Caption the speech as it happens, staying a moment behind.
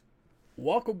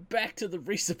Welcome back to the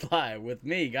Resupply with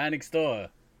me, Guy Next Door.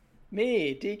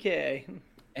 Me, DK.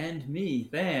 And me,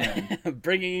 Van.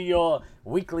 Bringing you your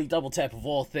weekly double tap of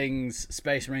all things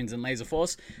Space Marines and Laser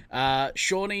Force.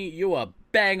 Shawnee, you are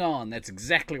bang on. That's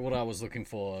exactly what I was looking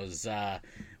for, is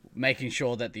making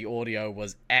sure that the audio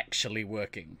was actually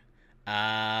working.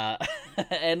 And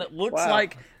it looks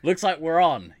like we're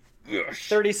on.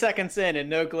 30 seconds in and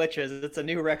no glitches. It's a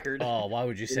new record. Oh, why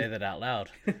would you say that out loud?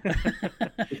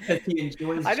 Because he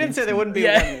enjoys I didn't say there wouldn't be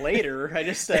one later. I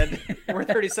just said we're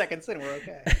 30 seconds in. We're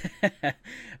okay.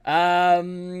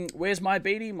 Where's my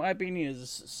beanie? My beanie is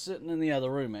sitting in the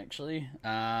other room, actually.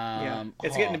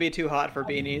 It's getting to be too hot for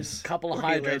beanies. Couple of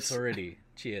hydrates already.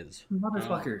 Cheers.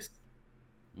 Motherfuckers.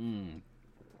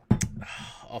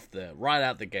 Right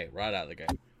out the gate.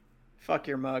 Fuck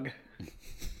your mug.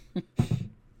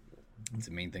 It's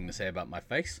a mean thing to say about my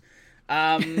face.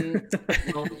 Oh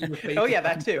yeah,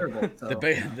 that too. Terrible, so.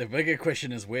 The bigger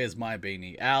question is, where's my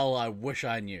beanie? Al, I wish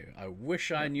I knew. I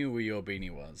wish I knew where your beanie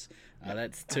was.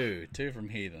 That's two from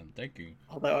Heathen. Thank you.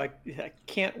 Although I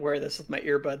can't wear this with my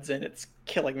earbuds in. It's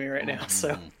killing me right now.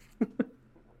 So.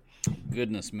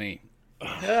 Goodness me.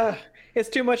 It's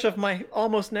too much of my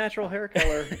almost natural hair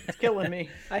color. It's killing me.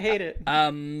 I hate it.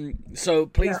 So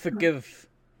please forgive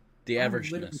the I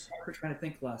averageness. was trying to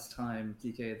think last time,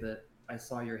 DK, that I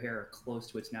saw your hair close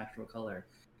to its natural color.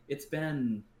 It's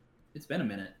been a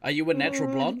minute. Are you a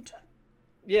natural blonde?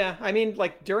 Yeah, I mean,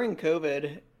 like during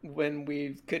COVID, when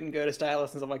we couldn't go to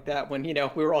stylists and stuff like that, when we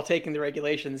were all taking the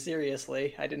regulations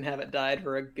seriously, I didn't have it dyed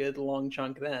for a good long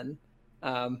chunk then,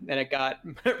 and it got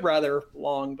rather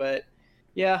long. But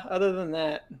yeah, other than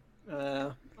that,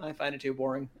 I find it too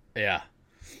boring. Yeah.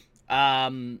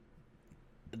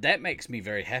 That makes me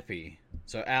very happy.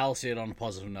 So Al said on a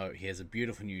positive note, he has a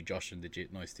beautiful new Josh and the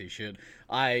Jet Noise t-shirt.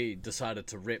 I decided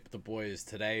to rep the boys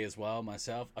today as well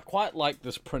myself. I quite like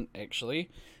this print, actually.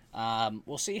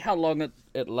 We'll see how long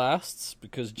it lasts,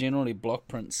 because generally block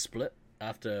prints split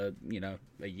after,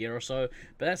 a year or so.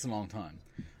 But that's a long time.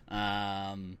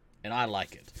 And I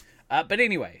like it. But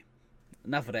anyway,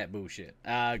 enough of that bullshit.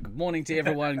 Good morning to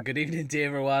everyone. Good evening to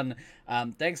everyone.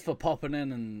 Thanks for popping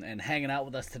in and hanging out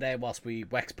with us today whilst we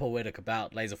wax poetic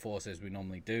about Laser Force as we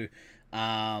normally do.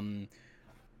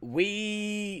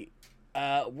 We're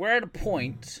at a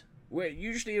point where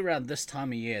usually around this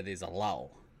time of year there's a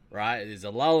lull, right? There's a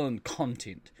lull in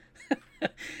content.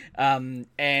 And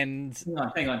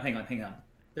Hang on.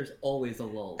 There's always a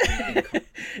lull.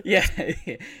 yeah.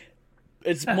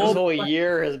 It's more. This whole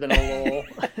year has been a lull.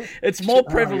 It's more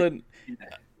prevalent.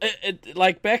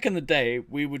 Like back in the day,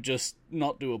 we would just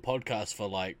not do a podcast for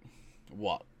like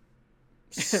what,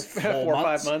 4 or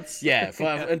 5 months. Yeah,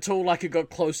 until like it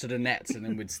got closer to Nats, and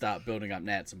then we'd start building up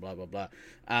Nats and blah blah blah.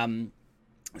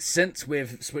 Since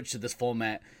we've switched to this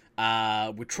format,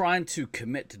 we're trying to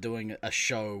commit to doing a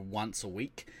show once a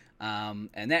week,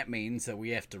 and that means that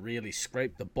we have to really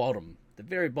scrape the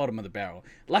very bottom of the barrel.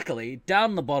 Luckily,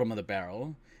 down the bottom of the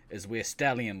barrel is where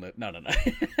Stallion lives. No.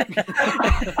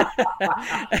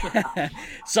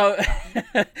 So,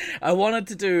 I wanted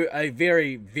to do a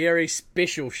very, very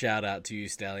special shout out to you,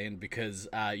 Stallion, because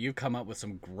you've come up with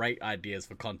some great ideas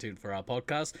for content for our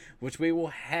podcast, which we will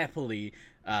happily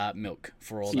milk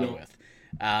for all they're worth.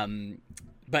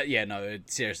 But yeah, no,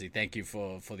 seriously, thank you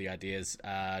for the ideas.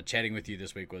 Chatting with you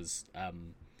this week was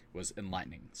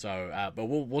enlightening. So, but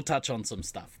we'll touch on some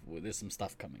stuff. There's some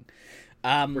stuff coming.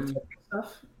 We're touching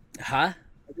stuff? Huh?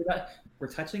 We're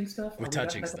touching stuff? We're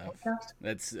touching stuff.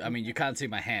 That's. I mean, you can't see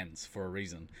my hands for a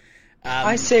reason.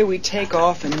 I say we take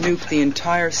off and nuke the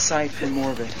entire site from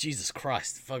orbit. Jesus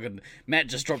Christ. Fucking Matt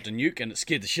just dropped a nuke and it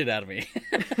scared the shit out of me.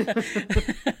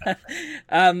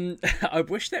 I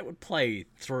wish that would play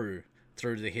through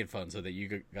the headphones so that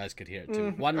you guys could hear it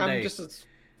too. One day. It's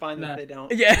fine that they don't.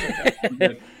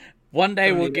 Yeah. One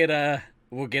day we'll get a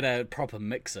proper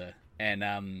mixer, and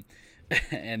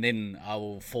then I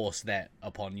will force that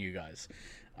upon you guys.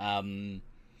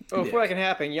 Before that can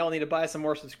happen, y'all need to buy some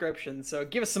more subscriptions. So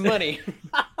give us some money.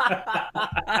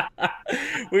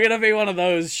 We're gonna be one of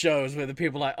those shows where the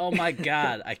people are like, "Oh my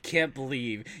god, I can't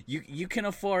believe you can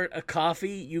afford a coffee.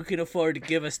 You can afford to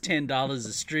give us $10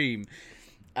 a stream."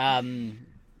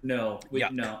 No.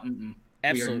 No.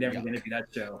 Absolutely, we are never going to be that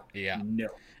show. Yeah. No.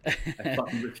 I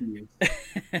fucking refuse.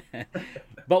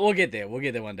 But we'll get there. We'll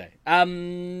get there one day.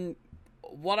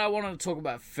 What I wanted to talk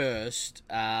about first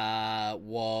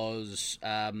was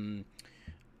a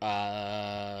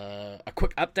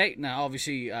quick update. Now,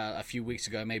 obviously, a few weeks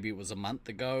ago, maybe it was a month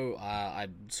ago, I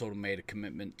sort of made a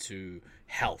commitment to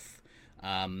health.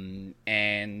 And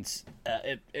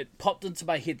it popped into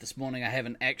my head this morning. I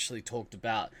haven't actually talked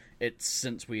about it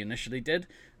since we initially did.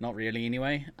 Not really,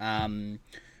 anyway.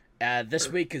 This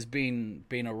week has been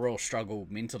a real struggle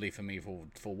mentally for me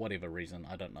for whatever reason.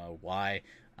 I don't know why.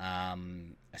 I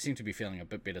seem to be feeling a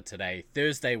bit better today.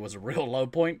 Thursday was a real low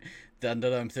point. The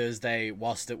Underdome Thursday,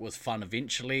 whilst it was fun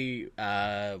eventually,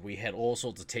 we had all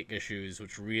sorts of tech issues,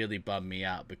 which really bummed me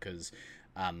out because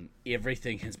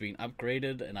everything has been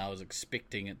upgraded and I was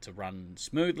expecting it to run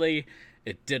smoothly.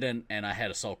 It didn't, and I had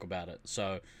a sulk about it.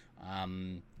 So,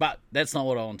 but that's not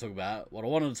what I want to talk about. What I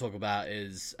wanted to talk about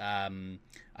is I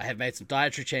have made some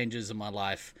dietary changes in my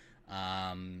life.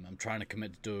 I'm trying to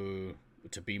commit to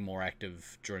be more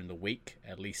active during the week,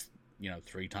 at least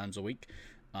 3 times a week.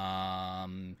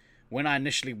 When I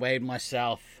initially weighed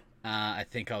myself, I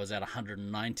think I was at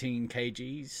 119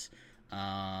 kgs.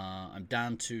 I'm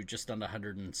down to just under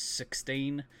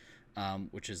 116,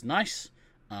 which is nice.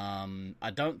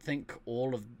 I don't think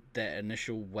all of that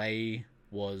initial weigh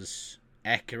was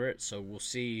accurate, so we'll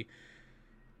see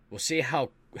how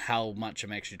much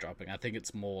I'm actually dropping. I think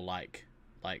it's more like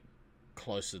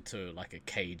closer to like a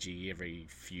kg every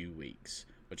few weeks,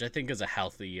 which I think is a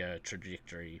healthy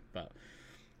trajectory. But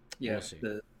yeah, we'll see.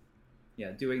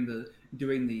 Doing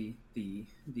the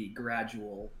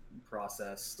gradual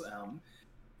process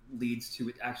leads to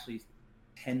it actually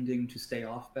tending to stay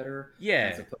off better.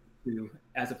 Yeah,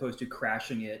 as opposed to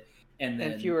crashing it and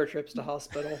then fewer trips to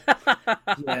hospital.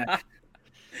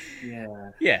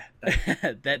 yeah,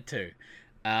 that too.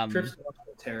 Trips to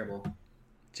hospital, terrible.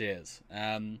 Cheers.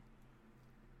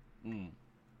 You're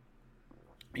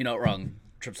not wrong.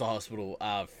 Trips to hospital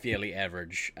are fairly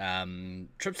average.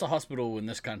 Trips to hospital in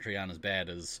this country aren't as bad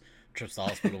as trips to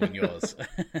hospital in yours.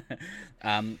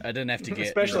 I didn't have to get...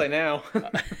 Especially now.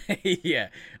 yeah,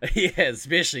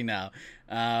 especially now.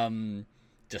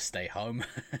 Just stay home.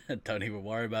 Don't even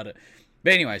worry about it.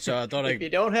 But anyway, so I thought if you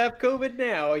don't have COVID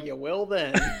now, you will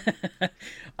then.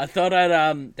 I thought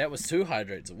I'd... that was 2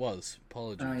 hydrates. It was.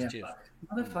 Apologies. Oh, yeah, Cheers.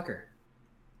 Motherfucker.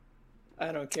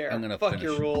 I don't care. I'm gonna fuck finish.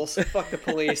 your rules. Fuck the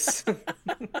police.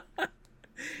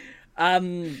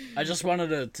 I just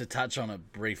wanted to touch on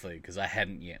it briefly because I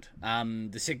hadn't yet.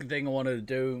 The second thing I wanted to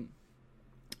do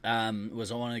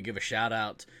was I wanted to give a shout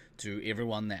out to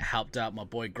everyone that helped out my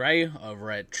boy Gray over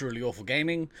at Truly Awful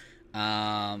Gaming.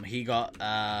 He got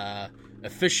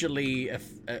officially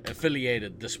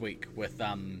affiliated this week with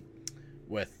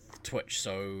Twitch,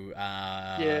 so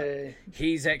Yay.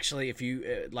 he's actually, if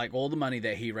you like, all the money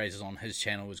that he raises on his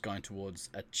channel is going towards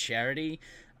a charity.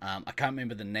 I can't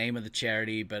remember the name of the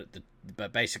charity, but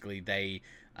basically they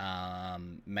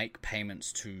make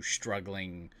payments to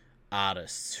struggling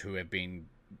artists who have been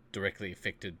directly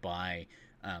affected by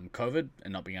COVID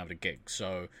and not being able to gig.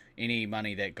 So any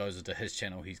money that goes into his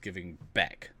channel, he's giving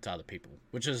back to other people,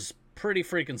 which is pretty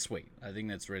freaking sweet. I think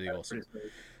that's really awesome.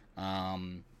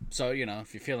 So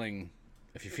if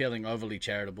you're feeling overly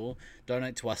charitable,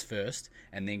 donate to us first,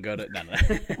 and then go to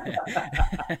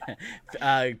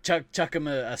chuck him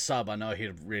a sub. I know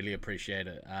he'd really appreciate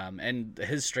it. And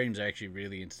his streams are actually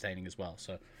really entertaining as well.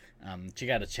 So check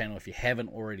out his channel if you haven't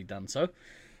already done so.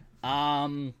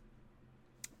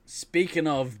 Speaking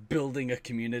of building a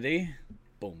community,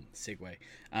 boom, segue.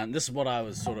 This is what I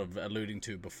was sort of alluding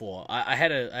to before. I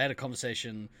had a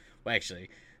conversation. Well, actually,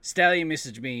 Stallion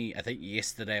messaged me, I think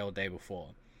yesterday or day before,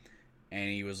 and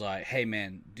he was like, "Hey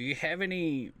man, do you have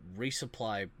any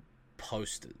Resupply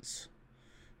posters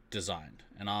designed?"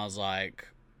 And I was like,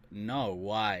 "No,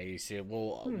 why?" He said,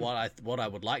 "Well, what I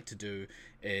would like to do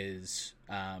is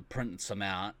print some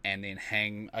out and then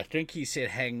hang." I think he said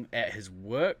hang at his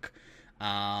work,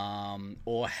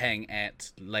 or hang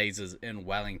at Lasers in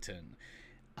Wellington,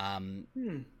 and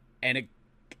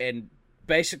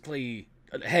basically.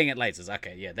 Hang at Lasers.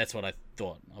 Okay, yeah, that's what I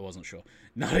thought. I wasn't sure.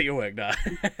 Not at your work, no.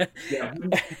 Yeah,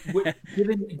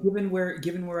 given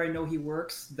where I know he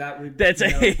works, that would. That's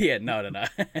yeah. No.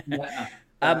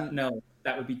 Yeah, no,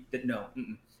 that would be no.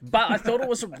 Mm-mm. But I thought it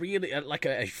was a really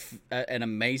an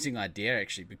amazing idea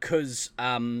actually, because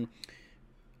the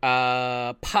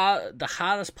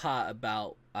hardest part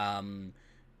about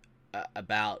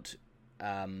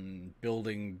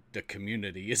building the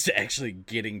community is actually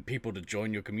getting people to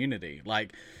join your community.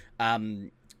 Like,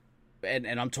 and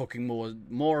I'm talking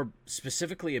more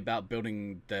specifically about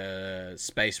building the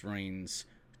Space Marines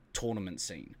tournament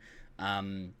scene,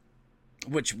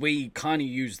 which we kind of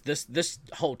use. This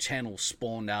whole channel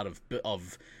spawned out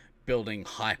of building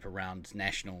hype around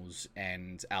nationals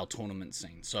and our tournament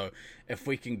scene. So if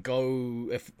we can go,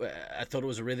 I thought it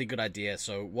was a really good idea.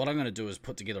 So what I'm going to do is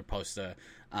put together a poster.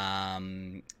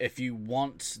 If you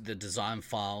want the design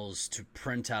files to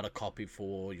print out a copy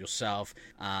for yourself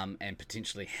and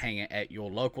potentially hang it at your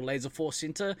local Laser Force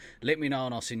center, let me know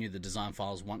and I'll send you the design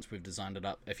files once we've designed it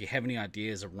up. If you have any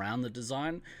ideas around the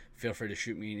design, feel free to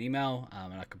shoot me an email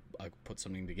and I could put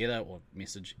something together, or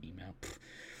message, email.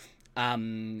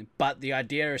 But the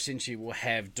idea essentially will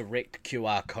have direct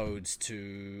QR codes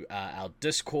to our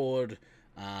Discord,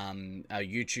 our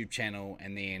YouTube channel,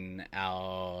 and then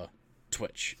our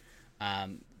Twitch.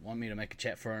 Want me to make a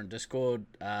chat for her on Discord?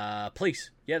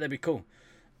 Please. Yeah, that'd be cool.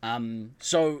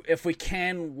 So if we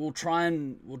can, we'll try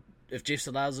and if Jeff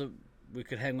allows it, we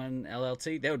could hang on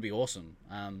LLT. That would be awesome.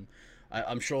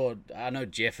 I'm sure. I know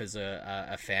Jeff is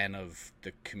a fan of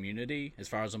the community, as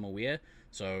far as I'm aware.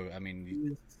 So I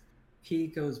mean, he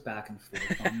goes back and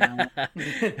forth on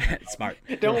that. Smart.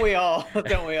 Don't we all?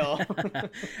 Don't we all?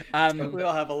 We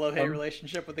all have a love-hate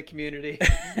relationship with the community.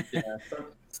 Yeah.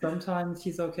 Sometimes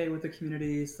he's okay with the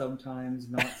community. Sometimes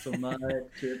not so much.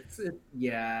 It's a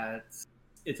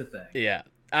thing. Yeah.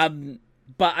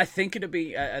 But I think it'd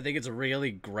be. I think it's a really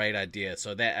great idea.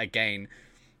 So that again,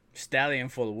 Stallion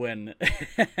for the win.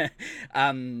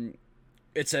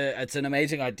 It's an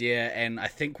amazing idea, and I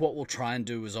think what we'll try and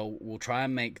do is we'll try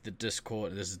and make the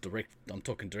Discord. This is direct. I'm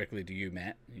talking directly to you,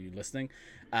 Matt. Are you listening?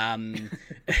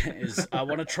 Is I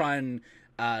want to try and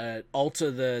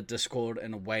alter the Discord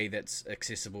in a way that's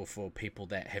accessible for people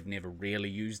that have never really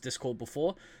used Discord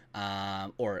before,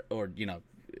 or you know,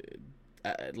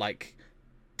 like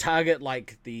target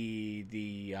like the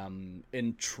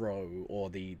intro or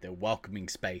the welcoming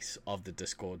space of the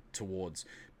Discord towards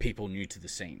people new to the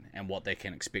scene and what they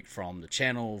can expect from the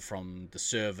channel, from the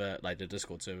server, like the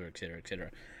Discord server, etc., etc.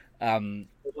 A bunch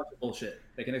of bullshit.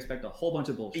 They can expect a whole bunch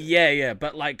of bullshit. Yeah,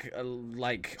 but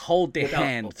like hold their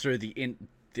hand through the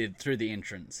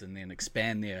entrance and then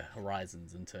expand their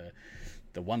horizons into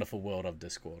the wonderful world of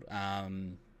Discord.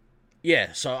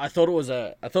 Yeah, so I thought it was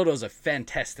a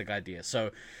fantastic idea.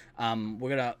 So I'm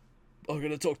gonna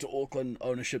talk to Auckland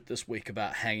ownership this week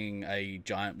about hanging a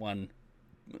giant one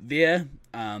there.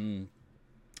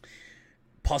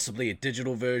 Possibly a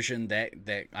digital version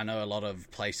that I know a lot of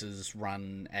places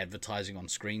run advertising on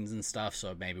screens and stuff,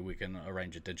 so maybe we can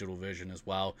arrange a digital version as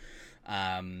well.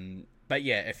 But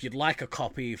yeah, if you'd like a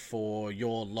copy for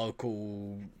your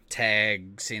local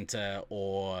tag center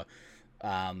or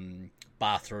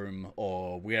bathroom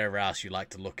or wherever else you like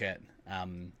to look at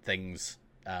things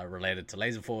related to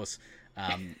Laser Force,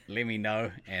 let me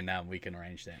know and we can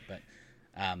arrange that. But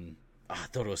I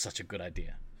thought it was such a good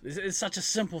idea. It's such a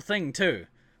simple thing too.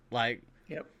 Like,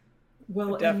 yep.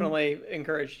 Well, definitely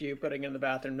encouraged you putting it in the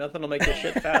bathroom. Nothing will make this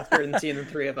shit faster than seeing the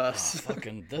three of us.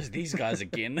 Fucking these guys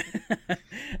again.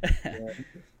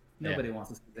 Nobody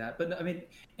wants to see that, but I mean,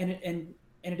 and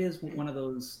it is one of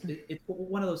those. It's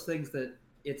one of those things that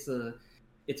it's a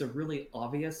really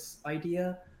obvious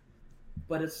idea,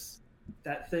 but it's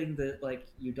that thing that like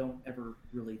you don't ever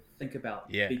really think about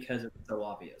because it's so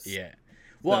obvious. Yeah.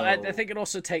 Well, so, I think it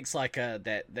also takes like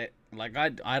that like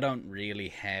I don't really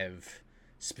have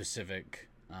specific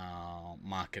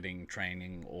marketing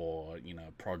training or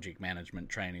project management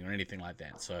training or anything like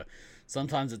that. So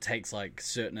sometimes it takes like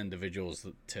certain individuals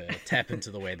to tap into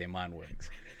the way their mind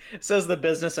works. Says the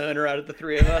business owner out of the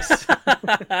three of us.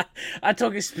 I'm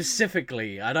talking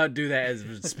specifically. I don't do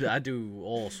that I do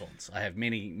all sorts. I have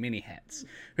many hats.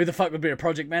 Who the fuck would be a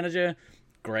project manager?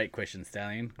 Great question,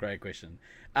 Stallion. Great question.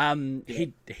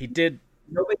 He did.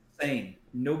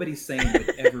 Nobody's saying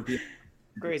would ever be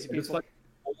crazy people. It's like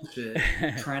bullshit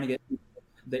trying to get people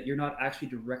that you're not actually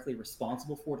directly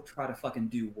responsible for to try to fucking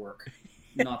do work.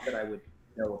 Not that I would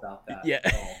know about that. Yeah.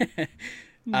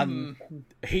 At all.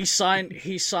 He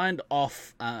signed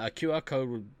off. A QR code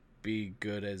would be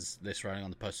good as this writing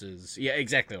on the posters. Yeah,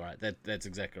 exactly right. That's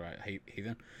exactly right.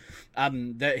 Heathen.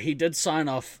 That he did sign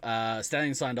off.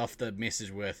 Stallion signed off the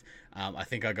message with. I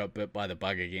think I got bit by the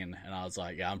bug again, and I was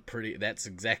like, yeah, that's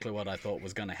exactly what I thought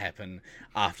was going to happen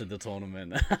after the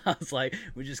tournament. I was like,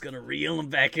 we're just going to reel him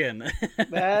back in.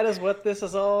 That is what this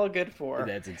is all good for.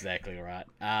 That's exactly right.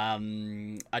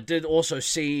 I did also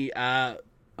see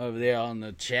over there on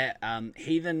the chat,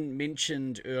 Heathen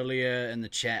mentioned earlier in the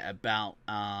chat about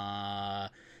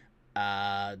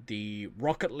the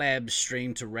Rocket Lab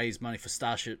stream to raise money for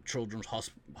Starship Children's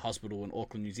Hospital in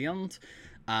Auckland, New Zealand.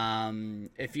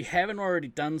 If you haven't already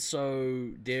done so,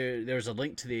 there's a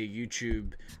link to their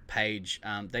YouTube page.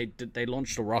 They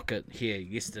launched a rocket here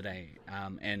yesterday,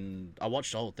 and I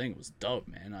watched the whole thing. It was dope,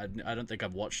 man. I don't think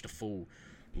I've watched a full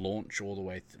launch all the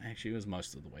way. Actually, it was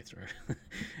most of the way through.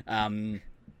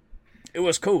 It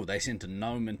was cool. They sent a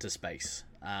gnome into space.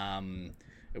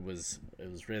 It was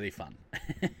really fun.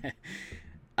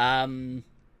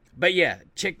 But yeah,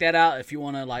 check that out if you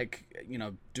want to, like, you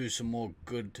know, do some more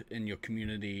good in your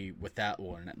community without,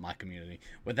 or in my community,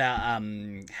 without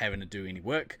having to do any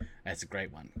work. That's a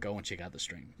great one. Go and check out the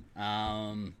stream.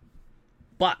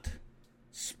 But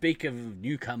speak of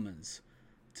newcomers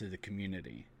to the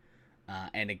community,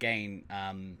 and again,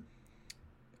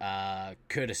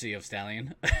 courtesy of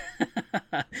Stallion,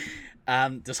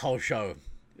 this whole show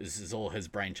is all his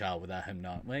brainchild without him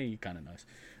knowing. Well, he kind of knows.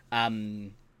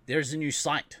 There's a new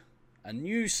site. A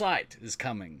new site is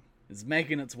coming. It's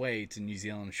making its way to New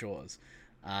Zealand shores,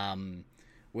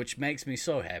 which makes me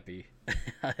so happy,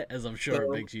 as I'm sure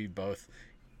it makes you both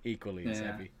equally as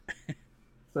happy.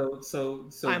 So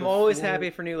I'm always happy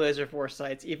for new Laser Force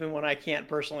sites, even when I can't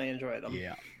personally enjoy them.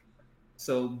 Yeah.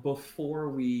 So before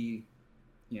we,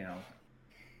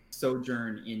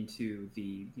 sojourn into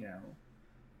the,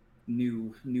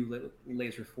 new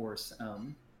Laser Force,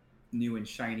 new and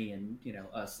shiny, and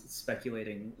us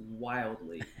speculating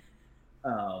wildly,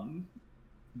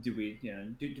 do we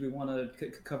want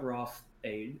to cover off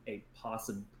a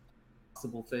possible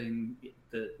thing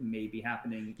that may be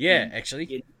happening actually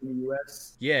in the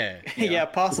US? Yeah,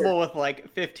 possible with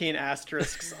like 15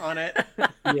 asterisks on it.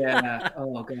 Yeah.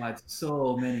 Oh god,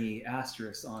 so many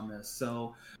asterisks on this.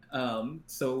 So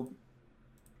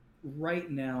right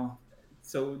now,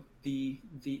 so the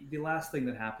last thing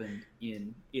that happened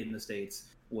in the States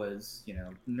was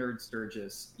Nerd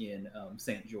Sturgis in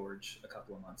St. George a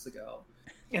couple of months ago,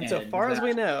 and so far as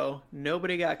we know,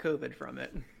 nobody got COVID from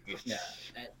it. Yeah.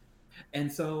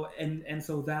 And so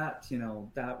that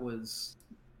that was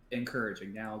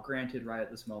encouraging. Now, granted, right at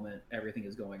this moment, everything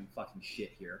is going fucking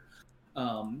shit here.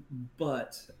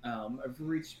 But I've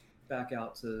reached back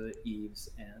out to Eves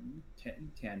and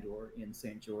Tandor in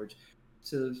St. George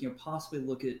to possibly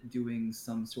look at doing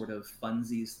some sort of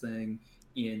funsies thing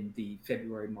in the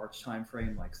February-March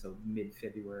timeframe, like so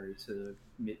mid-February to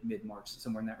mid-March,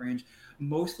 somewhere in that range.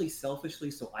 Mostly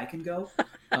selfishly, so I can go.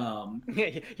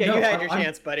 You had your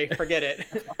chance, buddy. Forget it.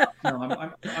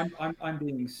 No, I'm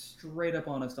being straight up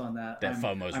honest on that.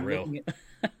 FOMO's real.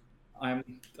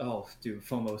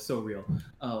 FOMO is so real.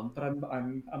 But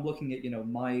I'm looking at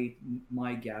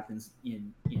my gap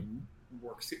in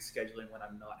work scheduling when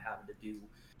I'm not having to do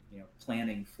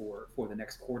planning for the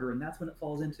next quarter, and that's when it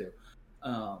falls into.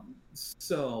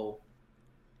 So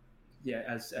yeah,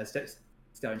 as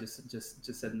Stallion just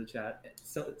said in the chat,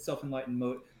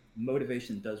 self-enlightened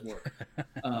motivation does work.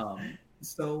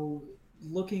 So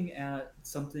looking at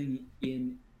something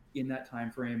in that time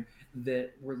frame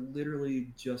that we're literally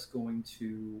just going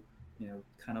to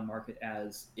kind of market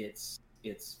as it's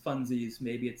funsies.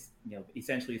 Maybe it's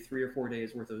essentially 3 or 4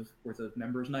 days worth of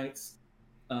members nights,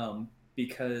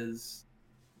 because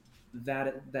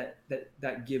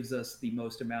that gives us the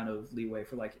most amount of leeway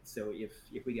for, like, so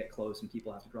if we get close and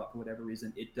people have to drop for whatever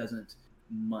reason, it doesn't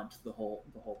munt the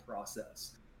whole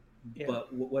process. Yeah.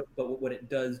 But what it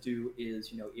does do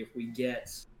is, if we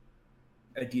get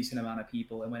a decent amount of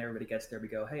people, and when everybody gets there, we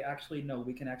go, hey, actually no,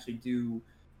 we can actually do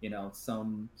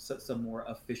some more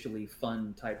officially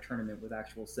fun type tournament with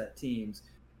actual set teams.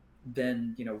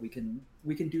 Then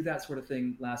we can do that sort of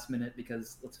thing last minute,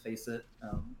 because let's face it,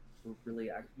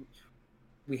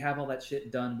 we have all that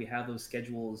shit done. We have those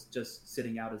schedules just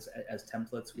sitting out as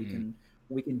templates.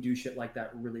 We can do shit like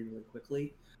that really, really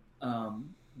quickly.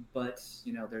 But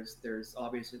there's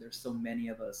obviously so many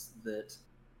of us that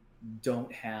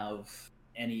don't have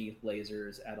any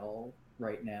lasers at all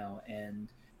right now, and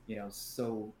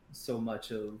so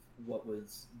much of what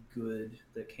was good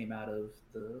that came out of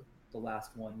the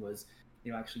last one was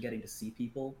actually getting to see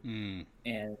people.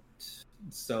 And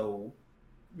so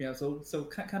so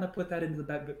kind of put that into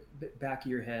the back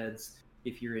of your heads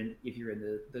if you're in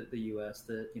the US,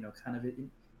 that kind of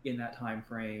in that time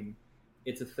frame,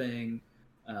 it's a thing.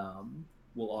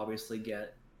 We'll obviously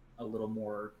get a little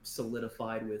more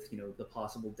solidified with the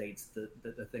possible dates that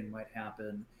the thing might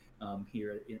happen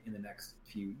here in the next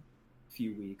few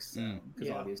weeks.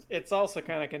 Obviously it's also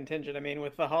kind of contingent. I mean,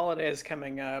 with the holidays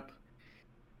coming up,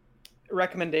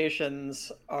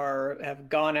 recommendations have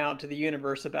gone out to the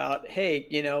universe about, hey,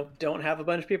 don't have a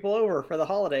bunch of people over for the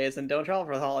holidays and don't travel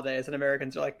for the holidays, and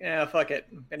Americans are like, fuck it,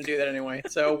 I'm gonna do that anyway.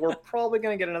 So we're probably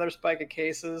gonna get another spike of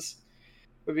cases,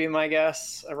 would be my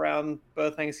guess, around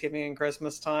both Thanksgiving and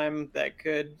Christmas time. That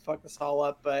could fuck this all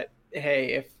up. But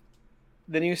hey, if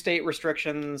the new state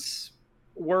restrictions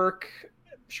work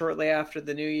shortly after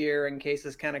the new year and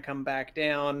cases kind of come back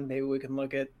down, maybe we can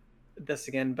look at this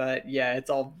again, but yeah, it's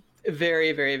all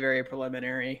very, very, very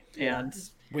preliminary, and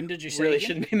when did you say really again?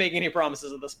 shouldn't be making any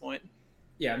promises at this point.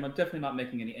 Yeah, I'm definitely not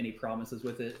making any promises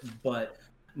with it, but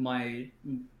my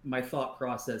thought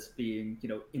process being,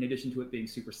 in addition to it being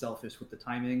super selfish with the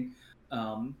timing,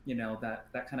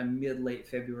 that kind of mid-late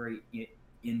February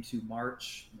into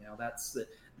March,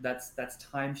 that's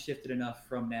time shifted enough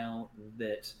from now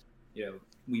that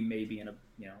we may be in a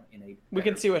we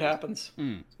can see what happens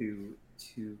to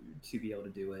be able to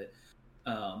do it.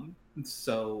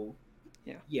 So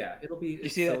yeah, it'll be. You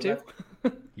see that too?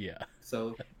 Yeah.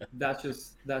 So that's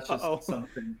just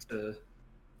something to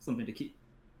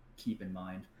keep in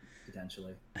mind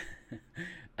potentially.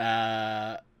 Yes.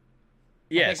 I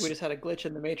think we just had a glitch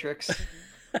in the Matrix.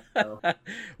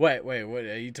 Wait, what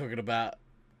are you talking about?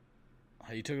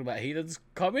 Are you talking about Heathen's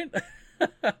comment?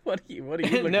 What are you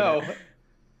looking at?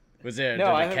 Was there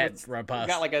a cat run past?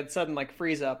 Got like a sudden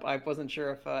freeze up. I wasn't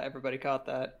sure if everybody caught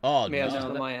that. Oh, Maybe no. Just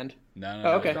on my end. No.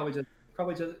 Oh, okay.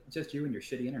 Probably just you and your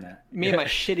shitty internet. Me and my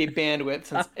shitty bandwidth,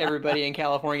 since everybody in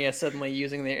California is suddenly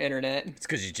using their internet. It's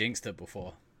because you jinxed it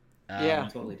before. Yeah.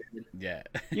 Totally did. Yeah.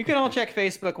 You can all check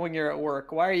Facebook when you're at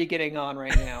work. Why are you getting on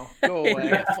right now? Go away.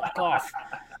 Yeah, fuck off.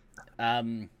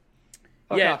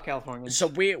 Fuck off, California. So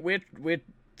we're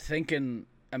thinking.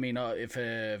 I mean, if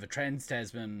a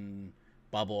Trans-Tasman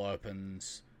bubble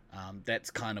opens,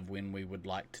 that's kind of when we would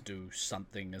like to do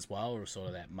something as well, or sort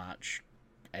of that March,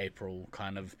 April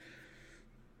kind of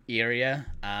area.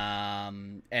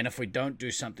 And if we don't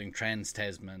do something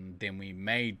Trans-Tasman, then we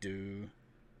may do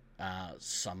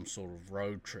some sort of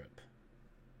road trip.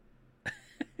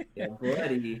 Yeah,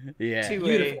 buddy. Yeah. To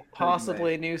a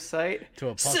possibly new site. To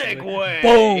a possibly... Segway!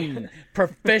 Boom!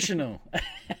 Professional.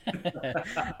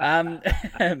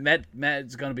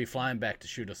 Matt's going to be flying back to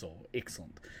shoot us all.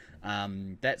 Excellent.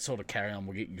 That sort of carry on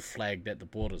will get you flagged at the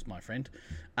borders, my friend.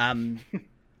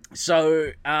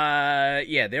 So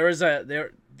there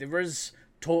is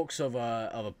talks of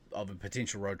a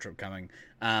potential road trip coming.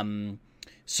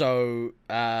 So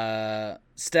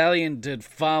Stallion did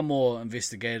far more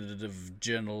investigative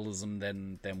journalism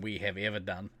than we have ever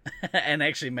done, and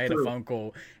actually made a phone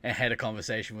call and had a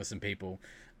conversation with some people.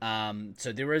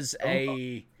 So there is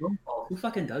a... Who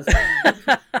fucking does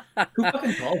that? Who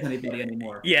fucking calls anybody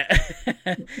anymore? Yeah.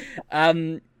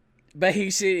 But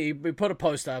he said we put a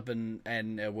post up and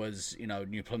it was,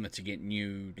 New Plymouth to get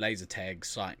new laser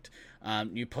tags psyched.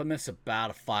 New Plymouth's about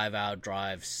a 5-hour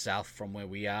drive south from where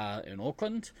we are in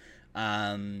Auckland.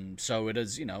 So it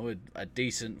is, a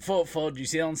decent for New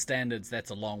Zealand standards. That's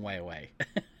a long way away.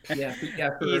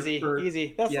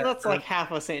 Easy. That's like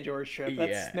half a St. George trip.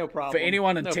 That's no problem. For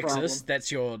anyone in Texas,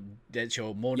 that's your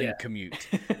morning commute.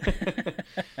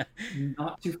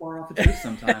 Not too far off the truth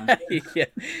sometimes. Yeah.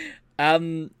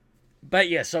 But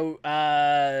yeah, so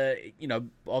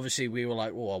obviously we were like,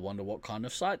 I wonder what kind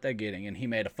of site they're getting, and he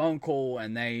made a phone call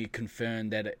and they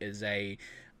confirmed that it is a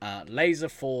Laser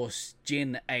Force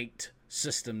Gen 8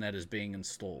 system that is being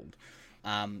installed,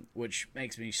 which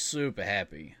makes me super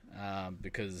happy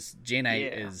because Gen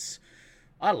 8 is,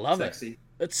 I love sexy. it.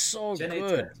 It's so Gen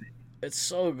good. It's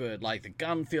so good. Like, the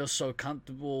gun feels so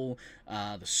comfortable.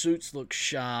 The suits look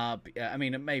sharp. I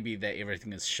mean, it may be that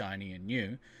everything is shiny and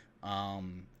new.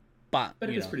 But it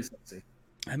is pretty sexy.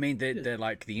 I mean, they're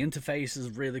like, the interface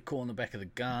is really cool on the back of the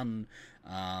gun.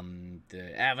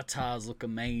 The avatars look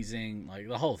amazing. Like,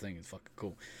 the whole thing is fucking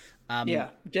cool.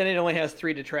 Gen 8 only has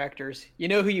 3 detractors. You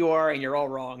know who you are, and you're all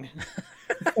wrong.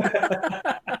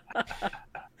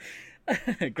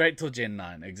 Great till Gen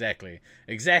 9. Exactly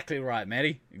right,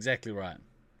 Maddie. Exactly right.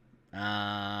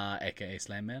 AKA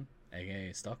Slamman,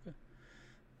 AKA Stalker.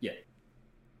 Yeah.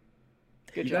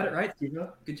 Good you job. got it right, Steve.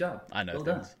 Good job. I know well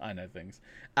things. Done. I know things.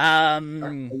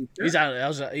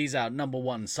 Sure? He's our number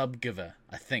one sub giver.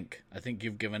 I think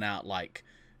you've given out like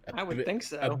I would think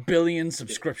so. 1 billion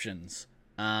subscriptions.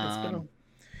 It's been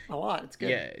a lot. It's good.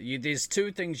 Yeah, there's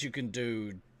 2 things you can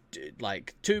do,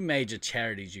 like 2 major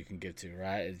charities you can give to,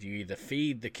 right? You either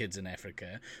feed the kids in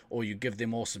Africa or you give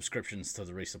them all subscriptions to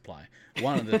the Resupply.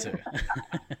 One of the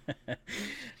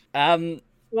 2.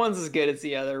 One's as good as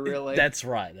the other, really. That's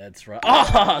right.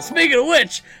 Oh, speaking of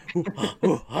which,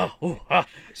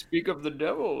 speak of the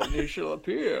devil, and he shall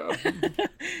appear.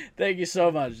 Thank you so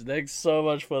much. Thanks so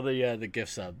much for the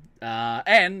gift sub.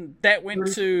 And that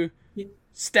went to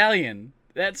Stallion.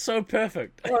 That's so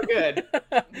perfect. Oh, good.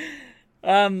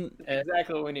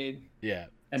 Exactly what we need. Yeah.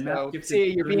 And so,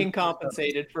 see, you're being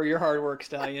compensated for your hard work,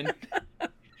 Stallion.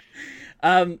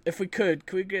 If we could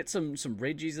we get some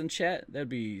Reggies in chat? That'd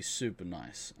be super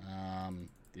nice.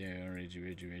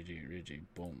 Reggie,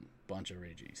 boom, bunch of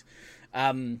Reggies.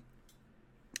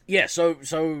 Yeah, so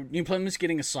New Plymouth's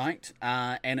getting a site,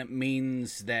 and it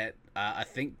means that I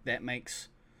think that makes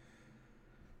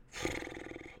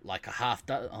like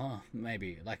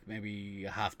maybe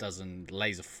a half dozen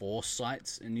Laser Force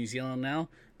sites in New Zealand now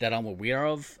that I'm aware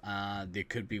of. There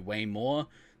could be way more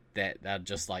that are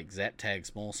just like zap tag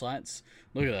small sites.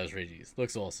 Look at those Reggies,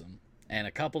 looks awesome, and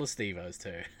a couple of Stevos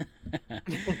too. I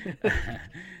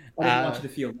didn't want you to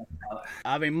feel that.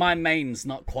 I mean, my main's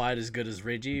not quite as good as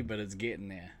Reggie, but it's getting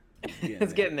there.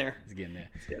 It's getting there. It's getting there.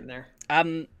 It's getting there.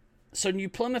 So New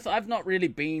Plymouth, I've not really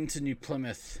been to New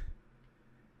Plymouth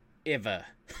ever.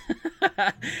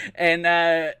 And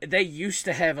they used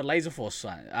to have a Laser Force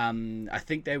site. I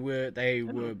think they were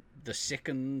the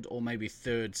second or maybe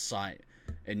third site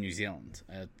in New Zealand,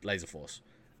 Laser Force.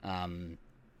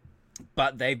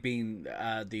 But they've been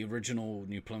the original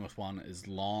New Plymouth one is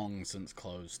long since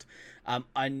closed.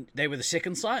 They were the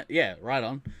second site. Yeah, right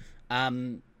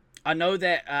on. I know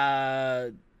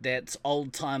that that's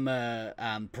old timer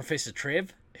Professor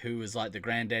Trev, who was like the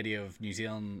granddaddy of New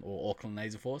Zealand or Auckland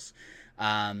Laser Force.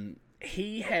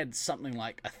 He had something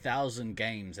like 1,000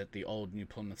 games at the old New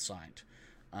Plymouth site.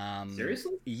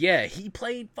 Seriously? Yeah, he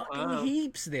played fucking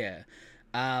heaps there.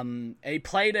 He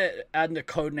played it under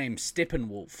codename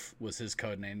Steppenwolf was his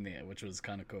codename there, which was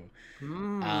kind of cool.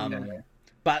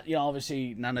 But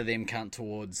obviously none of them count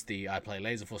towards the I Play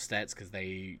Laser Force stats because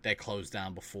they closed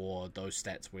down before those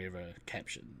stats were ever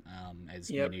captured.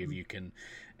 As many of you can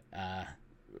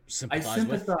sympathize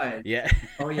with. Yeah.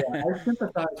 Oh yeah, I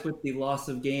sympathize with the loss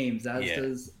of games as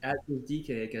does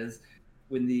DK, because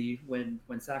when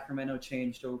Sacramento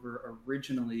changed over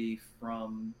originally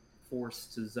from Force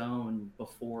to Zone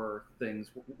before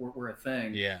things were a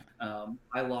thing. Yeah.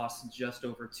 I lost just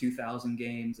over 2,000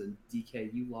 games, and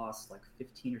DK, you lost like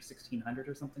 1,500 or 1,600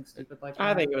 or something stupid like that.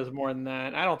 I think it was more than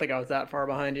that. I don't think I was that far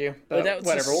behind you, but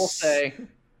whatever. We'll say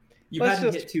you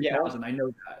hadn't hit 2,000. I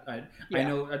know that. I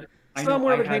know.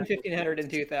 Somewhere between 1,500 and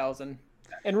 2,000,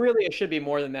 and really it should be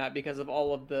more than that because of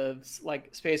all of the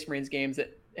like Space Marines games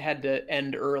that had to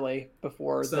end early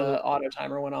before the auto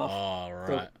timer went off. Oh,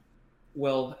 right.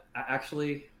 Well,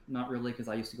 actually, not really, because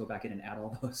I used to go back in and add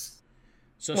all those.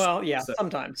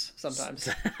 Sometimes.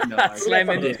 No,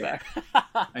 Slamman did.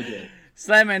 I did.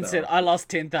 Slamman said, "I lost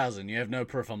 10,000. You have no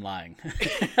proof I'm lying."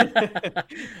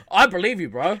 I believe you,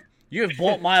 bro. You have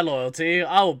bought my loyalty.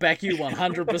 I will back you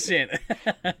 100%.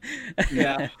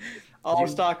 Yeah. All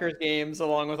Stalkers games,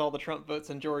 along with all the Trump votes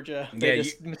in Georgia, they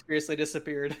just mysteriously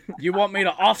disappeared. You want me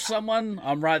to off someone?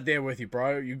 I'm right there with you,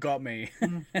 bro. You got me.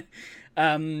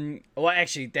 Well,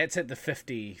 actually, that's at the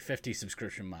 50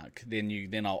 subscription mark.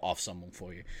 Then I'll off someone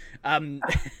for you.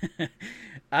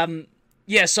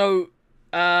 Yeah. So,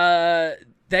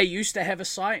 they used to have a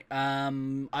site.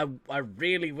 I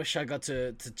really wish I got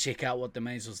to check out what the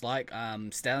maze was like.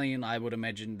 Stallion, I would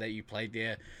imagine that you played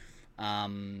there.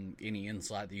 Any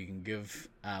insight that you can give,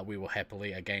 we will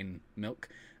happily again milk.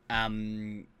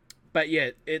 But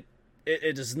yeah, it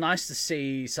is nice to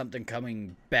see something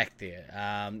coming back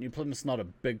there. New Plymouth's not a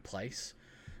big place.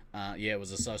 It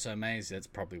was a so-so maze. That's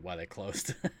probably why they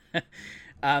closed.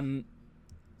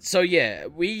 So yeah,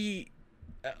 we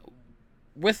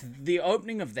with the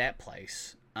opening of that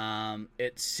place,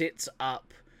 it sets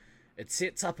up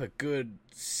a good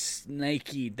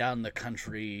snaky down the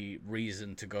country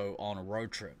reason to go on a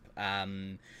road trip.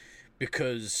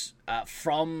 Because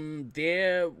from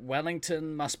there,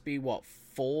 Wellington must be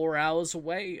 4 hours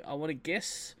away, I want to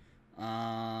guess.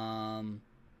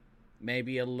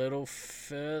 Maybe a little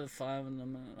further,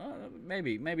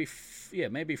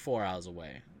 maybe 4 hours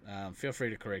away. Feel free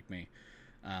to correct me.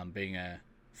 Being a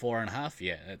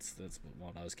 4.5, that's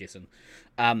what I was guessing.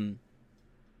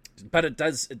 But it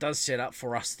does set up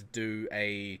for us to do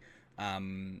a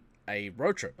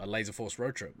road trip, a Laser Force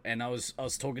road trip. And I was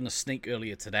talking to Sneak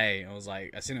earlier today. I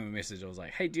sent him a message. I was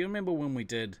like, hey, do you remember when we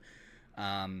did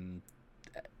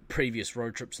previous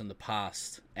road trips in the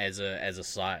past as a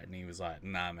site? And he was like,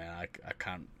 nah, man, I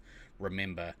can't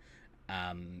remember.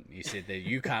 He said that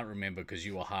you can't remember because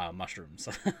you were high on mushrooms.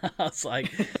 I was like,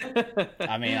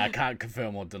 I mean, I can't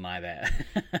confirm or deny that.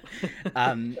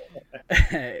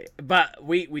 But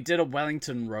we did a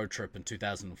Wellington road trip in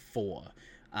 2004,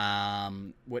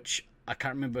 which I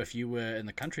can't remember if you were in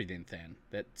the country then, Than.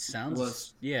 That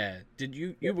sounds... Yeah. Did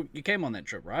you came on that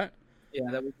trip, right?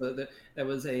 Yeah, that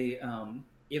was a...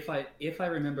 If I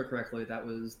remember correctly, that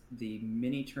was the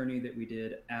mini tourney that we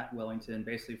did at Wellington,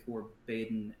 basically for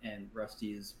Baden and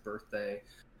Rusty's birthday,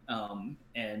 and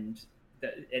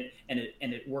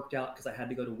it worked out because I had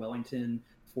to go to Wellington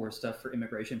for stuff for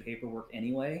immigration paperwork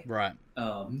anyway. Right.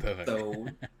 Perfect.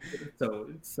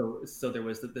 So there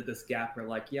was this gap where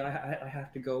like, yeah, I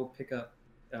have to go pick up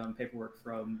paperwork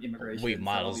from immigration. We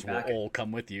might so as well all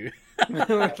come with you.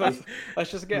 let's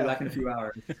just Be go. back in a few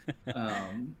hours.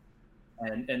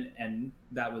 And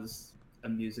that was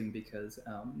amusing because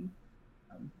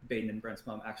Baden and Brent's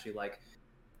mom actually like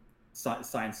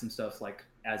signed some stuff like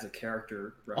as a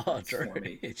character reference for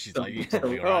me. She's So- like, you so-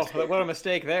 totally Oh, right. what a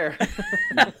mistake there.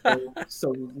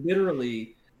 so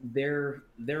literally their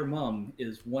mom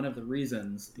is one of the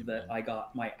reasons that I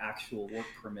got my actual work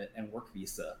permit and work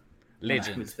visa when I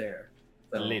Legend. was there.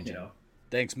 So, Legend. you know,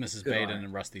 Thanks, Mrs. Good Baden on her.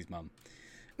 and Rusty's mum.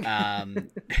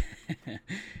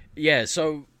 Yeah,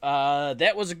 so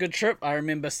that was a good trip. I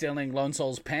remember stealing Lone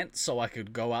Soul's pants so I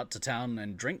could go out to town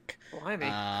and drink.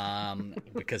 Blimey.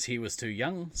 Because he was too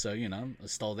young, so I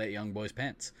stole that young boy's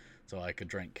pants so I could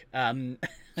drink. You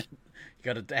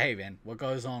got to, hey man, what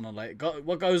goes on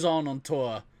on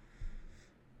tour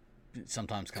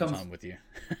sometimes comes home with you.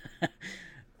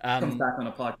 comes back on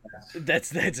a podcast.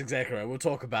 That's exactly right. We'll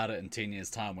talk about it in 10 years'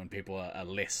 time when people are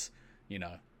less,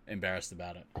 embarrassed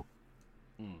about it.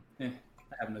 I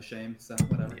have no shame, so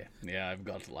whatever. Yeah, I've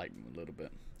got like a little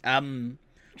bit.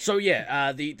 So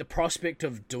yeah, the prospect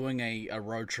of doing a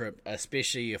road trip,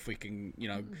 especially if we can,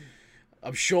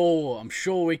 I'm sure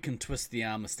we can twist the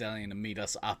arm of Stallion and meet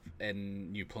us up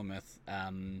in New Plymouth.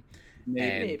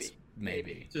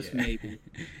 Maybe. Just yeah. maybe.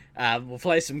 We'll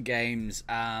play some games.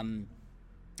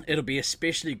 It'll be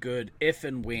especially good if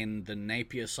and when the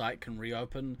Napier site can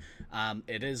reopen.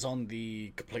 It is on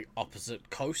the complete opposite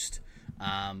coast.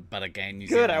 But again, New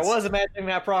Good, I Zealand's- was imagining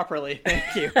that properly.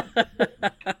 Thank you.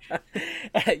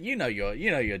 you know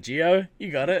your geo.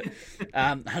 You got it.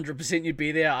 100% you'd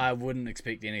be there. I wouldn't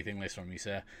expect anything less from you,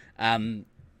 sir. You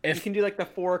can do like the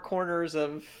four corners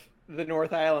of the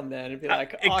North Island then. It'd be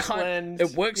like Auckland.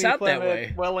 it works New out that Plymouth,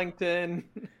 way. Wellington.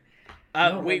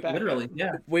 No, we literally,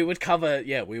 yeah. we would cover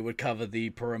the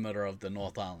perimeter of the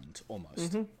North Island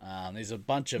almost. There's a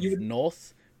bunch of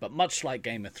north, but much like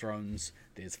Game of Thrones,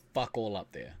 there's fuck all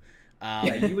up there.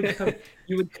 Yeah, you would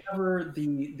cover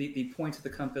the points of the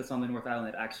compass on the North Island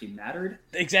that actually mattered.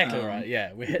 Exactly right.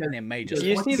 Yeah, we're hitting their major You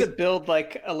just spots. need to build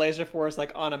like a laser force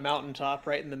like on a mountaintop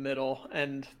right in the middle,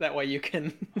 and that way you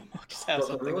can just have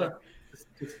something. Rotorua.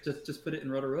 Just put it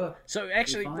in Rotorua. So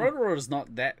actually, fine. Rotorua is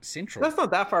not that central. That's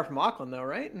not that far from Auckland, though,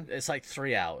 right? It's like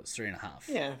 3 hours, 3.5.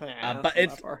 Yeah, but that's not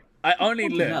it's that far. I only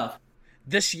learned Enough.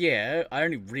 this year. I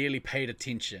only really paid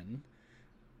attention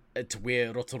to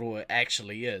where Rotorua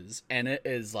actually is, and it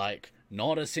is like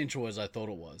not as central as I thought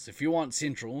it was. If you want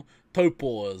central,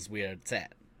 Taupo is where it's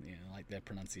at. Like that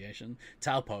pronunciation.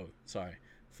 Taupo, sorry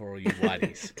for all you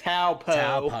whiteys.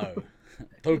 Taupo.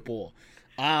 Taupo.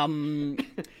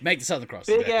 Make the Southern Cross.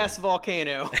 Big exactly. ass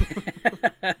volcano.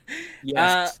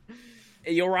 Yes.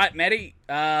 You're right, Maddie.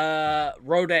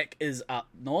 Rodak is up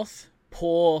north.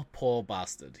 Poor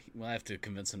bastard. We'll have to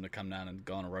convince him to come down and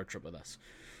go on a road trip with us.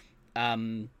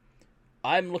 I'm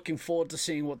looking forward to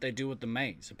seeing what they do with the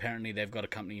maze. Apparently, they've got a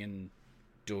company in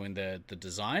doing the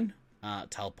design.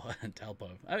 Talpo.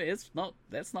 I mean,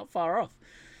 that's not far off.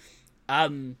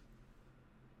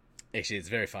 Actually, it's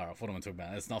very far off. What am I talking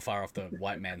about? It's not far off the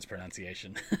white man's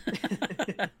pronunciation.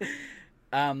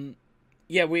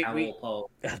 Yeah, we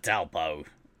Talpo.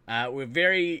 We're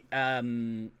very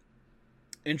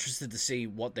interested to see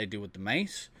what they do with the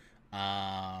maze,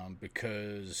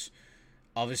 because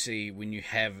obviously when you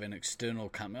have an external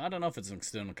company, I don't know if it's an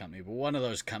external company, but one of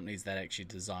those companies that actually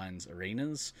designs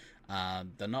arenas,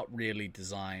 they're not really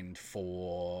designed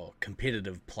for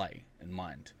competitive play in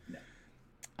mind. No.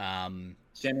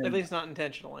 At least not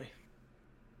intentionally.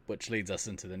 Which leads us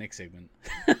into the next segment.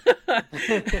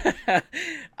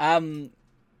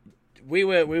 We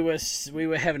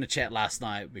were having a chat last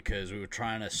night because we were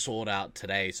trying to sort out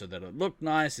today so that it looked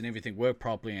nice and everything worked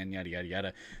properly and yada yada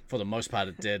yada. For the most part,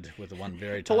 it did, with the one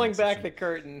very tiny Pulling back exception. the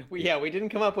curtain. We didn't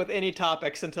come up with any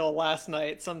topics until last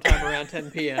night, sometime around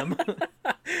 10 p.m.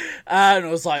 And it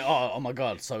was like, oh my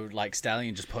god! So like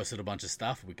Stallion just posted a bunch of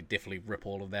stuff. We could definitely rip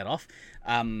all of that off.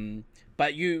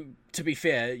 But to be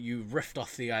fair, you riffed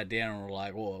off the idea and were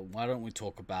like, well, why don't we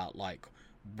talk about like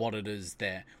what it is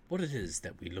that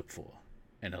we look for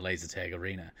in a laser tag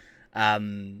arena,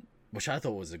 which I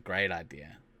thought was a great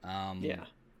idea. Yeah.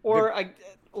 Or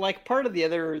part of the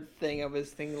other thing I was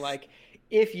thinking, like,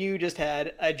 if you just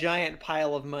had a giant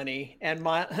pile of money and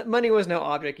money was no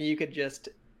object and you could just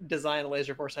design a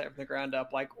laser force site from the ground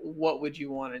up, like, what would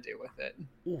you want to do with it?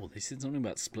 Oh, they said something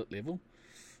about split level.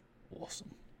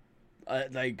 Awesome.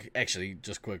 Actually,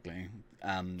 just quickly,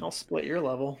 I'll split your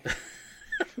level.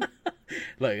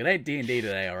 Look, it ain't D&D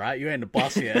today, all right? You ain't the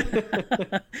boss yet.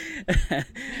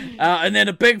 And then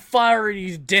a big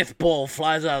fiery death ball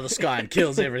flies out of the sky and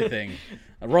kills everything.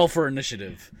 A roll for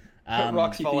initiative.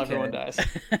 Rocks fall, TPK. everyone dies.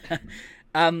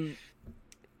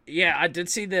 Yeah, I did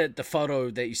see the photo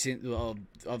that you sent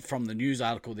from the news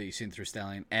article that you sent through,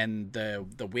 Stallion, and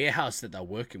the warehouse that they're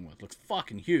working with looks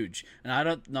fucking huge. And I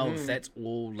don't know if that's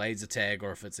all laser tag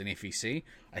or if it's an FEC.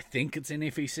 I think it's an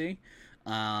FEC,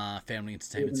 Family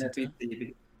Entertainment Center.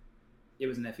 It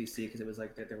was an FEC because it was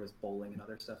like there was bowling and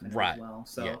other stuff in it Right. as well.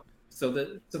 So Yeah.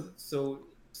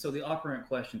 So the operant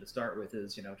question to start with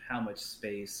is, how much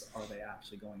space are they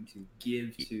actually going to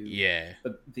give to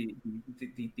the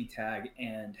tag,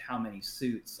 and how many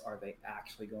suits are they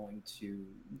actually going to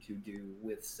do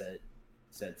with said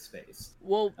space?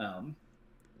 Well,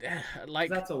 like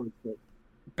that's always the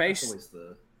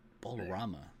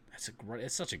Bowlerama.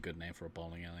 It's such a good name for a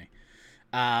bowling alley.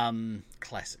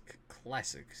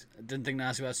 Classics. Didn't think to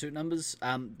ask about suit numbers.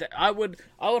 I would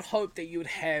hope that you would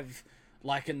have,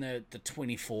 like, in the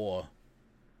 20 to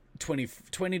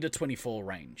 24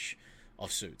 range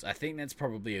of suits. I think that's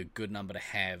probably a good number to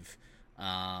have,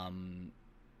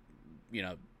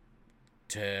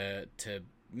 to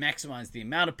maximize the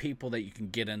amount of people that you can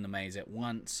get in the maze at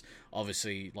once.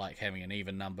 Obviously, like, having an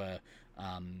even number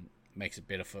makes it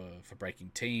better for breaking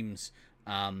teams.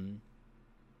 I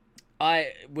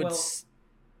would...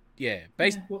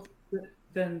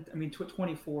 Then, I mean,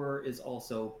 24 is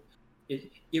also...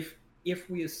 If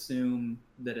we assume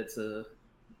that it's a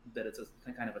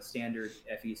kind of a standard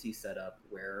FEC setup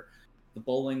where the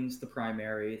bowling's the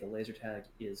primary, the laser tag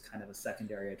is kind of a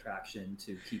secondary attraction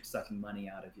to keep sucking money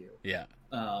out of you. Yeah.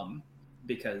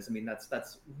 Because I mean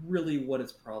that's really what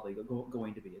it's probably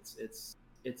going to be.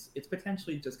 It's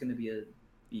potentially just going to be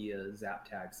a zap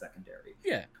tag secondary.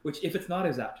 Yeah. Which, if it's not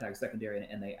a zap tag secondary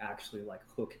and they actually like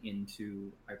hook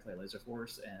into I Play Laser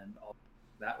Force and all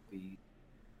that would be.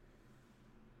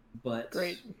 But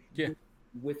great. Yeah.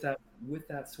 With that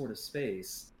sort of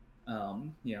space,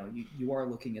 you are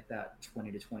looking at that 20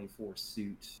 to 24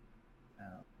 suit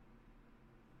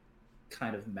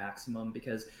kind of maximum,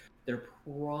 because they're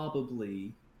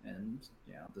probably, and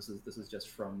this is just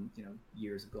from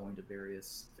years of going to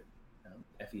various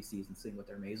FECs and seeing what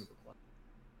their mazes look like.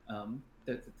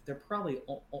 They're probably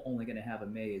only going to have a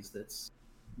maze that's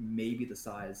maybe the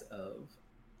size of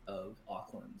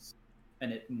Auckland's,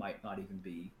 and it might not even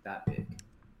be that big.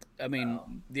 I mean,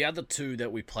 the other two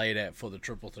that we played at for the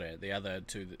triple threat, the other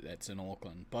two that's in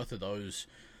Auckland, both of those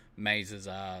mazes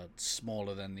are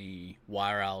smaller than the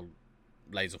YRL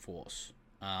Laser Force,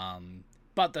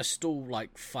 but they're still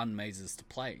like fun mazes to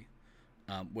play,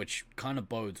 which kind of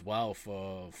bodes well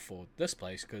for this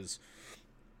place, because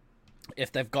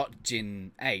if they've got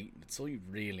Gen 8, it's all you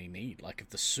really need. Like, if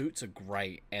the suits are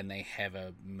great and they have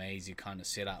a maze you kind of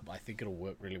set up, I think it'll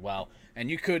work really well.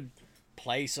 And you could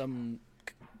play some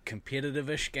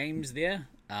competitive-ish games there.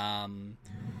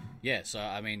 So,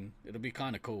 I mean, it'll be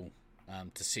kind of cool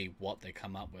to see what they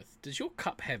come up with. Does your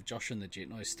cup have Josh and the Jet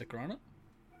Noise sticker on it?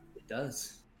 It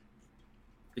does.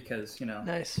 Because,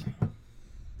 Nice.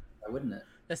 why wouldn't it?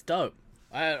 That's dope.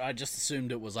 I just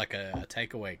assumed it was like a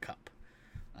takeaway cup.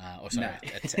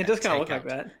 It does kind of look like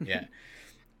that. Yeah.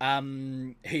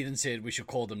 Heathen said we should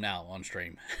call them now on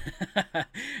stream.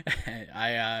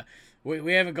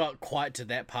 We haven't got quite to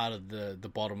that part of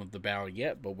the bottom of the barrel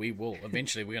yet, but we will.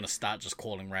 Eventually, we're going to start just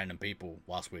calling random people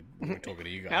whilst we're talking to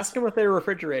you guys. Ask them if their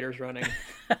refrigerator's running.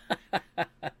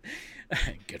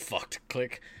 Get fucked.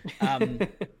 Click.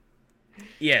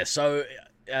 So...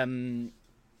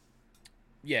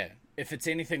 if it's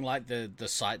anything like the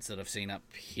sites that I've seen up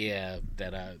here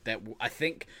that I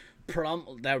think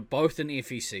they're both in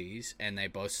FECs, and they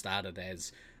both started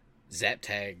as zap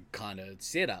tag kind of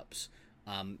setups.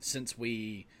 Since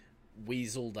we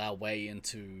weaseled our way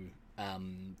into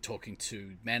talking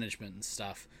to management and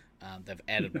stuff, they've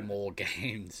added more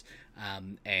games,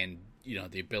 and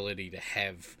the ability to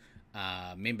have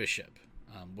membership,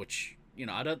 which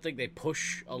I don't think they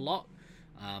push a lot.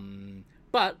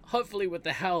 But hopefully, with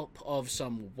the help of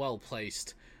some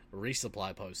well-placed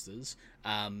resupply posters,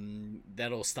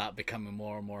 that'll start becoming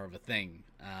more and more of a thing.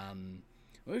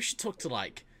 We should talk to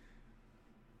like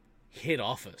head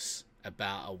office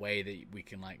about a way that we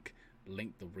can like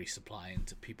link the resupply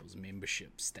into people's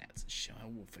membership stats.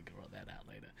 We'll figure all that out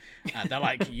later. They're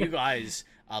like, you guys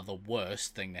are the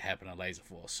worst thing to happen at Laser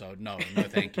Force, so no,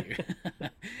 thank you.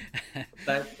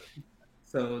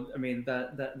 So, I mean,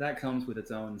 that comes with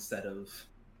its own set of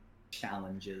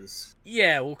challenges.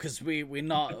 Yeah, well, because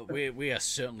we are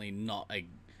certainly not a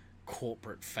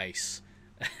corporate face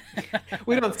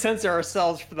We don't censor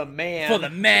ourselves for the man. For the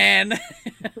man.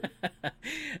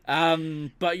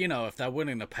 But you know, if they're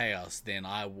willing to pay us, then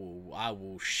I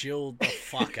will shield the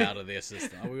fuck out of their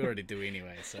system. We already do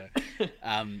anyway. So,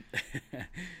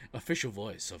 official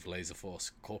voice of Laser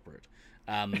Force Corporate.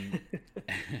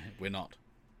 We're not.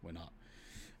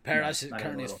 Paradise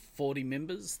currently has 40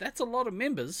 members. That's a lot of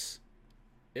members,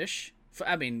 ish.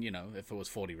 I mean, you know, if it was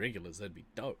 40 regulars, that'd be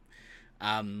dope.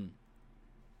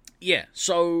 Yeah.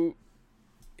 So,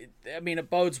 it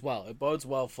bodes well. It bodes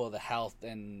well for the health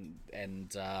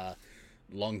and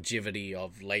longevity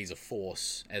of Laser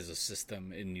Force as a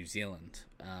system in New Zealand,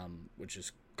 which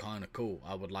is kind of cool.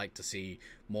 I would like to see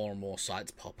more and more sites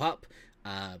pop up.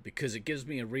 Because it gives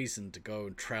me a reason to go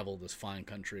and travel this fine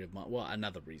country of mine. Well,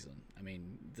 another reason. I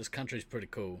mean, this country's pretty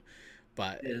cool,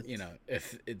 but you know,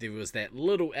 if there was that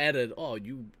little added,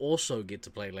 you also get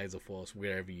to play Laser Force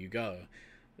wherever you go,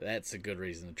 that's a good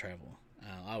reason to travel.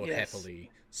 I would happily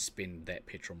spend that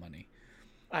petrol money.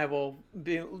 I will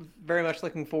be very much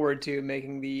looking forward to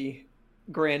making the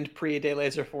Grand Prix de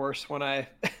Laser Force when I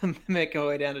make my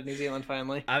way down to New Zealand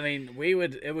finally. I mean,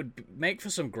 it would make for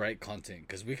some great content,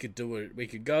 because we could do it. We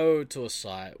could go to a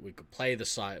site, we could play the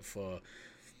site for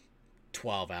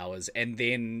 12 hours, and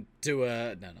then do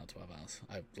not 12 hours,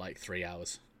 like 3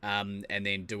 hours, and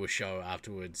then do a show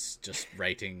afterwards, just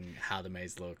rating how the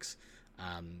maze looks.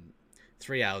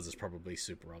 3 hours is probably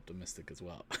super optimistic as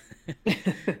well.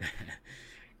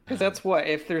 Because that's what,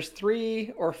 if there's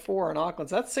 3 or 4 in Auckland,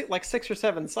 so that's like 6 or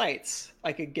 7 sites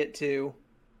I could get to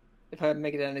if I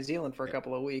make it down to New Zealand for a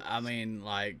couple of weeks. I mean,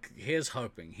 like, here's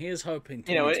hoping. You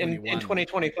know, in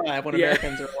 2025, when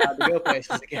Americans are allowed to go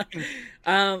places again.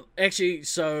 Actually,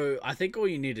 so I think all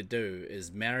you need to do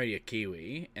is marry a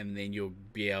Kiwi, and then you'll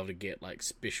be able to get, like,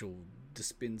 special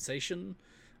dispensation.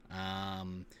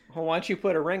 Well, why don't you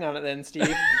put a ring on it then,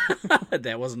 Steve?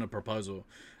 That wasn't a proposal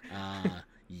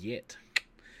yet.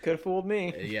 Could have fooled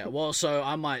me. Yeah, well, so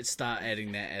I might start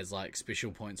adding that as, like, special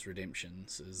points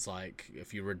redemptions. Is like,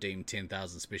 if you redeem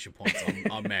 10,000 special points,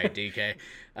 I'll marry DK.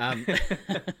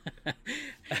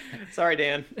 Sorry,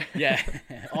 Dan. Yeah.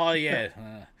 Oh, yeah.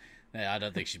 I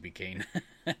don't think she'd be keen.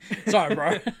 Sorry,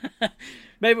 bro.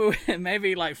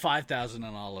 maybe like 5,000,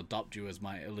 and I'll adopt you as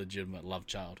my illegitimate love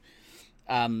child.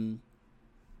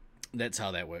 That's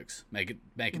how that works. Make it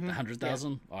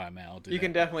 100,000. Yeah. All right, man. I'll do. You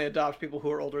can definitely adopt people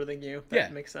who are older than you.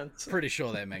 That makes sense. Pretty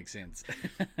sure that makes sense.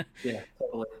 Yeah,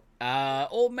 totally.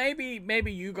 Or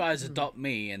maybe you guys adopt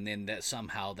me, and then that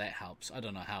somehow that helps. I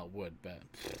don't know how it would, but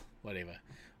whatever.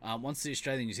 Once the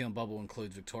Australian-New Zealand bubble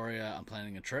includes Victoria, I'm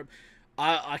planning a trip.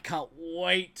 I can't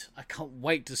wait. I can't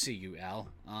wait to see you, Al.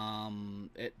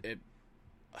 It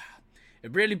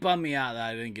really bummed me out that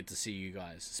I didn't get to see you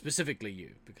guys, specifically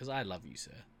you, because I love you,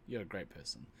 sir. You're a great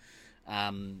person.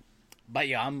 But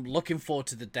yeah, I'm looking forward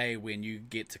to the day when you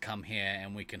get to come here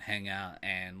and we can hang out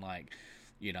and, like,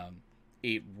 you know,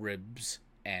 eat ribs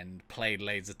and play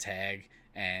laser tag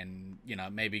and, you know,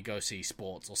 maybe go see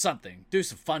sports or something. Do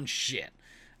some fun shit.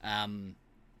 I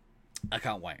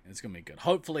can't wait. It's going to be good.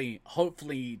 Hopefully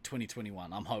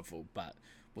 2021. I'm hopeful, but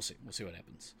we'll see. We'll see what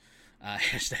happens.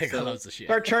 Hashtag I love the shit.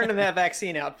 Start churning that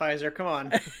vaccine out, Pfizer. Come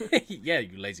on. Yeah,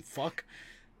 you lazy fuck.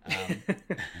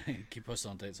 Keep posting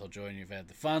on dates. I'll join you if I have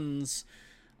the funds.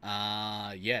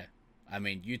 Yeah. I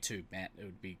mean, you too, Matt. It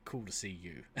would be cool to see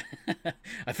you.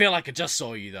 I feel like I just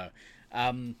saw you, though.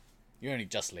 You only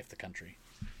just left the country.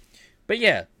 But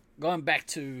yeah, going back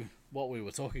to what we were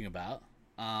talking about.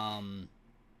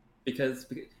 Because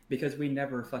we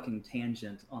never fucking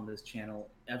tangent on this channel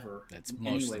ever. That's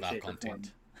most of our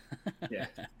content. Yeah.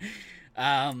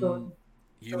 So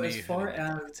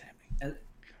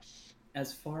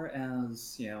as far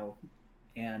as you know,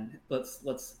 and let's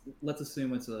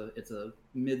assume it's a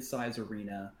mid-size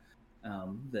arena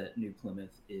that New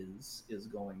Plymouth is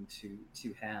going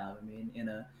to have. I mean,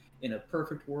 in a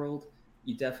perfect world,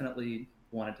 you definitely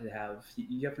want it to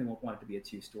be a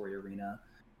 2-story arena.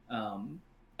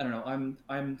 I don't know.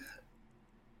 I'm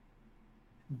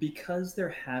because they're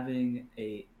having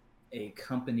a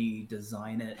company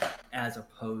design it as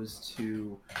opposed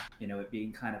to, you know, it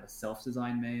being kind of a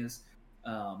self-designed maze.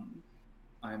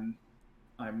 I'm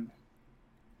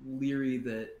leery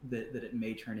that it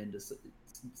may turn into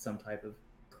some type of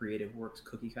Creative Works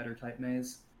cookie cutter type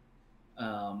maze,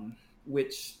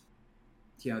 which,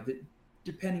 you know,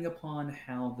 depending upon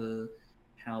how the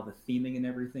theming and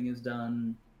everything is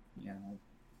done, you know,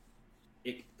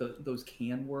 those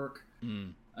can work.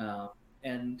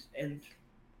 And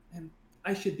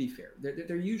I should be fair.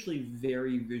 They're usually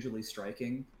very visually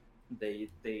striking they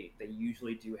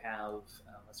usually do have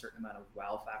a certain amount of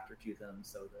wow factor to them,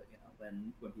 so that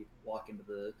when people walk into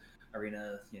the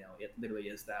arena, it literally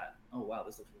is that, oh wow,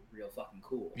 this looks real fucking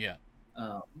cool. Yeah.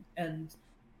 Um, and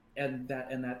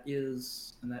that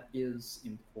is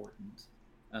important.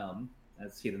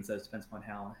 As Heathen says, depends upon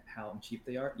how cheap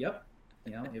they are. Yep.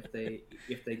 If they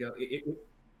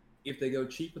go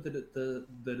cheap with the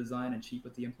design and cheap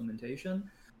with the implementation,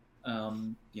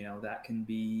 that can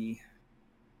be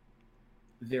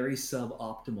very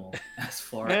suboptimal as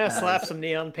far as slap some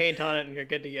neon paint on it and you're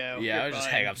good to go. Yeah, I'll just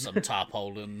hang up some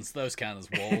tarpaulins. Those count as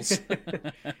walls.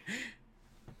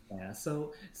 Yeah.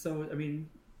 So I mean,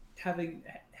 having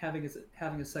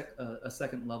a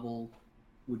second level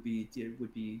would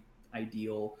be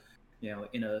ideal.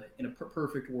 In a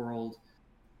perfect world,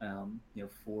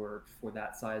 for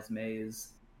that size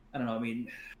maze. I don't know. I mean,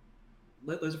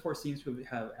 Laser Force seems to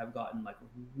have gotten like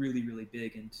really, really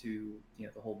big into the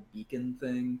whole beacon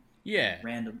thing. Yeah.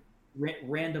 Random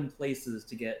places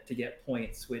to get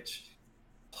points, which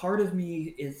part of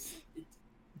me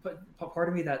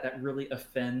that really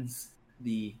offends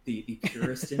the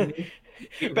purist in me.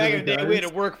 Back in the day, we had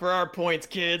to work for our points,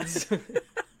 kids.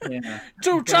 Yeah.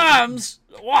 2 times.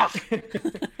 Wow.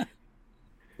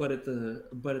 But at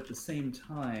the same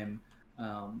time,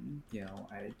 I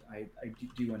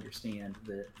do understand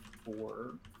that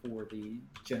for the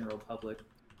general public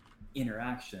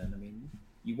interaction, I mean,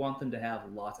 you want them to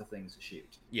have lots of things to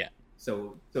shoot. Yeah.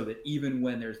 So that even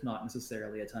when there's not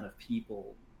necessarily a ton of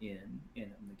people in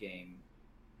the game,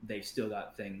 they've still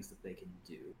got things that they can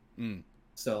do. Mm.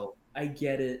 So I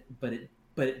get it, but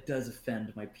it does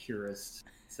offend my purist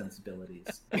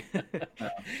sensibilities. Then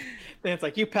it's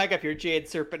like, you pack up your Jade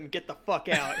Serpent and get the fuck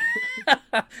out.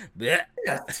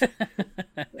 Yes.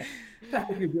 Pack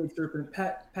up your Jade Serpent.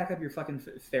 Pack up your fucking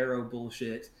Pharaoh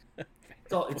bullshit.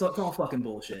 It's all fucking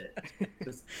bullshit.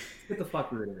 Just get the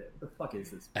fuck rid of it. What the fuck is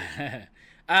this?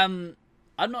 I'm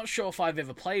not sure if I've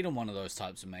ever played on one of those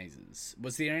types of mazes.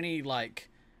 Was there any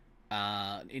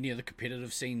any of the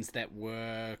competitive scenes that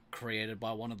were created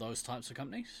by one of those types of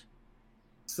companies?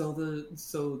 So the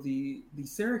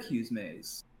Syracuse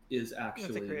maze is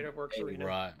actually That's a Creative Works arena.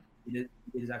 Right. It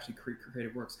is actually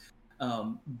Creative Works,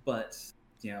 but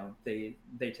they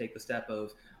take the step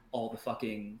of all the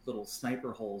fucking little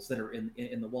sniper holes that are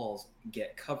in the walls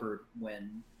get covered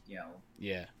when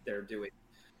they're doing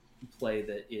play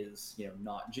that is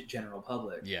not general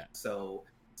public. Yeah. So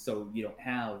you don't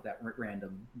have that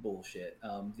random bullshit.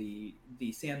 The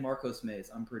San Marcos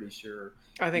maze, I'm pretty sure.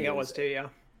 I think it was too. Yeah.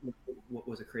 What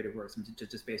was a Creative Works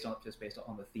just based on the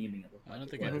theming? It looked like I don't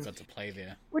think I ever got to play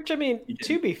there. Which, I mean,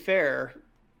 to be fair,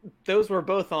 those were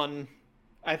both on,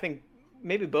 I think,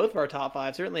 maybe both of our top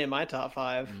 5, certainly in my top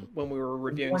 5 when we were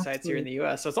reviewing sites here in the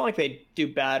US. So it's not like they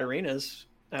do bad arenas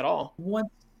at all.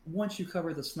 Once you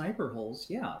cover the sniper holes,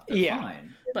 they're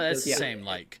fine. But that's the same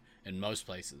in most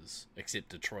places, except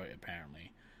Detroit,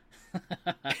 apparently.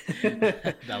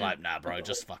 They're like, nah, bro,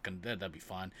 just fucking, that'll be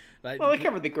fine. Well, they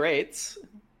covered the grates,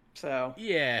 so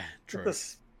yeah, true.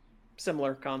 It's a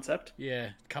similar concept. Yeah,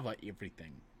 cover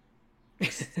everything.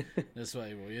 That's what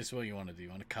you want to do. You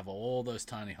want to cover all those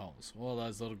tiny holes, all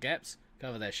those little gaps.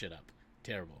 Cover that shit up.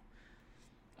 Terrible.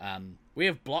 We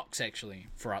have blocks actually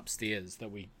for upstairs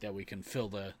that we can fill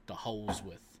the holes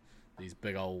with. These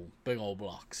big old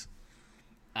blocks.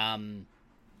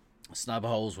 Sniper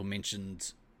holes were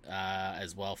mentioned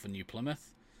as well for New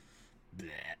Plymouth.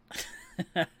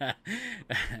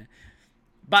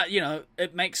 But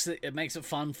it makes it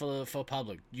fun for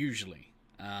public usually,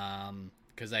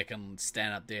 because they can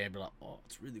stand up there and be like, oh,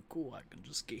 it's really cool, I can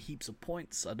just get heaps of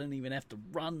points, I don't even have to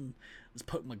run, just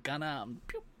put my gun out and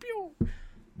pew pew.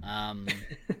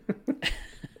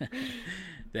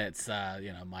 That's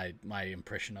my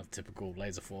impression of typical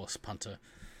Laser Force punter.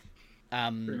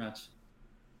 Pretty much.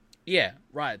 Yeah,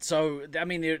 right. So I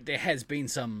mean, there has been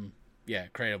some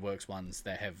Creative Works ones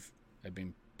that have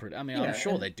been pretty. I mean, I'm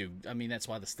sure they do. I mean, that's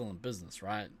why they're still in business,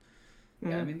 right?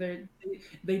 Yeah, I mean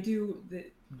they do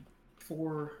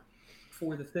for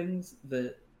the things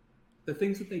that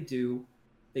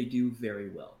they do very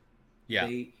well. Yeah,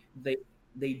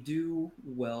 they do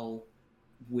well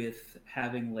with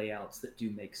having layouts that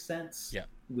do make sense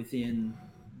within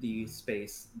the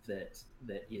space that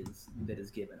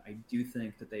is given. I do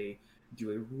think that they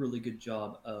do a really good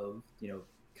job of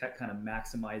kind of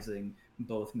maximizing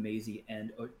both mazy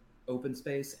and open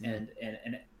space, and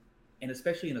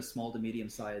especially in a small to medium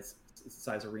size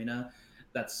arena,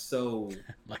 that's so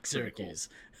like Syracuse.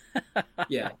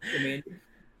 Yeah, I mean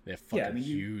they're fucking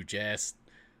huge ass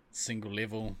single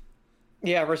level.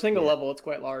 Yeah, for a single level, it's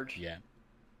quite large. Yeah.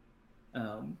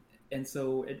 And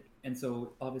so and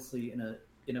so obviously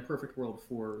in a perfect world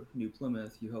for New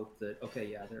Plymouth, you hope that okay,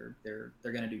 yeah, they're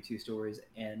going to do 2 stories,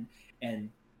 and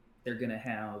they're going to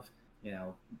have, you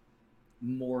know,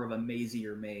 more of a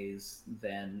mazier maze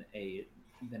than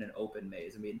an open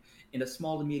maze. I mean, in a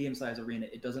small to medium sized arena,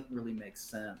 it doesn't really make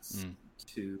sense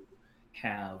to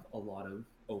have a lot of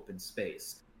open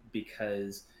space,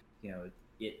 because you know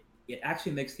it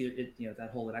actually makes it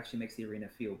actually makes the arena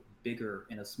feel bigger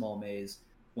in a small maze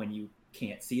when you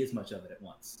can't see as much of it at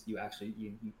once. You actually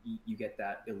you get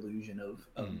that illusion of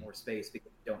more space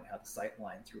because you don't have the sight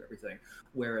line through everything.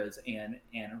 Whereas an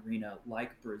arena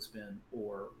like Brisbane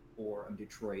or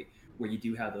Detroit, where you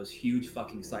do have those huge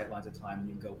fucking sight lines at time, and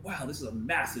you go, wow, this is a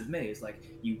massive maze. Like,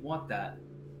 you want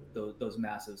those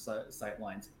massive sight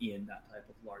lines in that type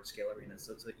of large scale arena,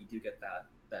 so that you do get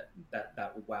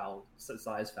that wow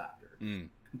size factor.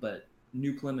 But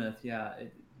New Plymouth, yeah,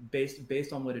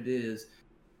 based on what it is,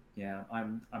 yeah,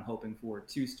 I'm hoping for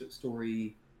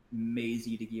 2-story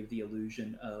mazy to give the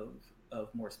illusion of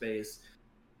more space,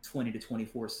 20 to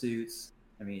 24 suits.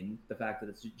 I mean, the fact that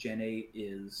it's Gen 8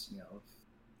 is,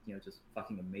 just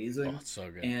fucking amazing. Oh, it's so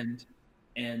good.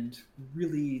 And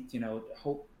really,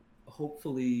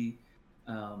 hopefully,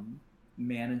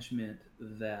 management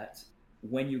that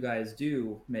when you guys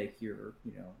do make your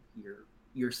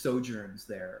sojourns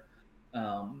there,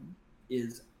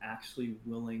 is actually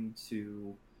willing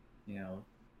to,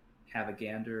 have a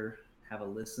gander, have a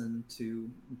listen to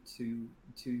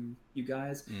you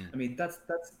guys. I mean,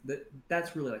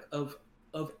 that's really, like,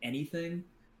 of anything,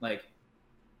 like,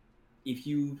 if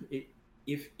you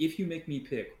make me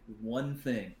pick one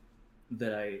thing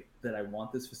that I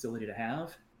want this facility to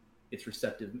have, it's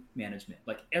receptive management.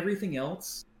 Like, everything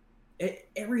else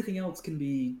can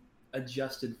be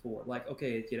adjusted for. Like,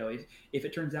 okay, if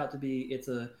it turns out to be it's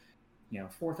a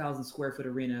 4,000 square foot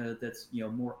arena that's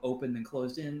more open than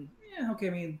closed in, yeah, okay,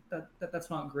 I mean that's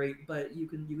not great, but you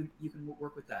can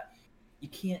work with that. You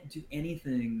can't do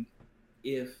anything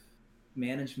if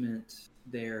management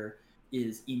there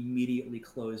is immediately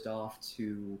closed off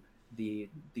to the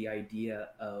idea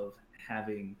of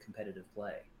having competitive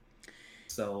play.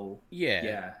 So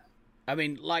yeah. I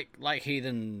mean, like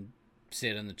Heathen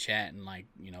said in the chat, and like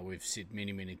we've said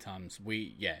many times,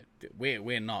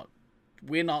 we're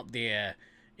not their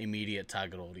immediate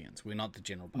target audience. We're not the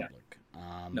general public.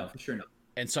 No, for sure not.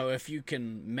 And so if you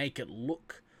can make it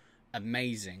look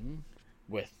amazing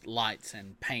with lights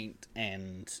and paint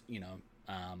and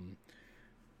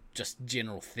just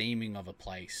general theming of a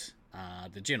place,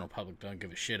 the general public don't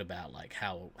give a shit about like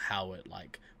how it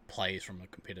like plays from a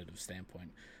competitive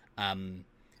standpoint. And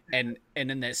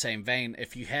in that same vein,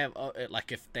 if you have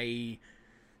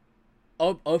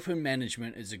open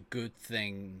management is a good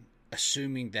thing,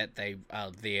 assuming that they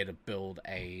are there to build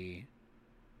a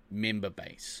member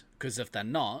base. Because if they're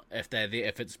not, if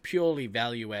it's purely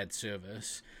value add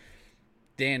service,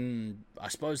 then I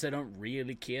suppose they don't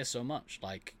really care so much.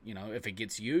 Like, if it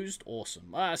gets used,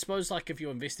 awesome. I suppose, like, if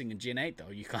you're investing in Gen 8, though,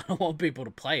 you kind of want people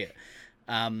to play it.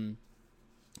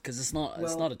 Because it's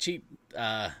not a cheap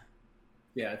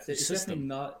it's system.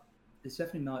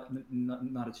 definitely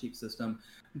not a cheap system.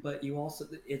 But you also,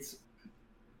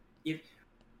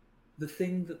 the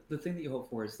thing that you hope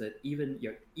for is that even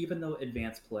though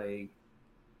advanced play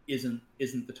isn't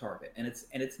the target, and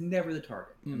it's never the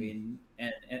target. I mean,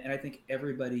 and I think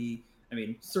everybody, I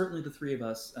mean, certainly the three of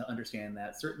us understand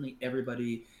that. Certainly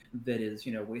everybody that is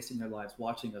wasting their lives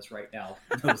watching us right now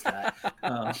knows that.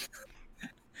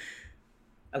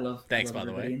 I love by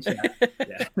the way. In chat.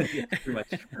 Yeah, pretty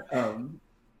much.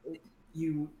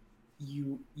 You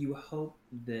hope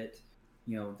that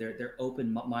they're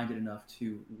open-minded enough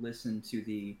to listen to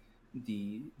the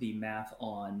math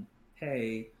on,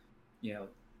 hey,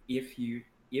 if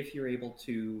you're able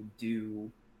to do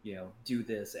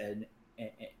this, and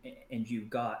you've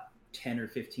got 10 or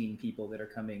 15 people that are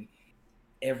coming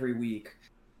every week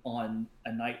on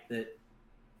a night that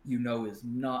is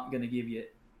not going to give you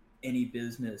any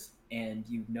business, and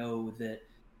that,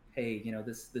 hey,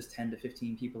 this 10 to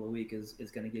 15 people a week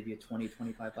is going to give you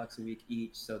 $20-$25 a week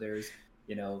each, so there's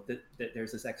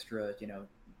there's this extra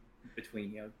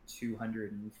between $200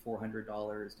 and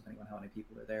 $400 depending on how many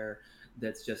people are there,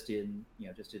 that's just in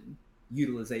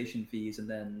utilization fees, and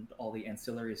then all the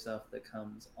ancillary stuff that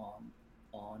comes on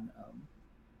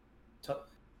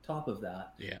top of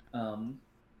that.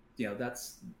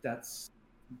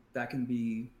 That can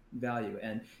be value.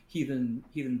 And Heathen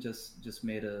just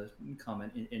made a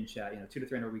comment in chat, 200 to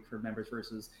 300 a week for members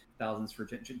versus thousands for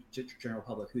general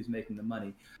public. Who's making the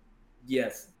money?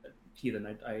 Yes, Heathen,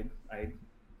 I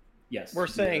yes. We're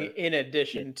saying in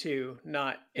addition to,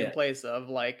 not in place of,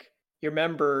 like, your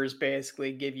members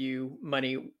basically give you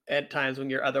money at times when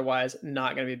you're otherwise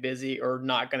not going to be busy or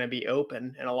not going to be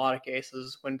open in a lot of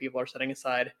cases when people are setting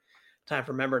aside time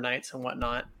for member nights and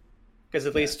whatnot. Because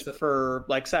at least so, for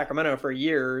like Sacramento for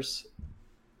years,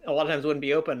 a lot of times wouldn't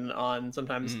be open on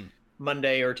sometimes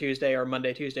Monday or Tuesday or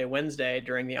Monday, Tuesday, Wednesday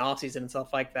during the off season and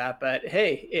stuff like that. But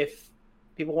hey, if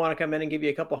people want to come in and give you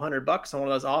a couple $100 on one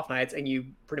of those off nights and you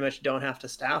pretty much don't have to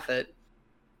staff it,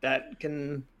 that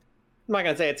can, I'm not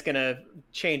going to say it's going to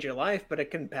change your life, but it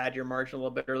can pad your margin a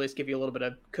little bit, or at least give you a little bit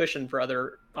of cushion for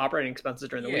other operating expenses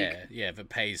during the week. Yeah, if it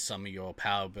pays some of your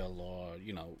power bill or,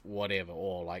 whatever,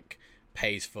 or like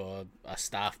pays for a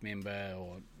staff member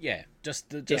or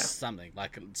just something.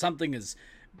 Like something is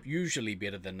usually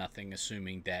better than nothing,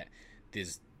 assuming that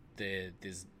there's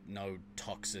no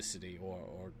toxicity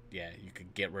or you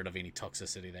could get rid of any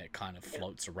toxicity that kind of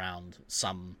floats around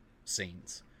some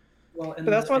scenes. Well, but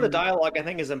that's why the dialogue, I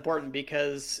think, is important,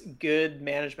 because good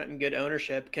management and good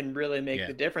ownership can really make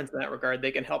the difference in that regard.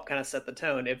 They can help kind of set the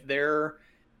tone. If they're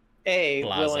if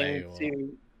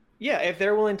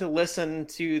they're willing to listen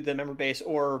to the member base,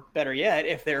 or better yet,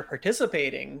 if they're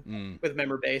participating with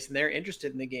member base and they're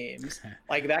interested in the games,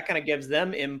 like that kind of gives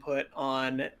them input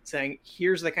on saying,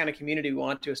 here's the kind of community we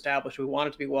want to establish. We want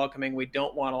it to be welcoming. We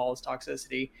don't want all this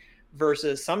toxicity.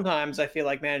 Versus sometimes I feel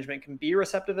like management can be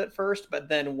receptive at first, but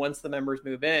then once the members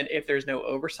move in, if there's no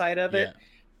oversight of it,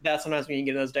 that's sometimes when you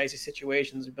get in those dicey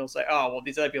situations and people say, oh, well,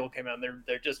 these other people came in,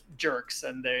 they're just jerks,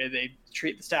 and they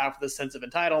treat the staff with a sense of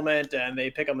entitlement, and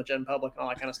they pick on the gen public and all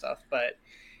that kind of stuff. But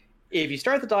if you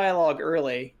start the dialogue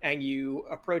early and you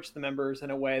approach the members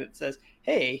in a way that says,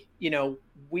 hey,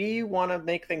 we want to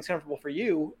make things comfortable for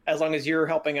you as long as you're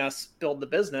helping us build the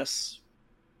business,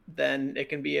 then it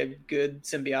can be a good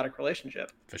symbiotic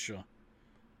relationship. For sure.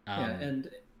 And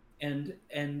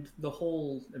the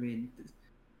whole,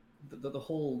 the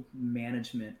whole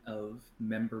management of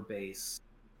member base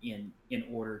in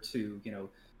order to,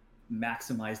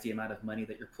 maximize the amount of money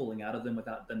that you're pulling out of them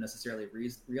without them necessarily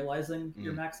realizing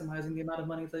you're maximizing the amount of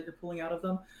money that you're pulling out of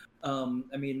them.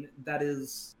 That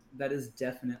is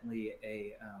definitely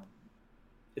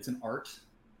it's an art,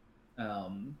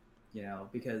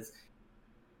 because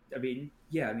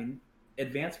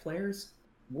advanced players,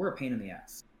 we're a pain in the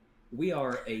ass. We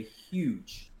are a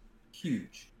huge,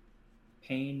 huge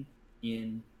pain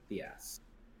in the ass.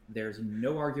 There's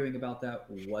no arguing about that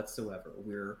whatsoever.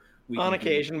 On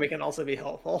occasion, we can also be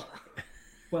helpful.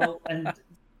 Well, and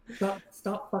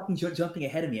stop fucking jumping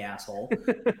ahead of me, asshole.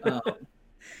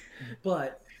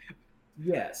 But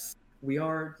yes, we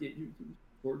are.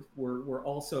 We're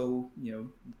also,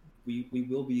 we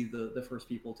will be the first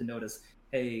people to notice,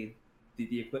 hey,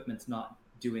 the equipment's not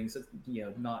doing,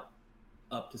 not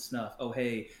up to snuff. Oh,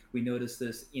 hey, we noticed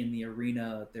this in the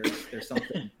arena. There's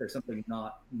something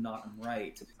not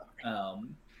right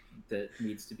that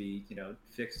needs to be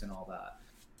fixed and all that.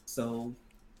 So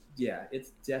yeah,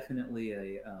 it's definitely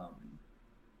a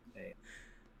what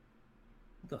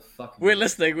the fuck. We're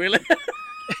listening.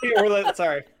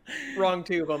 Sorry, wrong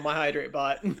tube on my hydrate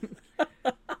bot.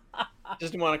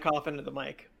 Just didn't want to cough into the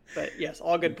mic. But yes,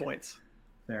 all good points.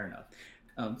 Fair enough.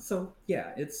 So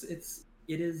yeah, it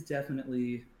is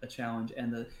definitely a challenge,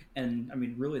 and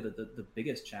really the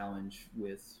biggest challenge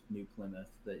with New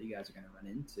Plymouth that you guys are going to run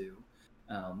into,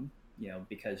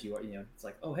 because you are, it's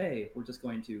like, oh hey, we're just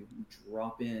going to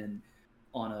drop in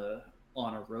on a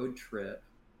road trip,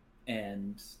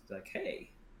 and like,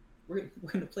 hey, we're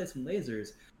going to play some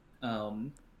lasers,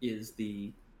 is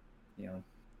the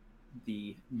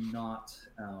not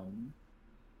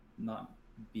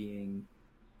being,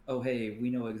 oh hey, we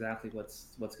know exactly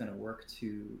what's going to work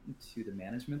to the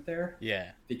management there.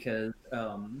 Yeah. Because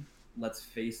let's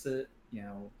face it,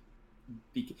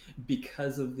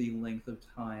 because of the length of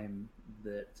time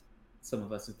that some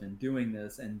of us have been doing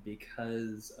this, and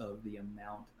because of the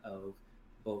amount of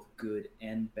both good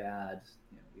and bad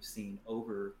we've seen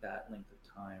over that length of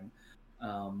time,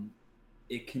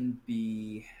 it can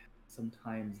be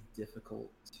sometimes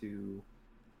difficult to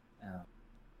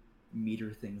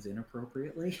meter things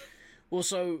inappropriately. Well,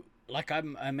 so like I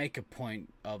make a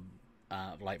point of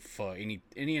like for any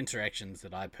interactions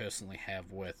that I personally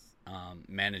have with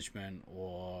management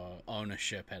or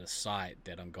ownership at a site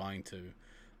that I'm going to,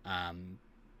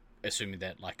 assuming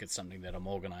that like it's something that I'm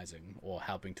organizing or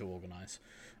helping to organize,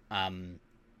 I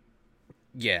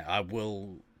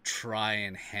will try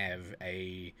and have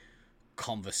a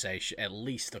conversation, at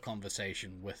least a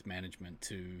conversation with management,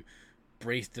 to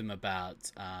brief them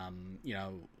about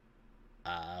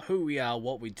who we are,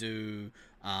 what we do,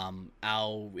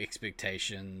 our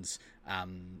expectations,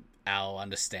 our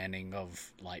understanding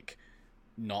of like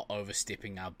not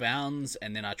overstepping our bounds,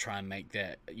 and then I try and make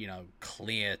that, you know,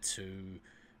 clear to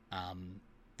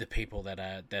the people that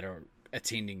are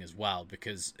attending as well,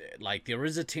 because like there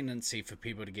is a tendency for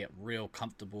people to get real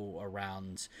comfortable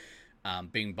around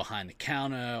being behind the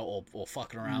counter or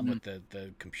fucking around with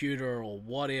the computer or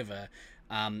whatever,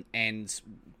 and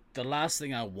the last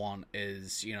thing I want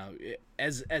is, you know,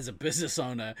 as a business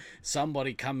owner,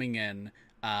 somebody coming in,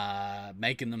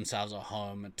 making themselves at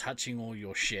home, touching all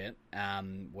your shit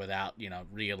without, you know,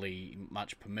 really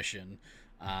much permission,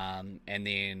 and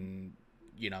then,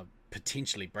 you know,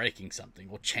 potentially breaking something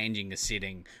or changing a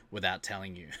setting without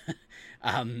telling you.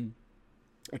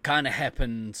 It kind of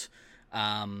happened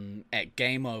at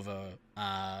Game Over.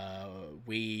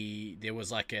 There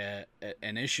was like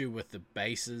an issue with the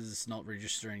bases not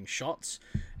registering shots,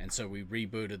 and so we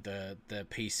rebooted the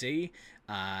PC,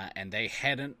 and they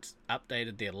hadn't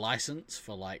updated their license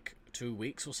for like 2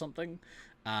 weeks or something,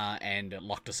 and it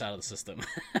locked us out of the system.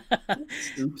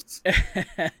 Oops.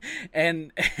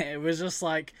 And it was just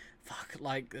like, fuck,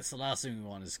 like that's the last thing we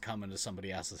want, is come into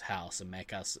somebody else's house and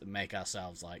make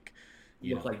ourselves like,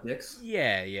 you Look know, like dicks.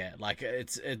 yeah, like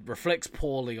it reflects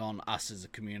poorly on us as a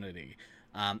community.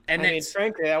 And I mean,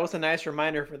 frankly, that was a nice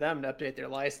reminder for them to update their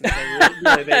license.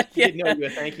 They didn't know you a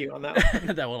thank you on that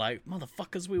one. They were like,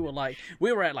 motherfuckers, we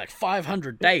were at like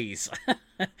 500 days.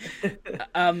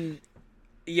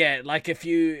 Yeah, like if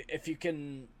you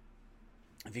can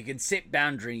set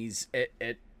boundaries,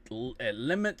 it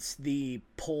limits the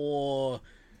poor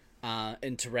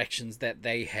interactions that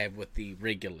they have with the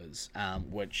regulars,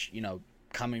 which, you know,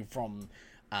 coming from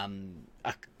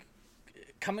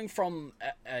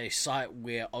a site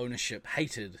where ownership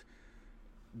hated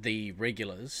the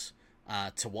regulars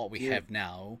to what we have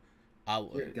now.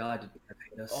 Dear God, did he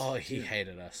hate us? Oh, he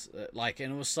hated us. Like,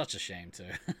 and it was such a shame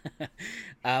too.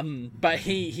 But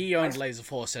he owned Laser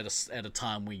Force at a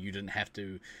time where you didn't have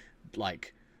to,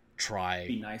 like, try.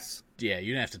 Be nice. Yeah,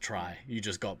 you didn't have to try. You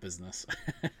just got business.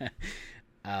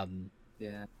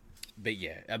 Yeah. But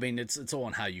yeah, I mean, it's all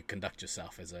on how you conduct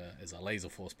yourself as a Laser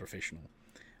Force professional.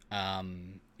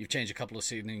 You've changed a couple of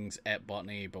settings at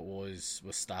Botany, but always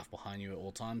with staff behind you at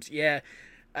all times. Yeah,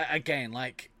 again,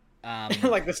 like.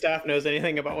 Like the staff knows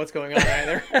anything about what's going on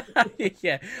either.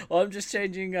 Yeah, well, I'm just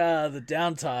changing the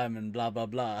downtime and blah blah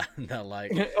blah. And they're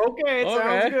like, okay,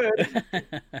 sounds good.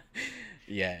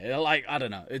 Yeah, like, I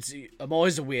don't know. I'm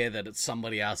always aware that it's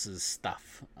somebody else's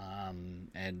stuff.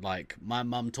 And like my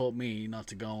mum taught me not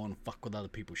to go and fuck with other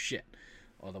people's shit,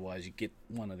 otherwise you get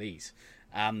one of these.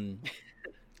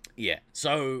 Yeah.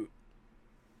 So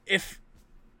if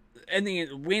in the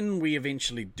end, when we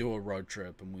eventually do a road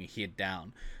trip and we head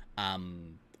down,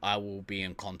 I will be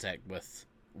in contact with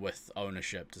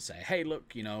ownership to say, hey,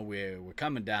 look, you know, we're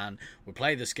coming down, we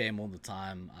play this game all the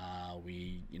time,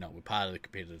 we're part of the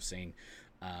competitive scene,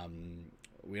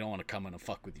 we don't want to come in and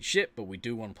fuck with your shit, but we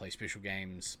do want to play special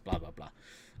games, blah blah blah,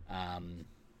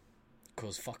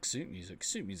 cause fuck suit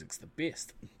music's the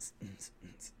best.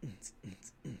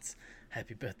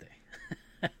 Happy birthday.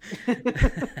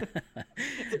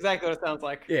 That's exactly what it sounds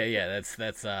like. Yeah,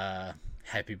 that's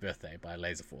Happy Birthday by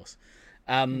Laser Force.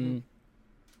 Yeah.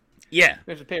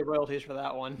 We have to pay royalties for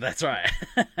that one. That's right.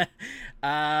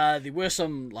 There were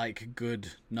some like good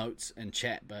notes in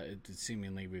chat, but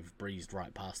seemingly we've breezed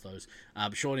right past those.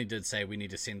 Shawnee did say we need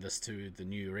to send this to the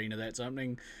new arena that's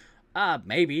opening.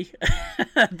 Maybe.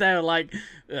 They're like,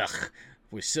 ugh,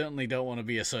 we certainly don't want to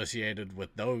be associated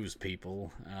with those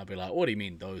people. And I'll be like, what do you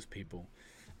mean those people?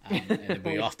 And then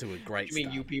we off to a great You mean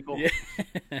start. you people?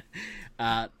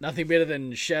 Yeah. Nothing better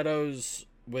than Shadows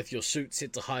with your suit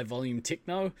set to high volume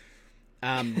techno.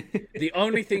 The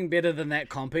only thing better than that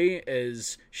compy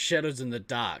is Shadows in the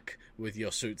Dark with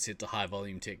your suit set to high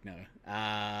volume techno.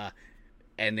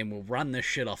 And then we'll run this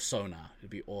shit off Sonar.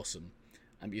 It'd be awesome.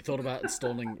 You thought about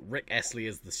installing Rick Astley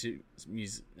as the suit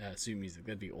music?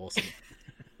 That'd be awesome.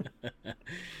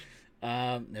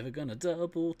 Never gonna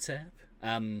double tap.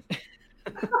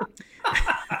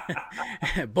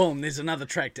 Boom! There's another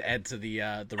track to add to the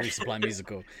Resupply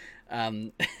musical.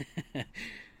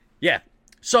 Yeah.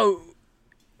 So,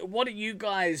 what are you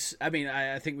guys? I mean,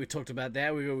 I think we talked about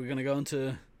that. We're going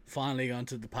to finally go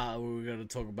into the part where we're going to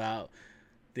talk about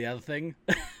the other thing.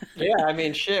 Yeah, I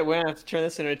mean, shit. We're gonna have to turn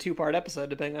this into a 2-part episode,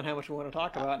 depending on how much we want to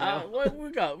talk about now. Well, we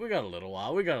got a little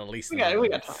while. We got at least we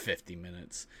got 50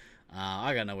 minutes.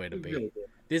 I got nowhere to be.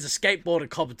 There's a skateboarding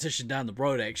competition down the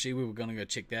road. Actually, we were going to go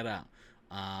check that out.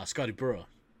 Scotty Brewer,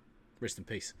 rest in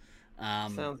peace.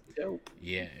 Sounds dope.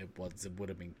 Yeah, it would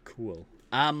have been cool.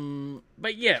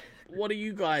 But yeah, what are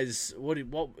you guys? What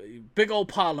big old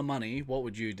pile of money? What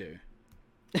would you do?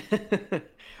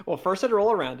 Well, first I'd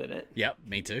roll around in it. Yep,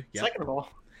 me too. Yep. Second of all,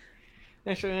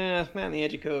 actually, man, on the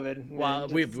edge of COVID. Well,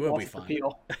 man, we'll be lost the fine.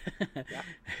 appeal. Yeah.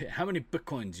 How many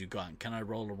bitcoins you got? Can I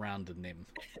roll around in them?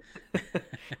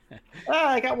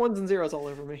 I got ones and zeros all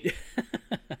over me.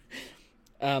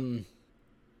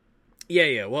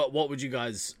 Yeah. What would you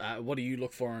guys? What do you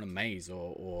look for in a maze,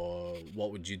 or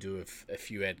what would you do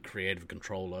if you had creative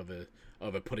control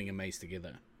over putting a maze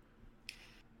together?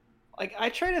 Like, I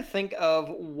try to think of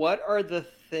what are the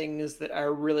things that I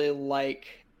really like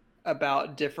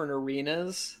about different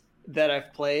arenas that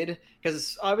I've played,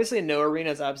 because obviously no arena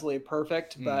is absolutely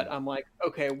perfect, but I'm like,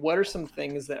 okay, what are some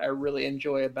things that I really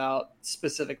enjoy about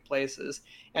specific places?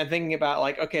 And thinking about,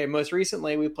 like, okay, most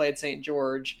recently we played St.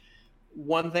 George.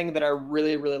 One thing that I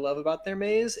really, really love about their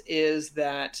maze is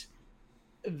that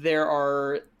there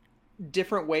are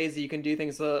different ways that you can do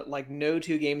things. Like, no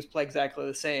two games play exactly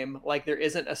the same. Like, there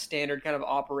isn't a standard kind of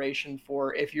operation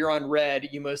for, if you're on red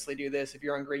you mostly do this, if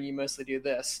you're on green you mostly do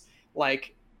this.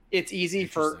 Like, it's easy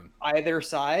for either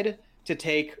side to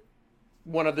take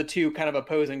one of the two kind of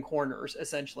opposing corners,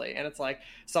 essentially. And it's like,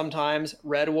 sometimes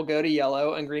red will go to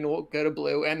yellow and green will go to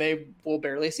blue, and they will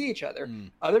barely see each other.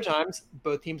 Other times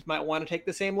both teams might want to take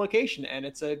the same location, and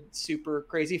it's a super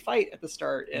crazy fight at the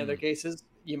start. In other cases,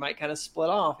 you might kind of split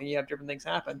off and you have different things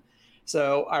happen.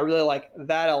 So I really like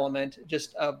that element,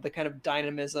 just of the kind of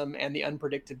dynamism and the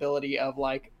unpredictability of,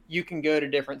 like, you can go to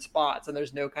different spots and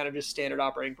there's no kind of just standard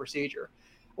operating procedure.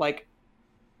 Like,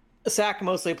 SAC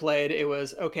mostly played, it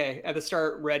was, okay, at the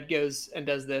start, red goes and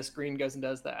does this, green goes and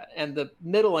does that. And the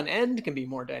middle and end can be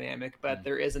more dynamic, but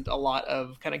there isn't a lot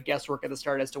of kind of guesswork at the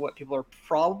start as to what people are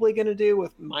probably going to do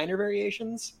with minor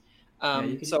variations.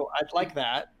 So I'd like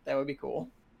that. That would be cool.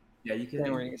 Yeah, you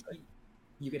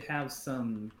could have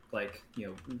some, like,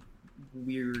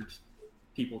 weird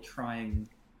people trying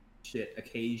shit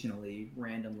occasionally,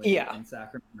 randomly in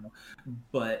Sacramento.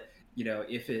 But,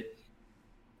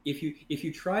 if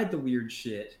you tried the weird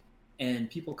shit and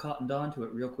people cottoned on to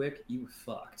it real quick, you were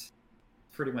fucked.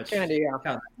 Pretty much.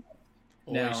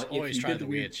 Always try the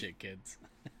weird shit, kids.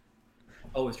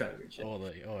 Always try the weird shit.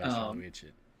 Always try the weird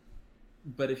shit.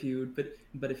 But if you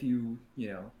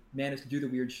managed to do the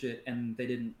weird shit and they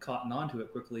didn't cotton on to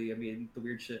it quickly, I mean, the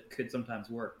weird shit could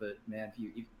sometimes work. But man,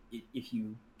 if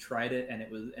you tried it and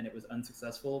it was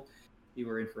unsuccessful, you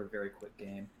were in for a very quick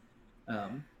game.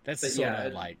 That's sort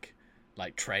of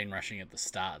like train rushing at the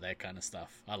start, that kind of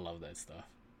stuff. I love that stuff.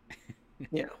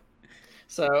 Yeah.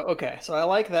 So, okay. So I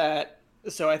like that.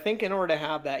 So I think in order to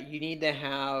have that, you need to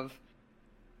have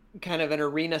kind of an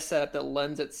arena setup that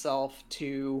lends itself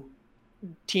to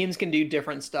teams can do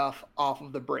different stuff off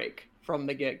of the break from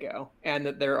the get-go, and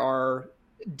that there are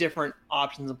different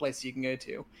options and places you can go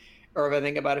to. Or if I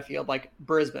think about a field like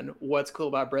Brisbane, what's cool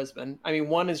about Brisbane? I mean,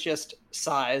 one is just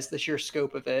size, the sheer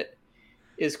scope of it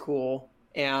is cool.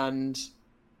 And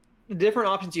the different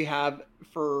options you have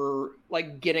for,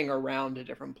 like, getting around to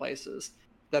different places,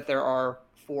 that there are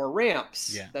 4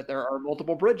 ramps, that there are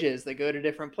multiple bridges that go to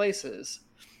different places.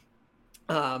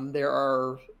 There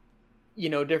are,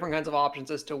 different kinds of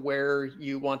options as to where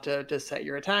you want to set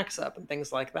your attacks up and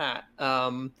things like that.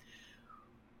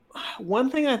 One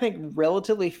thing I think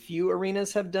relatively few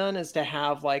arenas have done is to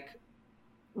have, like,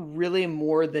 really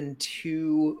more than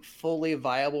 2 fully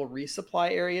viable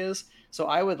resupply areas. So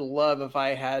I would love if I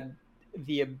had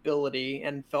the ability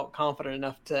and felt confident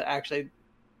enough to actually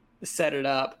set it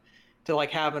up to,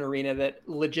 like, have an arena that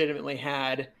legitimately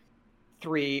had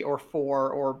 3 or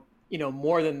 4 or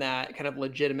more than that kind of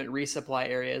legitimate resupply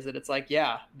areas, that it's like,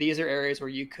 yeah, these are areas where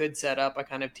you could set up a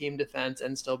kind of team defense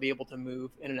and still be able to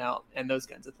move in and out and those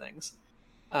kinds of things.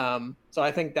 So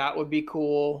I think that would be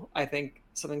cool. I think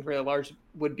something really large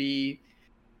would be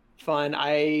fun.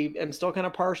 I am still kind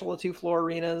of partial to 2-floor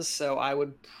arenas, so I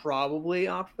would probably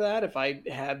opt for that if I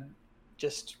had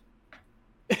just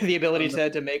the ability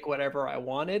to make whatever I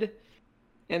wanted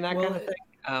and that kind of thing.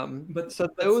 But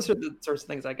those are the sorts of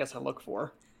things I guess I look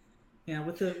for. Yeah,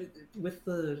 with the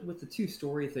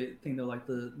 2-story thing though, like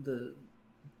the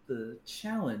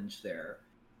challenge there,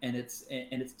 and it's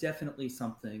definitely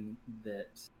something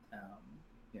that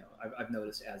I've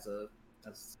noticed as a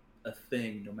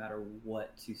thing, no matter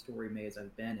what 2-story maze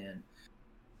I've been in.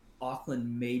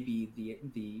 Auckland may be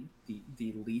the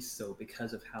least so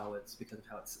because of how it's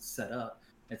set up.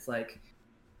 It's like,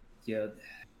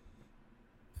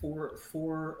 for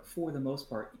the most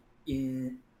part,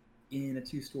 in a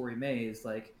 2-story maze,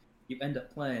 like, you end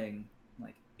up playing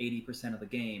like 80% of the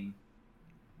game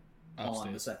upstairs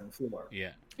on the second floor.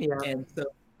 Yeah. And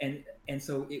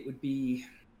so it would be,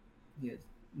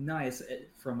 nice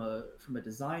from a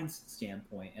design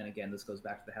standpoint. And again, this goes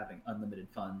back to the having unlimited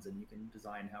funds and you can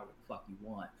design however the fuck you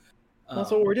want.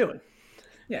 That's what we're doing.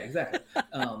 Yeah, exactly.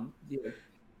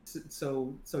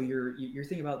 So you're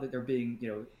thinking about that there being,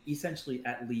 essentially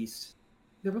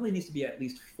there really needs to be at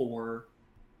least 4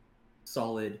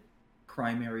 solid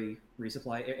primary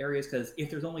resupply areas, because if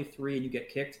there's only 3 and you get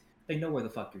kicked, they know where the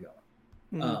fuck you're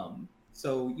going. Mm-hmm.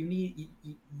 So you need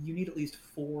at least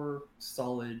 4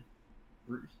 solid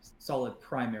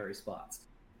primary spots,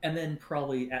 and then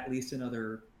probably at least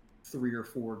another 3 or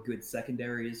 4 good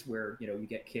secondaries where you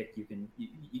get kicked, you can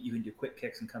do quick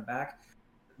kicks and come back.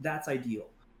 That's ideal.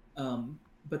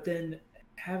 But then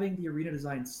having the arena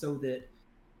designed so that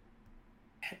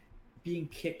being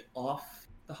kicked off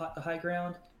the high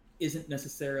ground isn't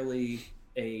necessarily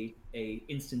a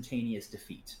instantaneous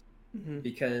defeat,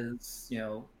 because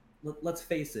let's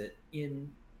face it,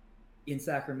 in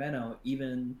Sacramento,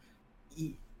 even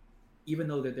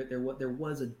though there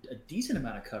was a decent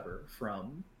amount of cover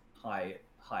from high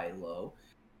low,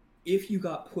 if you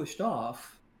got pushed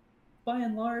off, by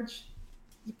and large,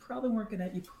 you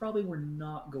probably were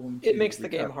not going to. It makes the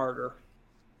recover. game harder.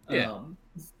 Yeah.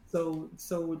 So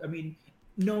I mean,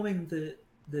 knowing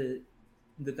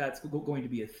that's going to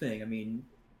be a thing. I mean,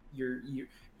 you're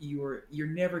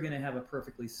never going to have a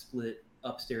perfectly split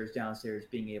upstairs downstairs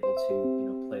being able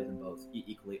to play them both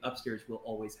equally. Upstairs will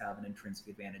always have an intrinsic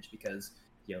advantage because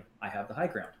I have the high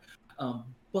ground.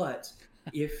 But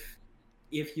if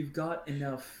you've got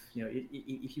enough,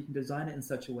 if you can design it in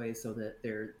such a way so that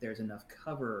there's enough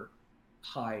cover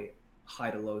high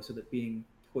to low, so that being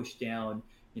pushed down,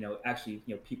 actually,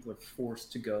 people are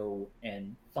forced to go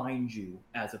and find you,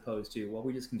 as opposed to, well,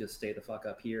 we just can just stay the fuck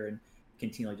up here and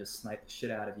continually just snipe the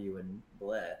shit out of you and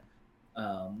bleh.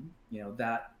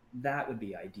 That would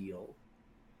be ideal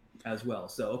as well.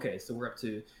 So, okay, so we're up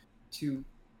to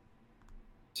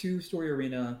two-story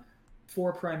arena,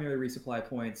 4 primary resupply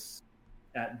points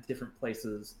at different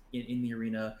places in the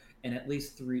arena, and at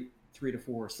least 3 to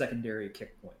 4 secondary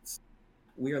kick points.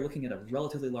 We are looking at a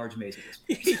relatively large maze at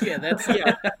this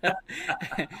point.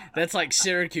 That's like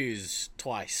Syracuse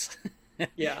twice.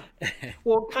 Yeah.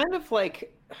 Well, kind of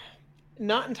like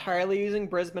not entirely using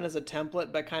Brisbane as a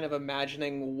template, but kind of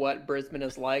imagining what Brisbane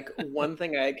is like. One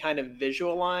thing I kind of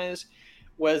visualized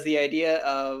was the idea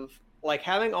of like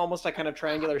having almost a kind of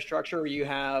triangular structure where you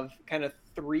have kind of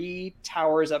 3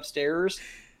 towers upstairs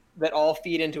that all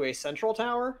feed into a central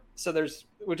tower. So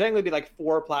would technically be like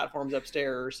 4 platforms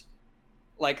upstairs.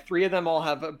 Like 3 of them all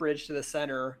have a bridge to the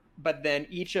center, but then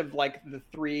each of like the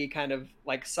 3 kind of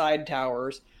like side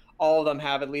towers, all of them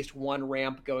have at least 1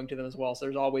 ramp going to them as well. So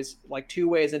there's always like 2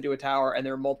 ways into a tower, and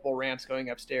there are multiple ramps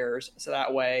going upstairs. So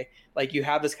that way, like you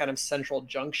have this kind of central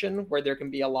junction where there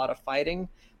can be a lot of fighting,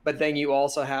 but then you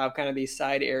also have kind of these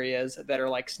side areas that are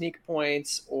like sneak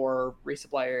points or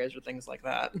resupply areas or things like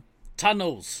that.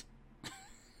 Tunnels.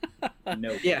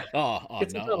 No. Yeah. Oh Get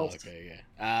some no. tunnels. Okay,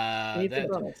 yeah.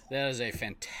 Tunnels. That is a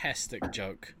fantastic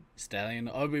joke, Stallion.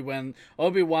 Obi-Wan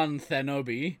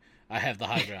Thanobi. I have the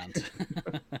high ground.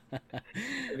 I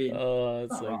mean, oh,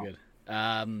 it's so wrong. good.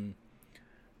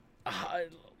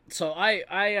 So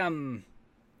I'm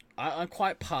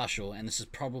quite partial, and this is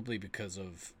probably because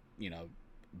of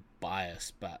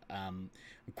bias, but I'm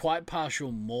quite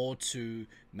partial more to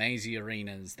mazy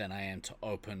arenas than I am to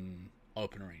open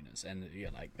arenas, and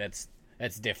like that's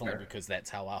definitely because that's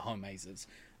how our home maze is.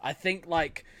 I think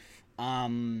like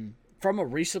from a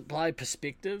resupply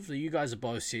perspective, you guys have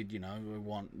both said we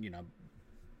want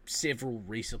several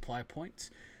resupply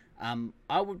points.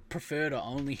 I would prefer to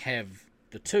only have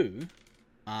the 2,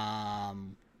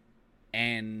 and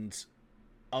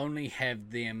only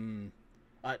have them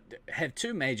have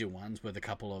 2 major ones with a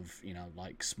couple of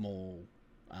like small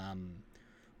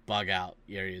bug out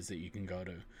areas that you can go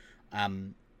to.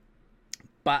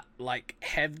 But like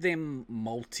have them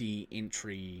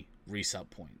multi-entry resup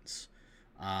points,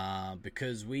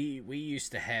 because we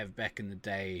used to have back in the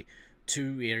day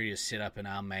 2 areas set up in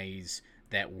our maze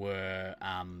that were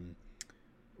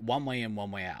 1 way in,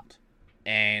 1 way out,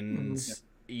 and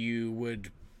you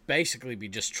would basically be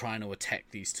just trying to attack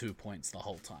these 2 points the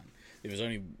whole time. There was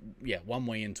only 1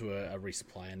 way into a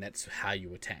resupply, and that's how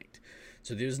you attacked.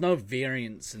 So there was no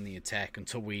variance in the attack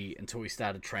until we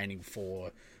started training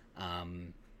for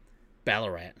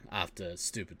Ballarat after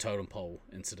stupid totem pole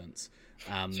incidents.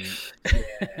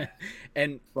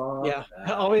 And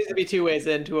always to be 2 ways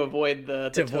in to avoid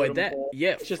the avoid that pole.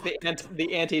 Yeah, it's just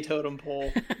the anti-totem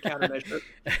pole countermeasure.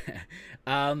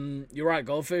 You're right,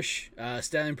 Goldfish.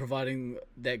 Stallion providing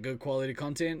that good quality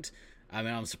content. I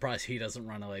mean, I'm surprised he doesn't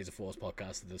run a Laser Force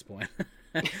podcast at this point.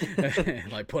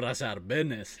 like put us out of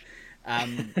business.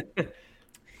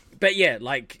 But yeah,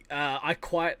 like I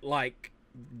quite like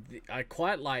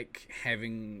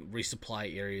having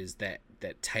resupply areas that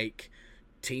take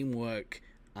teamwork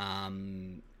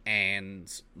and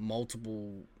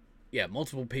multiple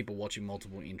people watching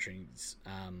multiple entries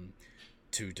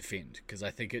to defend, because I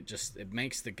think it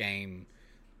makes the game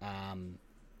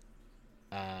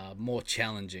more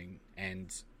challenging,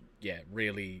 and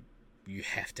really you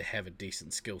have to have a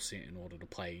decent skill set in order to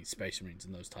play Space Marines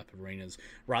in those type of arenas,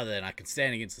 rather than I can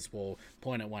stand against this wall,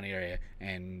 point at one area,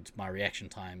 and my reaction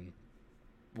time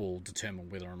will determine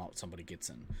whether or not somebody gets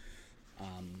in.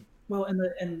 Well, and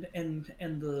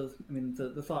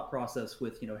the thought process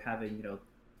with having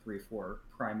 3-4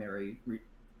 primary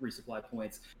resupply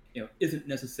points isn't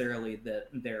necessarily that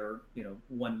they're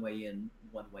one way in,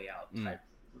 one way out type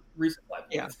resupply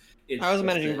points. Yeah. I was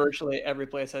imagining virtually every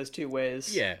place has two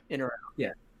ways in or out.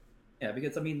 Yeah,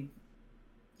 because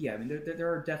there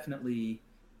are definitely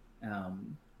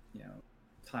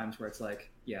times where it's like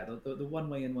the one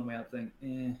way in, one way out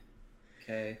thing.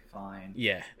 Okay, fine.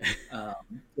 Yeah.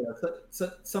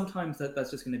 So sometimes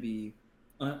that's just going to be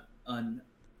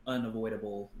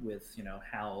unavoidable with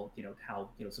how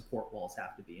support walls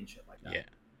have to be and shit like that. Yeah.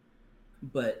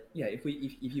 But if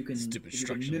you can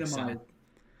minimize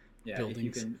if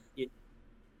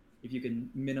you can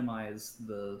minimize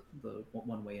the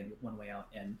one way in, one way out,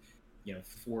 and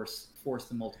force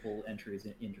the multiple entries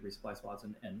into resupply spots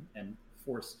and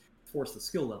force the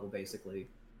skill level basically.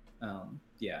 I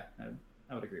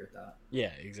would agree with that.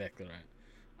 Yeah, exactly right.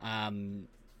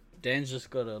 Dan's just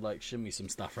got to shimmy some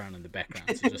stuff around in the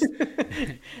background, so just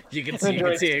you can see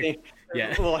it. Yeah,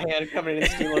 a little hand coming in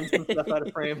and stealing some stuff out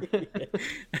of frame.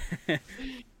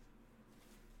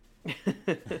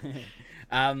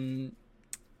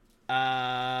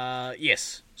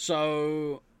 Yes.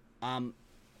 So, I'm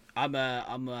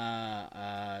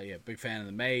a big fan of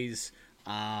the maze.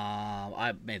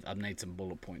 I've made some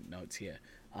bullet point notes here.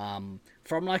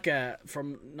 From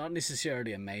not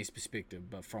necessarily a maze perspective,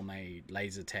 but from a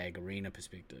laser tag arena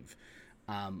perspective,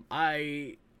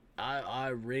 I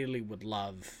really would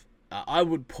love. I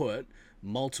would put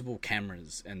multiple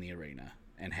cameras in the arena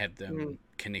and have them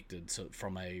connected, so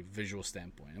from a visual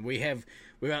standpoint. And we got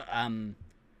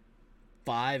 5,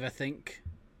 I think,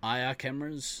 IR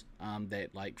cameras that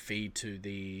feed to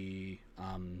the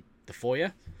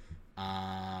foyer.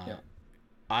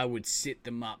 I would set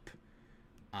them up.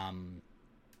 I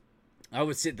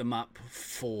would set them up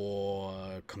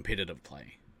for competitive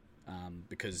play,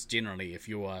 because generally, if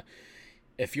you're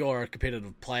a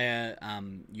competitive player,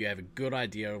 you have a good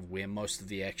idea of where most of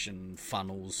the action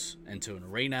funnels into an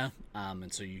arena,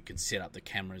 and so you can set up the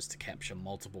cameras to capture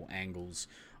multiple angles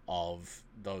of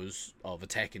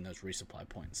attacking those resupply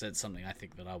points. That's something I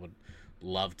think that I would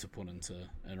love to put into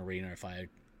an arena if I had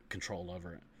control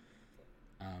over it,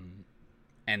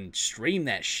 and stream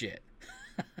that shit.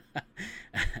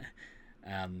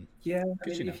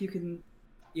 If you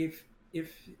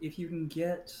can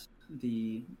get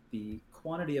the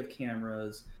quantity of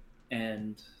cameras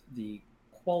and the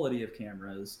quality of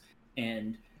cameras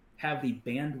and have the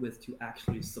bandwidth to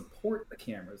actually support the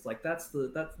cameras, that's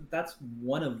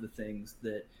one of the things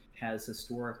that has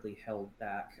historically held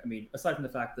back. I mean, aside from the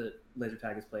fact that laser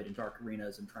tag is played in dark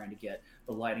arenas and trying to get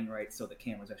the lighting right so the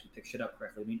cameras actually pick shit up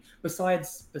correctly. I mean,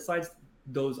 besides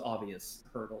those obvious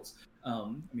hurdles,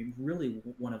 really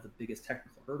one of the biggest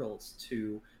technical hurdles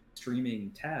to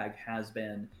streaming tag has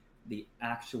been the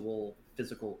actual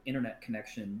physical internet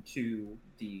connection to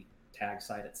the tag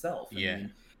site itself. I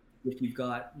mean, if you've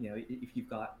got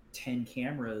 10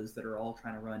 cameras that are all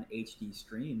trying to run HD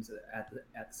streams at the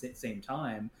same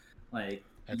time,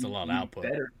 that's a lot of output.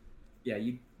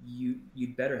 You'd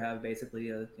better have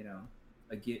basically a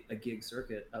gig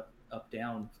circuit up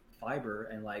down fiber,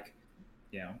 and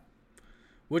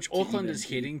which Auckland is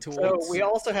heading towards. So we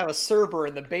also have a server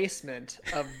in the basement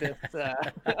of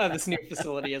this new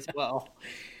facility as well.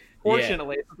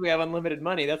 Fortunately, since we have unlimited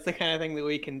money, that's the kind of thing that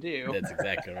we can do. That's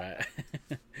exactly right.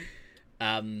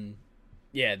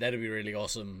 That'd be really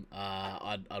awesome.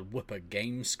 I'd whip a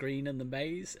game screen in the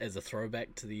maze as a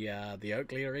throwback to the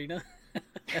Oakley Arena.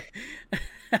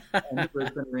 And the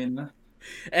Brisbane Arena.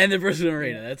 And the Brisbane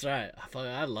Arena, that's right.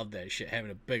 I love that shit.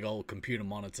 Having a big old computer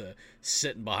monitor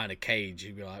sitting behind a cage,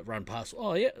 you'd be run past.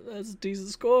 Oh yeah, that's a decent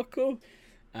score. Cool.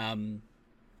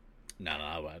 No,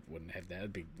 I wouldn't have that.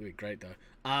 It'd be great though.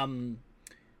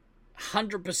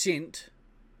 100%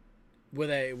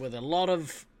 with a lot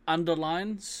of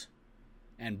underlines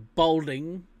and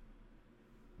bolding.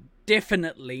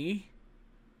 Definitely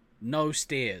no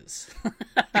stairs.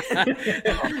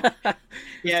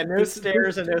 Yeah, no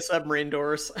stairs and no submarine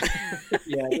doors.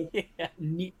 Yeah, Yeah.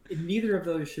 neither of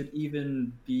those should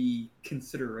even be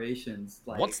considerations.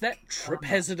 Like, What's that? Trip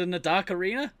hazard in the dark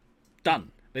arena?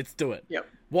 Done. Let's do it. Yep.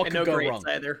 What And could no go grates wrong?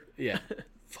 either. Yeah.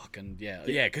 Fucking yeah.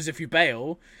 Yeah, because if you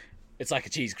bail, it's like a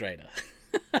cheese grater.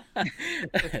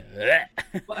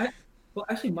 Well,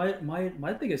 actually,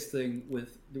 my biggest thing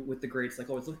with the grades, like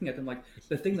always looking at them, like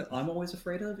the thing that I'm always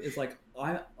afraid of is like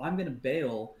I'm gonna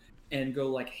bail and go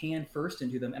like hand first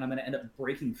into them, and I'm gonna end up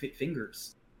breaking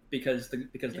fingers because the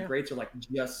grades are like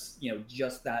just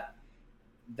that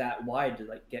wide to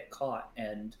like get caught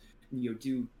and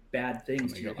do bad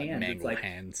things to your hands. It's like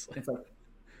hands. It's like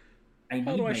I need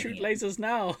How do I my shoot hands. lasers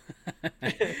now?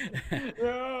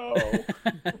 No.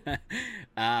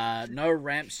 No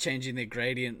ramps changing their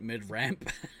gradient mid-ramp.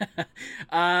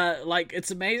 Like, it's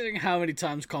amazing how many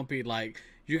times Compy, like,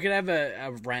 you can have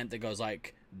a ramp that goes,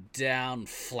 like, down,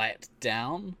 flat,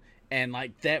 down, and,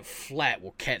 like, that flat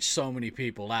will catch so many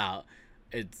people out.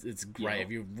 It's great. Yeah.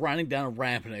 If you're running down a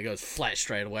ramp and it goes flat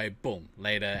straight away, boom,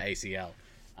 later ACL.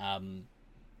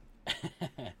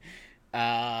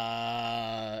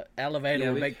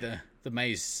 Elevator will make the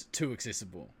maze too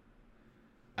accessible.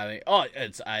 I mean,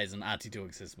 it's an RT2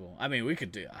 accessible. I mean, we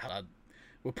could do.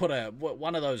 We'll put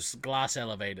one of those glass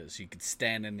elevators. You could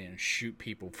stand in there and shoot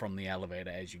people from the elevator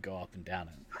as you go up and down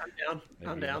it.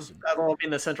 I'm down. Awesome. That'll all be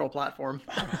in the central platform.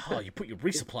 Oh, you put your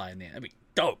resupply in there. That'd be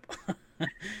dope.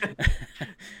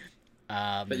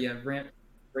 But yeah,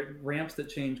 ramps that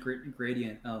change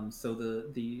gradient. So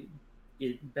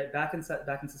back in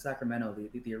Sacramento,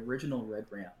 the original red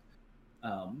ramp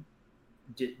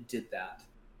did that,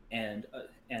 and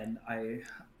I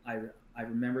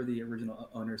remember the original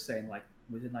owner saying like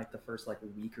within like the first like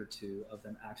week or two of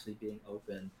them actually being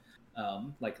open,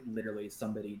 like literally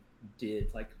somebody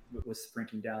was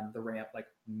sprinting down the ramp, like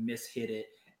mishit it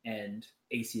and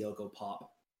ACL go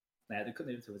pop. They had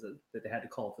to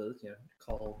call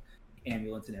call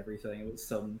ambulance and everything. It was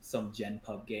some Gen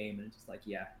Pub game, and it's just like,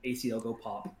 yeah, ACL go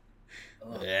pop.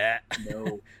 Ugh, Yeah.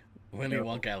 no. Willy No.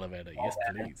 Wonka elevator. Yes,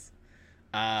 please.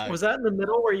 Was that in the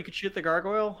middle where you could shoot the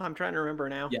gargoyle? I'm trying to remember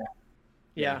now. Yeah.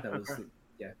 Yeah. that was Okay.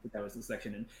 that was the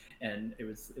section, and it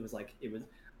was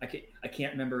I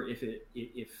can't remember if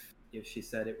she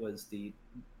said it was the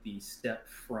step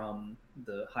from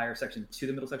the higher section to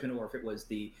the middle section, or if it was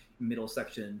the middle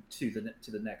section to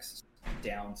the next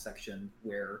down section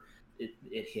where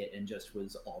it hit and just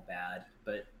was all bad.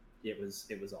 But it was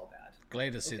all bad.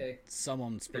 Glader said Okay.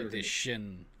 someone split their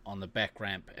shin on the back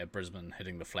ramp at Brisbane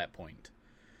hitting the flat point.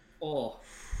 Oh,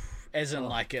 As in,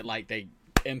 like they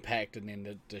impact and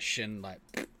then the shin, like...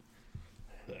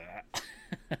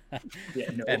 yeah,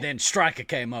 no. And then Stryker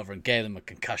came over and gave them a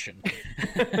concussion.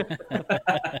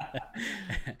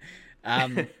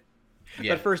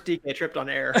 Yeah. But first DK tripped on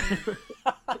air.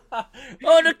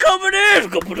 Oh, they're coming in!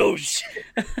 Kabadoosh!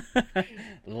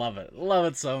 Love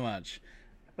it so much.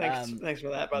 Thanks for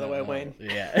that, by the way, Wayne.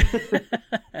 Yeah.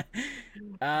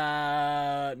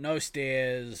 No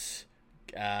stairs.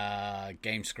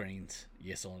 Game screens.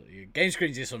 Yes or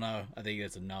no? I think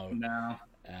it's a no. No.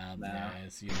 Yeah,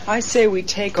 it's, I say we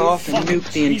take off and fucking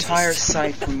nuke the Jesus. entire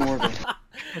site from orbit.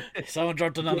 Someone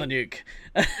dropped another nuke.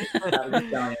 That was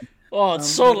Italian. Oh, it's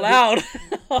so loud.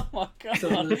 Oh my god. So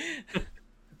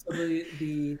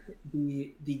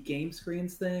the game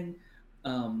screens thing,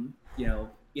 in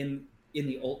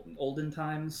the olden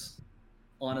times,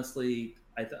 honestly,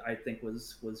 I think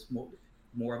was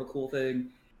more of a cool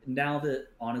thing. Now that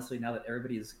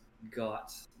everybody's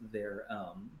got their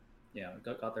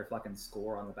got their fucking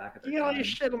score on the back of their You got all your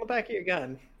gun. shit on the back of your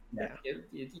gun. Yeah,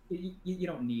 you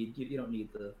don't need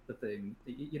the thing.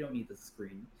 You don't need the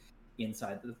screen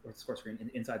inside or score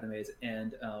screen inside the maze.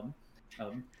 And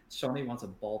Shawnee wants a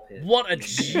ball pit. What a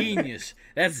genius!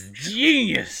 That's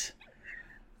genius.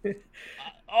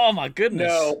 Oh my goodness!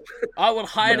 No. I would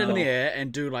hide in No. there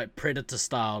and do like Predator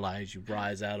style, like as you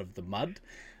rise out of the mud.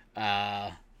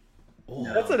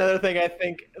 That's another thing I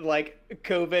think, like,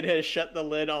 COVID has shut the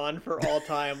lid on for all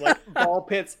time. Like, ball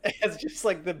pits as just,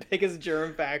 like, the biggest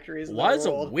germ factories in Why the is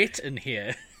world. it wet in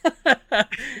here?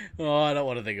 Oh, I don't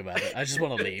want to think about it. I just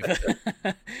want to leave.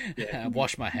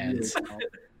 Wash my hands.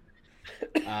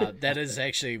 That is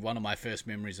actually one of my first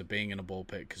memories of being in a ball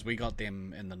pit, because we got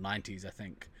them in the 90s, I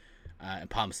think, in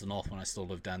Palmerston North when I still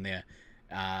lived down there.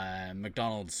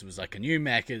 McDonald's was like a new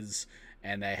Macca's,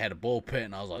 and they had a ball pit,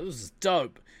 and I was like, this is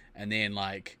dope. And then,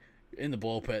 like, in the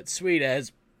ball pit, sweet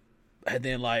as, and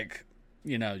then, like,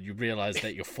 you realize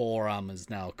that your forearm is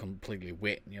now completely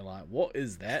wet, and you're like, what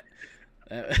is that?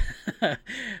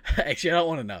 Actually, I don't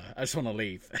want to know. I just want to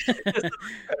leave.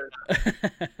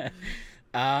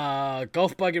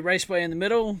 Golf buggy raceway in the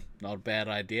middle. Not a bad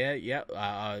idea. Yep.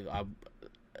 I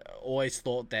always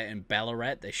thought that in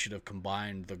Ballarat they should have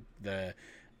combined the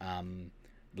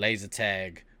laser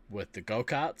tag with the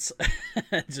go-karts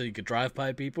so you could drive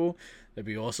by people. That'd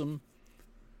be awesome.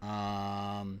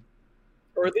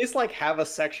 Or at least like have a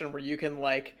section where you can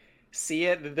like see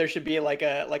it. There should be like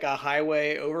a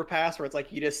highway overpass where it's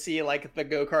like you just see like the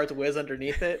go-karts whiz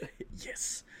underneath it.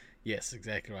 Yes,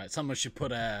 exactly right. Someone should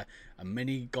put a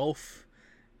mini golf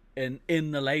in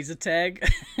the laser tag.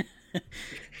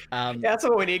 That's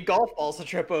what we need, golf balls to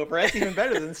trip over. That's even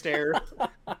better than stairs.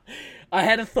 I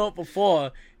had a thought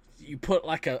before. You put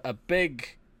like a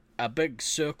big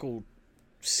circle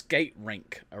skate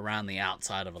rink around the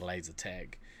outside of a laser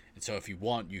tag, and so if you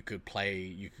want, you could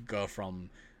go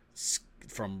from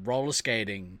roller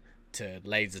skating to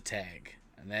laser tag,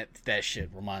 and that shit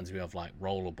reminds me of like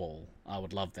rollerball. I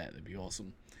would love that. That'd be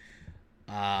awesome.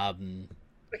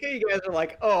 Okay, you guys are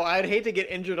like, oh, I'd hate to get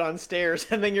injured on stairs,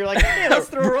 and then you're like, hey, let's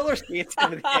throw roller skates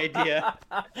into the idea.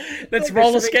 Let's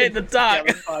roller skate in the dark.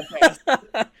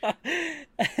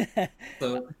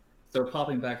 So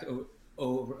popping back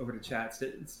over to chat,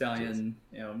 Stallion,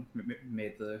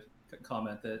 made the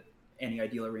comment that any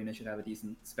ideal arena should have a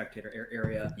decent spectator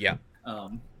area. Yeah.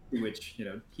 Which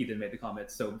he then made the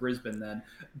comment. So Brisbane.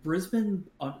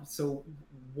 So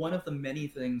one of the many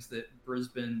things that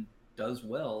Brisbane does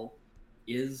well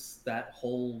is that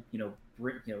whole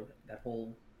that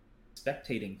whole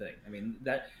spectating thing. I mean,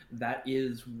 that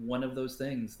is one of those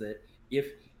things that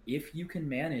if you can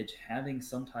manage having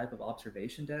some type of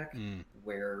observation deck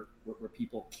where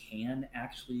people can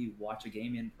actually watch a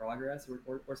game in progress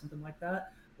or something like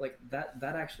that,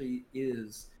 that actually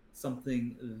is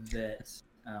something that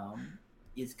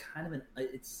is kind of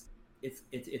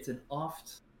it's an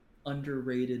oft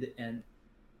underrated and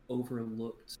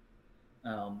overlooked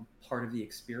part of the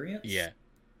experience. Yeah.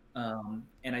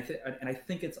 And I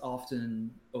think it's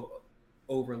often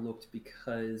overlooked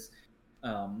because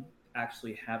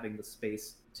actually having the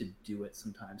space to do it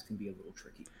sometimes can be a little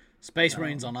tricky. Space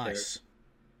Marines on ice.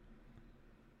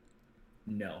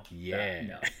 No. Yeah.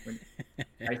 No.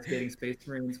 Ice skating, Space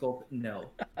Marines, golf.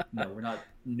 No, we're not.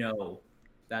 No,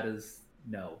 that is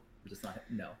no. We're just not.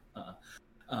 No.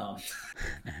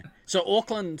 So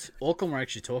Auckland were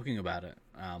actually talking about it,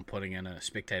 putting in a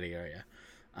spectator area.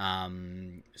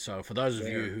 So for those of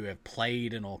you who have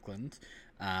played in Auckland,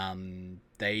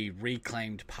 they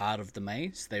reclaimed part of the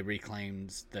maze. They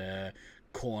reclaimed the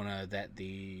corner that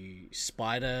the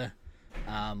spider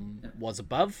was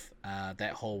above,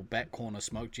 that whole back corner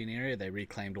smoke gene area. They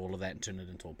reclaimed all of that and turned it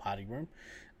into a party room.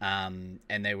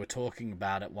 And they were talking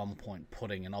about at one point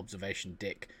putting an observation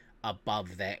deck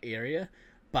above that area.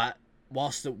 But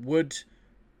whilst it would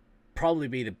probably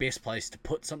be the best place to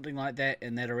put something like that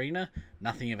in that arena,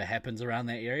 nothing ever happens around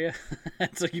that area.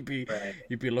 So you'd be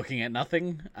looking at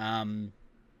nothing.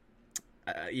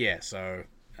 So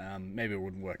maybe it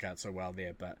wouldn't work out so well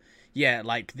there. But yeah,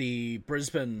 like the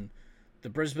Brisbane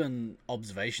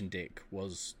observation deck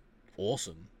was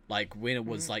awesome. Like when it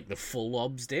was like the full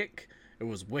obs deck, it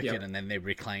was wicked. Yep. And then they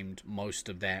reclaimed most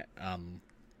of that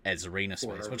as arena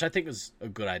space, which I think is a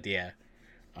good idea.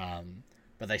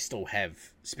 But they still have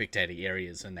spectator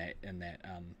areas in that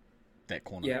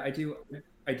corner. Yeah, I do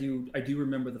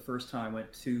remember the first time I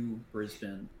went to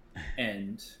Brisbane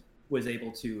and was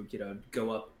able to go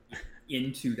up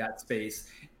into that space,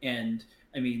 and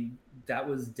I mean that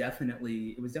was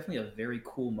definitely a very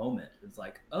cool moment. It's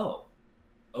like, oh,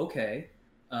 okay,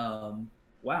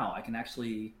 wow, I can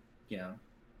actually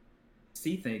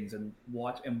see things and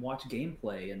watch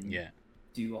gameplay and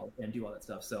do all that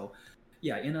stuff. So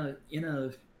yeah, in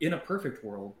a perfect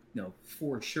world,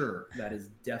 for sure, that is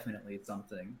definitely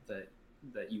something that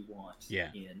you want. Yeah.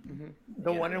 In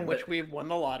the one in which we've won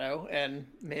the lotto and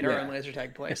made our own laser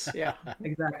tag place. Yeah.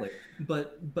 Exactly.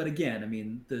 But again, I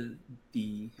mean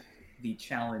the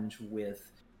challenge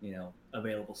with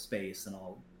available space and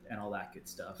all that good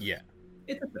stuff. Yeah.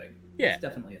 It's a thing. Yeah. It's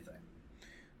definitely a thing.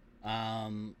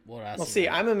 What else? Well, see,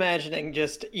 I'm imagining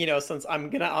just, since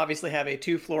I'm going to obviously have a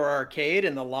 2-floor arcade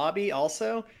in the lobby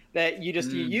also, that you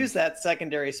use that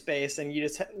secondary space and you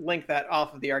just link that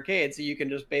off of the arcade. So you can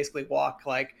just basically walk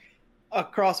like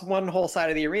across one whole side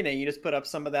of the arena. You just put up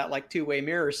some of that like 2-way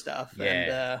mirror stuff.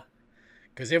 Yeah.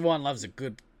 Because everyone loves a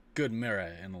good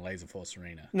mirror in the Laser Force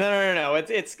arena. No.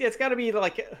 It's got to be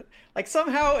like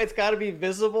somehow it's got to be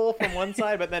visible from one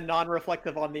side, but then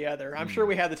non-reflective on the other. I'm sure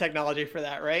we have the technology for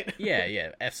that, right?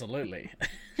 Yeah, absolutely.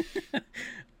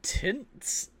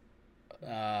 Tints. No,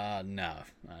 I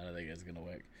don't think it's gonna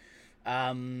work.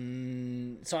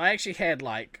 So I actually had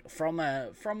like from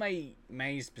a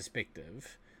maze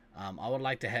perspective, I would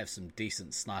like to have some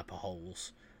decent sniper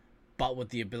holes, but with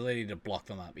the ability to block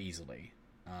them up easily.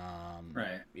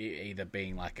 Right. Either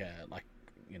being like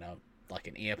like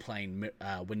an airplane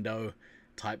window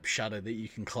type shutter that you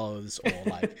can close, or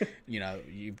like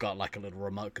you've got like a little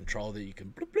remote control that you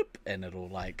can bloop bloop and it'll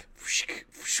like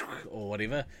or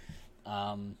whatever.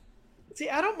 See,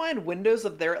 I don't mind windows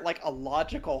if they're at like a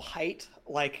logical height,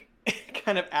 like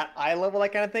kind of at eye level,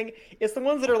 that kind of thing. It's the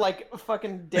ones that are like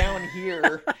fucking down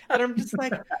here, and I'm just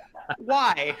like,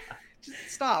 why? Just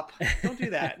stop! Don't do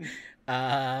that.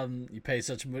 You pay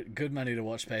such good money to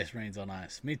watch Space Marines on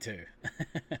ice. Me too.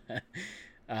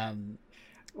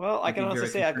 Well, I can honestly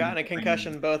say I've gotten a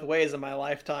concussion both ways in my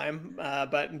lifetime,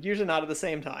 but usually not at the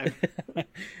same time.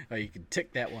 Oh, you can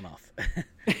tick that one off.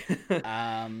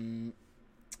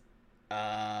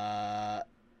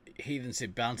 Heathen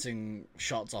said bouncing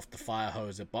shots off the fire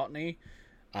hose at Botany.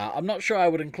 I'm not sure I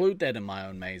would include that in my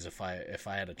own maze if I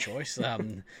had a choice.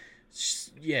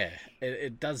 Yeah,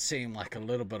 it does seem like a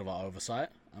little bit of an oversight.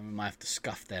 I might have to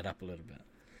scuff that up a little bit.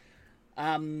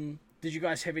 Did you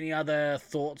guys have any other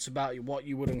thoughts about what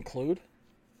you would include?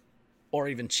 Or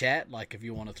even chat, like if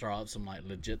you want to throw out some like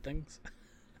legit things?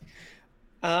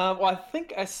 Well, I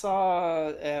think I saw,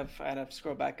 if I'd have to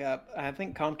scroll back up, I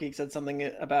think CompGeek said something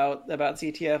about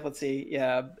CTF. Let's see.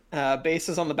 Yeah.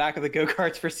 Bases on the back of the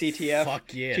go-karts for CTF.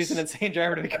 Fuck yes. Choose an insane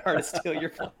driver to the car to steal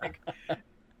your flag.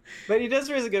 But he does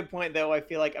raise a good point, though, I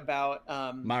feel like, about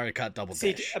Mario Kart Double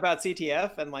Dash. about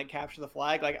CTF and like capture the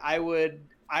flag. Like I would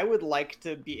like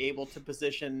to be able to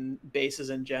position bases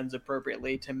and gens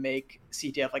appropriately to make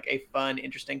CTF like a fun,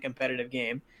 interesting, competitive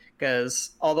game.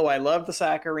 Because although I love the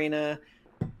SAC arena,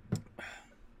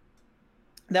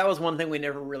 that was one thing we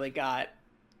never really got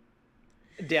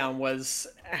down, was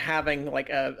having like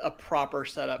a proper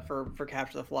setup for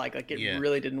capture the flag. Like it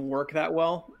really didn't work that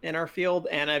well in our field,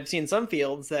 and I've seen some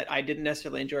fields that I didn't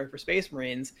necessarily enjoy for Space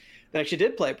Marines that actually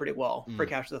did play pretty well for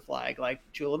capture the flag, like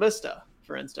Chula Vista,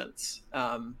 for instance.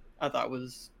 I thought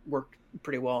worked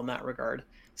pretty well in that regard.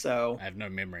 So I have no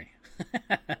memory.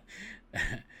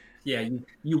 Yeah,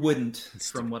 you wouldn't,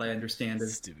 from what I understand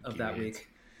of that week.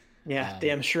 Yeah,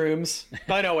 damn shrooms.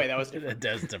 Oh, no, wait, that was different.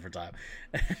 That was a different time.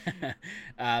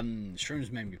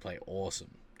 Shrooms made me play awesome,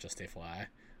 just FYI.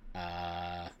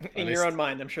 In your own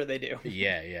mind, I'm sure they do.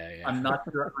 Yeah. I'm not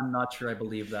sure I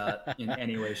believe that in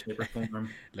any way, shape, or form.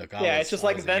 Look, it's just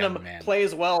like Venom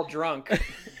plays well drunk.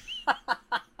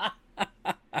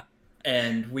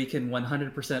 And we can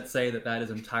 100% say that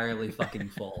is entirely fucking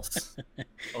false.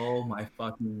 Oh my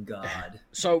fucking god!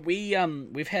 So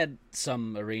we've had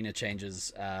some arena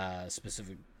changes.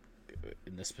 Specific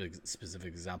in this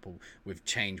specific example, we've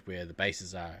changed where the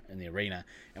bases are in the arena,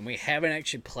 and we haven't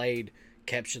actually played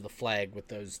capture the flag with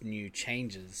those new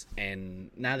changes.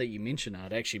 And now that you mention it,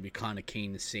 I'd actually be kind of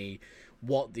keen to see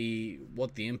what the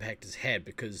impact has had,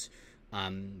 because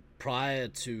prior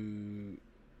to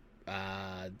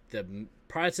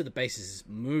the bases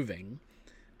moving,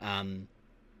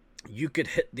 you could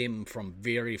hit them from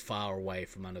very far away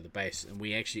from under the base, and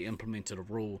we actually implemented a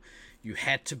rule: you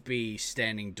had to be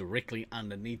standing directly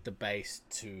underneath the base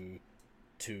to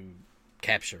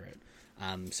capture it.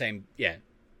 And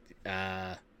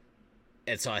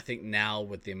so I think now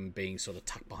with them being sort of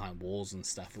tucked behind walls and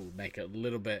stuff, it would make it a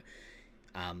little bit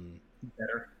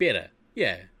better.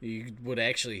 Yeah, you would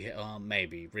actually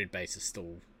maybe red base is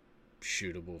still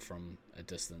shootable from a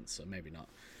distance, so maybe not.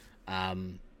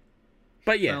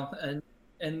 But yeah. Well,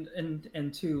 and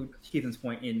to Keithan's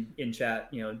point in chat,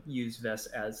 use vests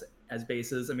as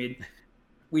bases. I mean,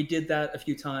 we did that a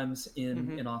few times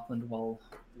in Auckland while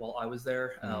I was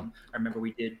there. I remember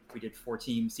we did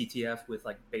 4-team CTF with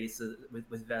like bases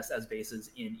with vests as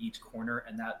bases in each corner,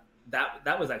 and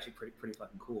that was actually pretty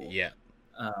fucking cool. Yeah.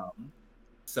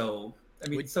 So I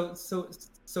mean, so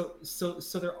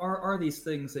there are these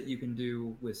things that you can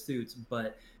do with suits,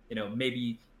 but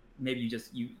maybe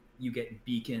you get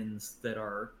beacons that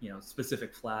are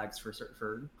specific flags for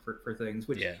things,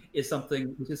 which is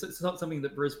something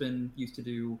that Brisbane used to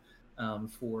do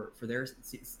for their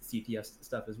CTF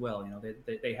stuff as well.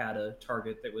 They had a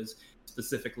target that was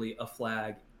specifically a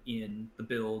flag in the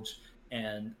bilge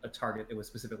and a target that was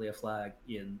specifically a flag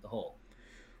in the hull.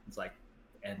 It's like,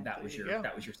 and that was your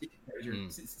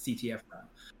CTF run.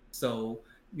 So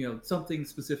something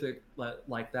specific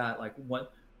like that, like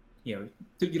what you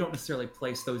don't necessarily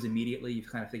place those immediately. You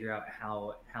kind of figure out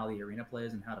how the arena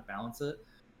plays and how to balance it.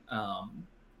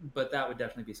 But that would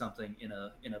definitely be something in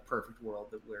a perfect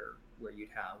world where you'd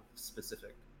have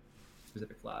specific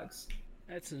flags.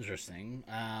 That's interesting.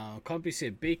 Compy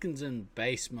said beacons in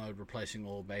base mode replacing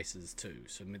all bases too.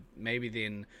 So maybe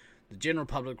then the general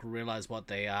public will realize what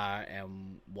they are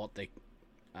and what they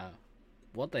are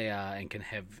and can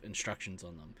have instructions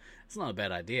on them. It's not a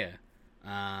bad idea.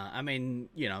 I mean,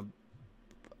 you know,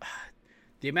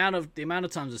 the amount of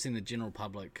times I've seen the general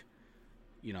public,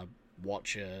 you know,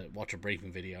 watch a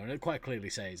briefing video, and it quite clearly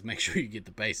says make sure you get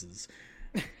the bases.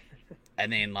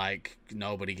 And then, like,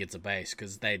 nobody gets a base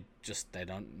because they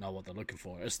don't know what they're looking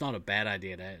for. It's not a bad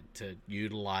idea to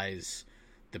utilize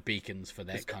the beacons for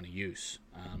that kind of use.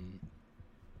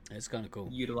 It's kind of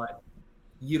cool.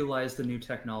 Utilize the new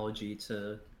technology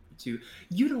to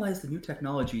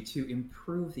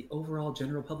improve the overall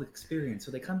general public experience,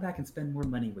 so they come back and spend more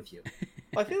money with you.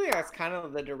 Well, I feel like that's kind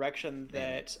of the direction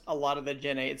that a lot of the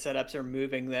Gen 8 setups are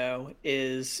moving, though,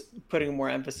 is putting more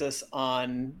emphasis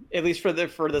on, at least for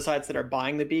the sites that are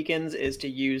buying the beacons, is to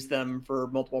use them for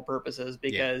multiple purposes,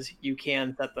 because you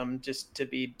can set them just to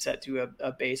be set to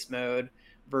a base mode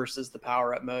versus the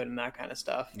power up mode and that kind of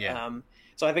stuff.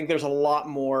 So I think there's a lot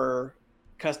more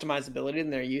customizability than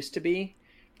there used to be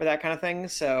for that kind of thing.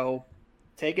 So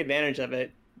take advantage of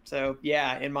it. So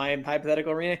yeah, in my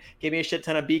hypothetical arena, give me a shit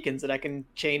ton of beacons that I can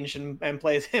change and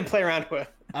play around with.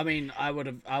 I mean, I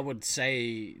would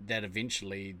say that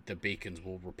eventually the beacons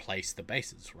will replace the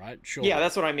bases, right? Sure. Yeah,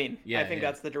 that's what I mean. Yeah, I think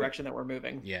that's the direction that we're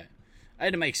moving. Yeah,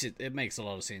 and it makes a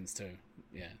lot of sense too.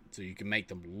 Yeah, so you can make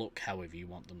them look however you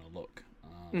want them to look.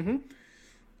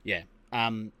 Yeah.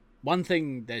 One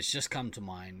thing that's just come to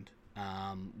mind,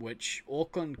 which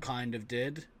Auckland kind of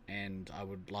did, and I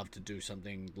would love to do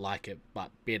something like it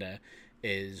but better,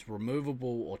 is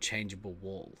removable or changeable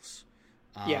walls.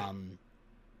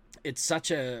 It's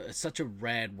such a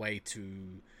rad way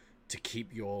to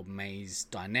keep your maze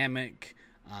dynamic,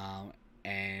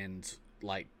 and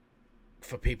like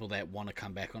for people that want to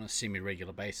come back on a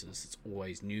semi-regular basis, it's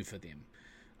always new for them.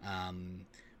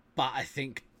 But I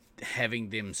think having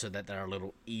them so that they're a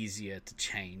little easier to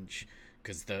change,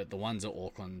 because the ones at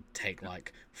Auckland take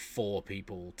like 4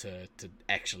 people to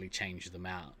actually change them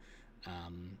out.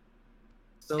 One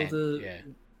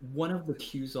of the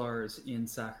QZARs in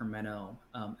Sacramento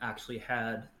actually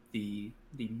had the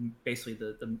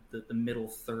middle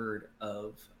third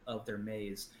of their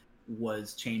maze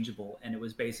was changeable, and it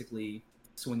was basically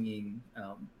swinging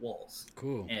walls.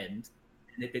 Cool. And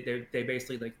they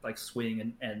basically like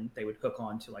swing and they would hook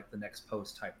on to like the next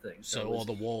post type thing. So all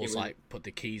the walls like put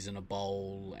the keys in a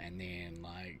bowl and then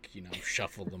like, you know,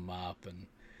 shuffle them up and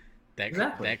that.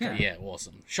 Exactly, yeah,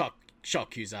 awesome. Shock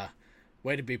QZAR.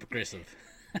 Way to be progressive.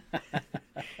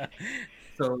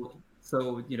 So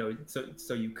you know,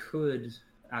 so you could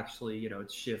actually, you know,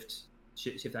 shift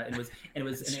that, and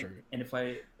if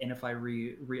I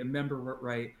remember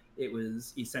right, it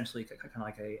was essentially kind of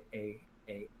like a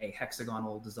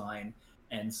hexagonal design,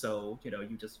 and so, you know,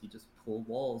 you just pull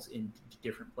walls in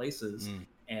different places,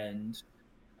 and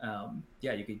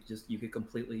you could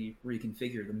completely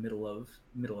reconfigure the middle of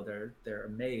their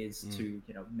maze to,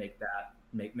 you know, make that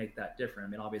different.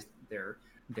 I mean, obviously their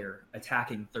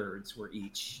attacking thirds were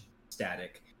each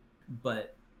static,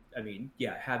 but I mean,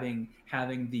 yeah, having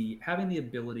the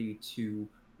ability to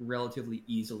relatively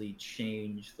easily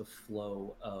change the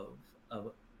flow of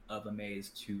a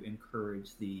maze to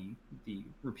encourage the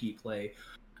repeat play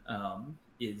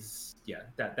is, yeah,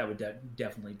 that would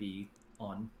definitely be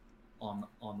on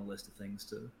the list of things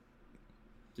to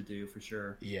do for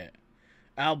sure. Yeah,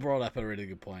 Al brought up a really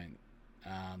good point.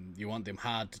 You want them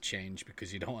hard to change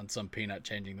because you don't want some peanut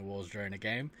changing the walls during a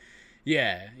game.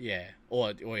 Yeah.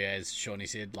 Or yeah, as Shawnee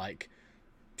said, like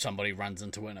somebody runs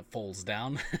into it and it falls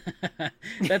down.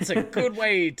 That's a good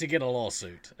way to get a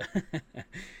lawsuit.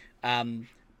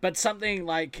 But something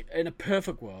like, in a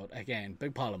perfect world, again,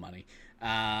 big pile of money,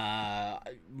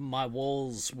 my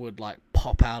walls would like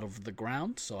pop out of the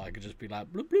ground, so I could just be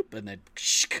like bloop bloop, and then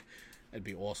it'd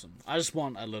be awesome. I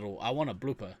want a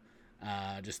blooper,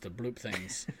 just to bloop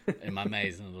things in my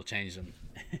maze, and it'll change them.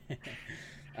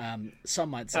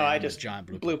 Some might say I I'm just a giant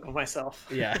blooper. bloop myself.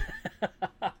 Yeah.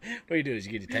 What you do is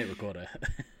you get your tape recorder.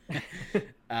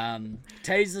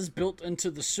 Tasers built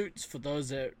into the suits for those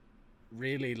that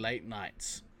really late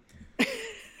nights.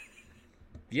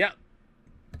 Yep.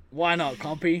 Why not,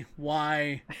 Compy?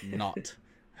 Why not?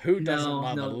 Who doesn't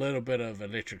love a little bit of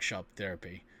electric shock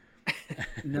therapy?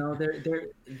 No,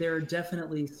 there are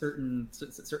definitely certain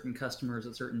customers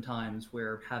at certain times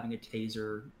where having a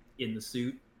taser in the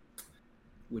suit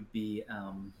would be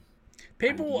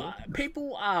people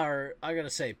are, I gotta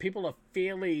say, people are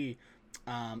fairly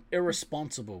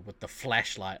irresponsible with the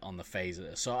flashlight on the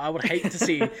phaser. So I would hate to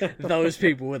see those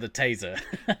people with a taser.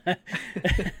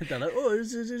 They're like, oh,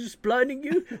 is it just blinding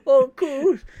you? Oh,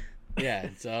 cool. Yeah,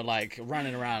 so like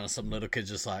running around and some little kid's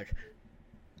just like,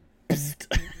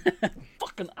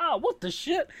 fucking, what the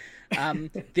shit? I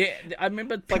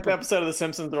remember people... like the episode of The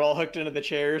Simpsons, they're all hooked into the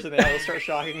chairs and they all start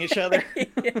shocking each other.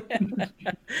 Yeah.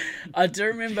 I do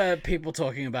remember people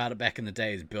talking about it back in the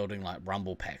days, building like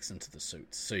rumble packs into the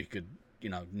suits so you could,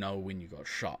 know when you got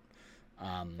shot.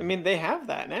 I mean, they have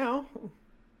that now.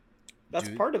 That's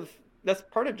part of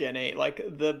Gen 8. Like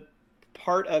the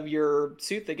part of your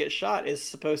suit that gets shot is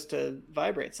supposed to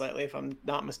vibrate slightly, if I'm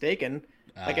not mistaken.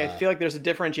 Like I feel like there's a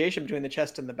differentiation between the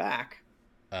chest and the back.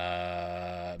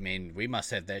 I mean, we must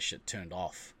have that shit turned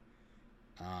off.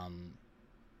 I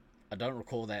don't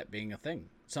recall that being a thing.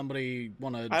 Somebody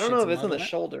want to... I don't know if it's in the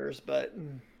shoulders, but...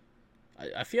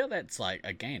 I feel that's like,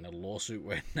 again, a lawsuit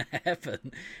waiting to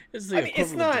happen. It's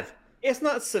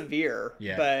not severe,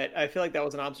 yeah. But I feel like that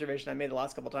was an observation I made the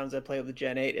last couple times I played with the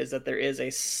Gen 8, is that there is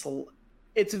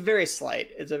it's very slight.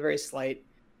 It's a very slight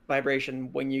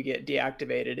vibration when you get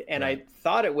deactivated, and right. I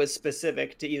thought it was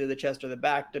specific to either the chest or the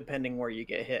back, depending where you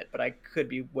get hit, but I could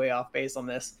be way off base on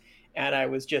this, and I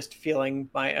was just feeling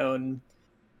my own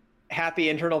happy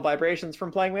internal vibrations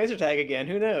from playing laser tag again.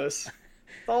 Who knows?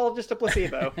 It's all just a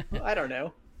placebo. I don't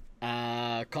know.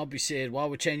 Compy said, while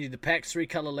we're changing the packs, 3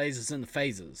 color lasers in the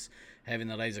phasers, having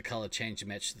the laser color change to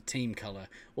match the team color.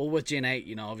 Well, with Gen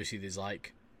 8, obviously there's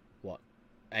like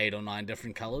 8 or 9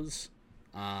 different colors.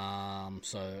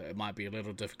 So it might be a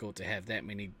little difficult to have that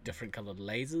many different colored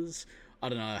lasers. I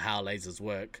don't know how lasers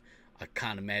work. I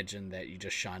can't imagine that you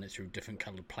just shine it through different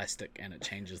colored plastic and it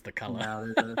changes the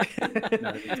color. No.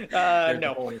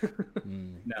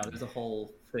 There's a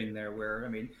whole thing there where, I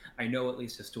mean, I know at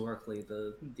least historically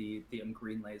the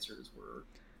green lasers were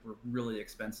really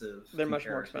expensive. They're much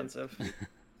more expensive.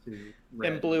 To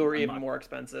red. And blue are even more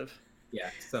expensive. Yeah.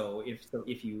 So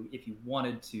if you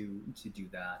wanted to do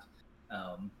that,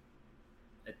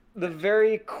 the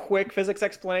very quick physics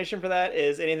explanation for that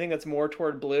is anything that's more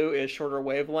toward blue is shorter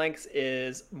wavelengths,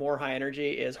 is more high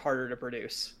energy, is harder to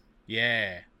produce.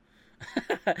 Yeah.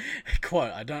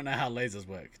 Quote, I don't know how lasers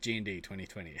work. G&D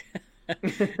 2020.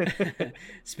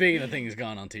 Speaking of things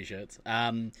going on t-shirts.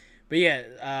 But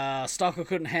yeah, Stalker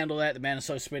couldn't handle that. The man is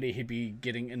so sweaty, he'd be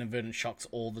getting inadvertent shocks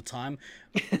all the time.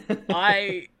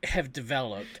 I have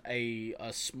developed a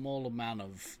small amount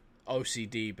of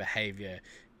OCD behavior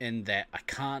in that I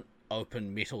can't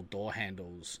open metal door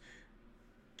handles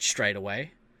straight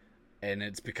away, and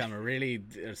it's become a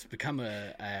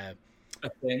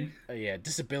thing.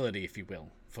 Disability, if you will,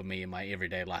 for me in my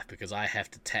everyday life, because I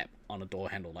have to tap on a door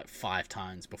handle like 5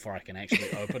 times before I can actually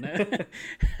open it.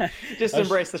 Just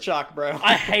embrace the shock, bro.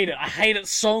 I hate it. I hate it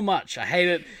so much. I hate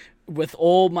it with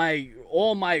all my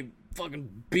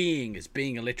fucking being is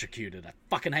being electrocuted. I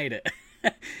fucking hate it.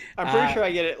 I'm pretty sure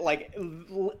I get it like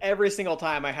every single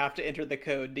time I have to enter the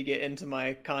code to get into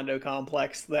my condo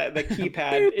complex. The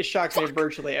keypad, it shocks me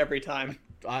virtually every time.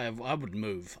 I would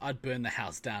move. I'd burn the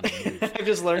house down and move. I've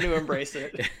just learned to embrace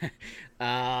it.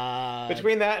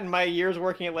 Between that and my years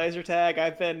working at laser tag,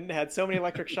 I've had so many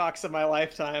electric shocks in my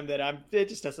lifetime that it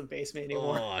just doesn't faze me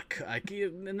anymore.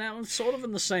 And that one's sort of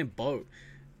in the same boat.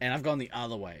 And I've gone the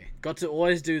other way. Got to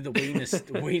always do the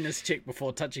weenus check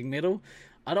before touching metal.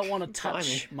 I don't want to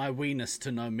touch my weenus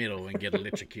to no metal and get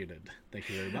electrocuted. Thank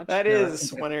you very much. That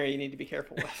is one area you need to be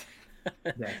careful with.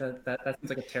 Yeah, that seems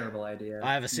like a terrible idea.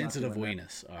 I have a sensitive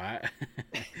weenus, alright?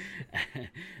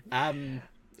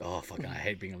 Oh, fucking, I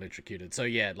hate being electrocuted. So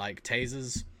yeah, like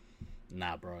tasers,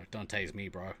 nah, bro. Don't tase me,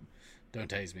 bro. Don't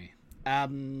tase me.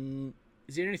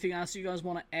 Is there anything else you guys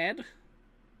want to add?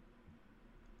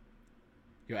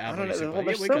 I don't know.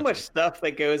 There's so much stuff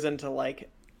that goes into like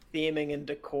theming and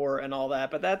decor and all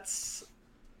that, but that's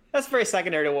very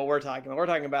secondary to what we're talking about. We're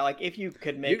talking about like if you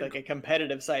could make like a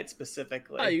competitive site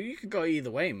specifically. Oh, you could go either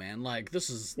way, man. Like this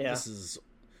is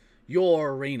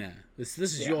your arena. This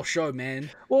is your show, man.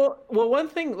 Well, one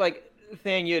thing like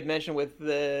Thang you had mentioned with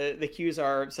the cues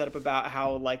are set up about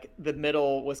how like the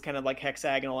middle was kind of like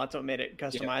hexagonal. That's what made it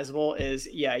customizable. Is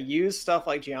use stuff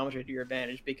like geometry to your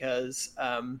advantage because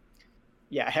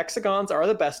hexagons are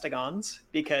the bestagons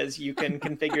because you can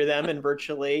configure them in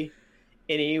virtually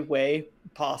any way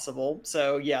possible.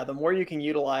 So the more you can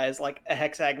utilize like a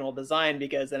hexagonal design,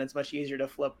 because then it's much easier to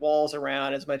flip walls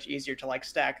around, it's much easier to like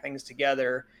stack things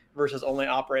together versus only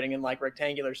operating in like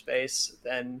rectangular space,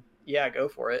 then go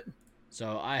for it.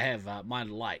 So I have my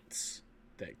lights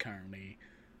that currently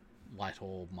light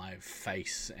orb, my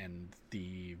face, and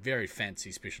the very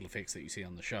fancy special effects that you see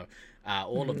on the show,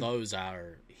 all of those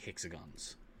are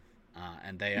hexagons.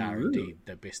 And they are indeed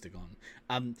the bestagon.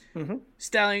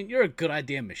 Stallion, you're a good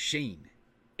idea machine.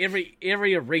 Every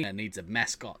arena needs a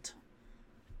mascot.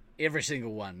 Every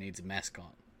single one needs a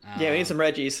mascot. Yeah, we need some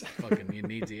Reggies. Fucking, you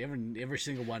need every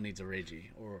single one needs a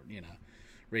Reggie, or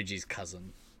Reggie's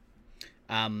cousin.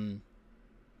 I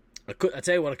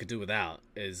tell you what I could do without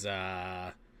is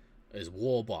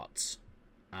warbots,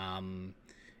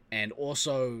 and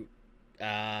also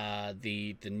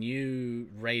the new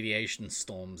radiation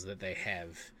storms that they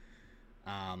have.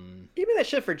 Give me that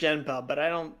shit for Gen Pub, but I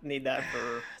don't need that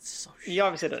for. So you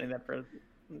obviously don't need that for.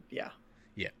 Yeah.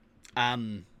 Yeah.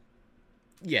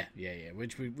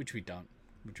 Which we don't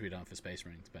for Space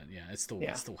Marines, but I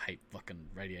still hate fucking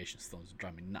radiation storms. It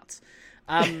drive me nuts.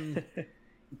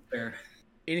 Fair.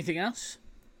 Anything else?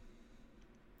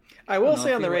 I will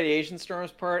say on the radiation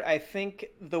storms part, I think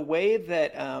the way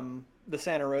that the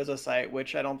Santa Rosa site,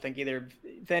 which I don't think either.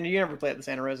 Then you never played at the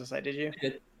Santa Rosa site, did you? I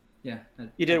did. Yeah.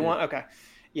 You did one? Okay.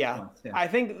 Yeah. Once, yeah. I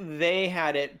think they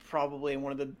had it probably in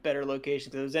one of the better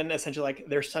locations. It was in essentially like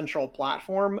their central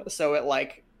platform, so it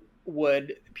like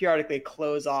would periodically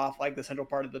close off like the central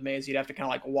part of the maze. You'd have to kind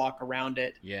of like walk around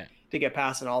it to get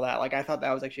past and all that. Like I thought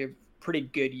that was actually a pretty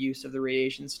good use of the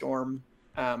radiation storm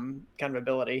kind of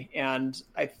ability. And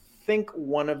I think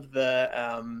one of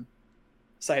the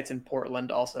sites in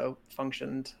Portland also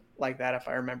functioned like that, if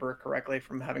I remember correctly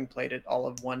from having played it all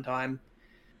of one time.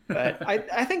 But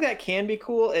I think that can be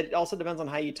cool. It also depends on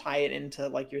how you tie it into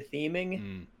like your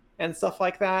theming and stuff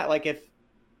like that. Like if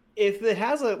it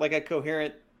has a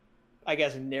coherent, I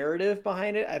guess, narrative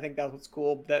behind it, I think that's what's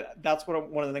cool. That's one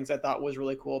of the things I thought was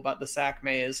really cool about the Sac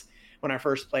Maze when I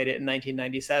first played it in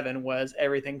 1997 was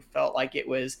everything felt like it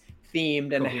was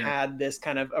themed and had this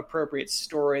kind of appropriate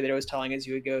story that it was telling as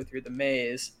you would go through the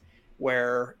maze,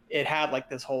 where it had like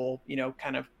this whole,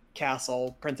 kind of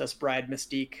castle Princess Bride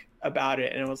mystique about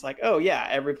it. And it was like, oh yeah,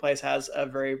 every place has a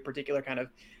very particular kind of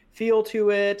feel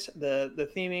to it. The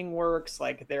theming works.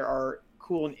 Like there are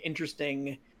cool and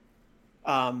interesting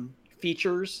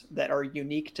features that are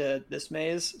unique to this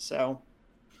maze. So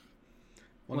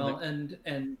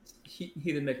and he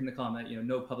then making the comment,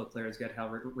 no public players get how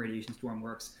radiation storm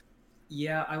works.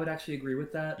 Yeah, I would actually agree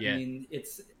with that. I mean,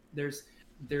 there's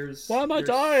why am I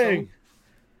dying?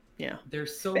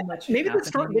 There's so much. Maybe the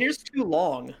story they're just too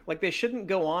long. Like they shouldn't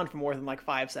go on for more than like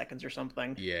 5 seconds or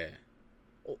something.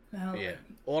 Or like,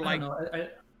 I don't know.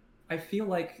 I feel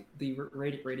like the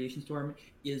radiation storm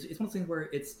it's one of those things where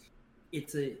it's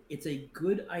a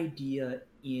good idea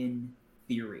in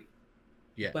theory.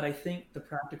 But I think the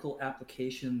practical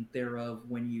application thereof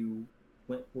when you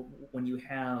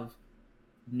have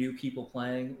new people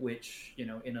playing, which in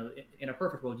a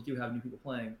perfect world you do have new people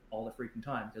playing all the freaking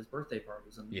time because birthday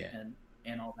parties and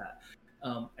all that.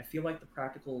 I feel like the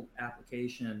practical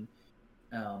application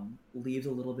leaves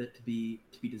a little bit to be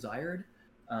desired.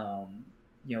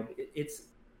 It's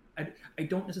I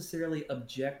don't necessarily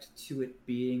object to it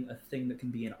being a thing that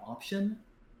can be an option,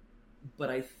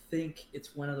 but I think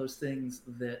it's one of those things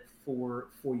that for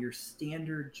your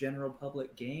standard general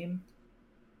public game,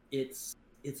 it's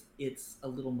a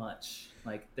little much.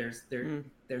 Like there's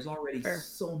already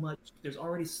so much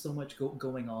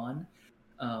going on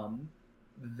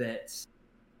that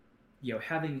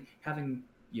having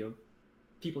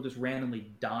people just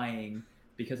randomly dying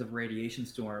because of radiation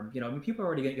storm. People are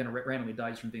already going to randomly die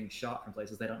just from being shot from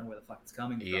places they don't know where the fuck it's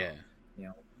coming from.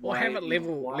 Or have it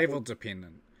level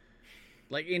dependent.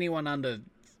 Like anyone under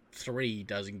 3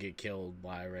 doesn't get killed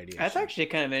by radiation. That's actually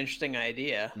kind of an interesting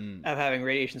idea of having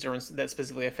radiation storms that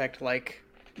specifically affect like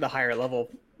the higher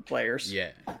level players.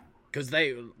 Yeah, because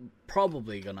they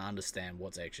probably gonna understand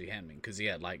what's actually happening. Because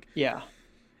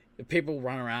people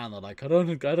run around, they're like, I don't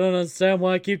understand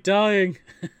why I keep dying.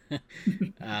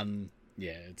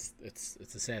 It's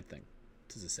a sad thing.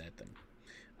 It is a sad thing.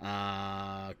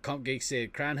 Comp Geek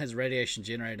said Crown has a radiation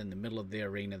generator in the middle of the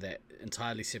arena that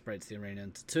entirely separates the arena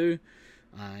into 2.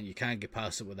 You can't get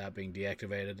past it without being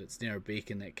deactivated. It's near a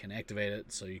beacon that can activate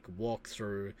it, so you can walk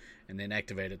through and then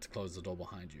activate it to close the door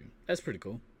behind you. That's pretty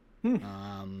cool.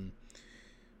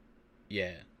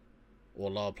 Or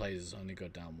lower players only go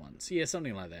down once. Yeah,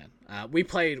 something like that. We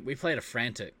played a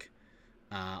Frantic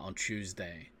on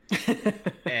Tuesday.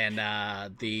 And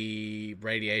the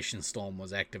radiation storm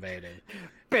was activated.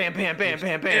 Bam, bam, bam,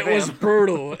 bam, bam. It was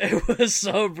brutal. It was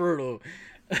so brutal.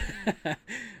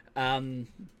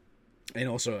 And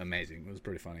also amazing. It was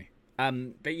pretty funny.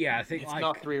 But yeah, I think it's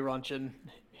not 3 Ronchin.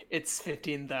 It's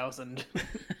 15,000.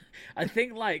 I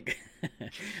think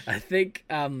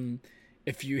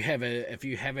if you have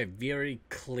a very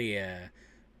clear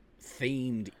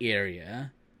themed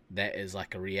area that is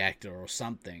like a reactor or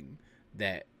something,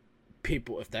 that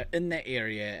people, if they're in that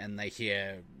area and they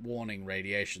hear warning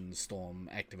radiation storm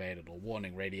activated or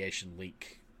warning radiation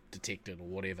leak detected or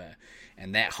whatever,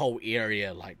 and that whole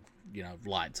area like, you know,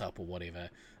 lights up or whatever,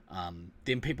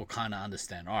 then people kind of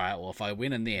understand, all right, well, if I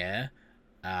went in there,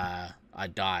 I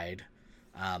died,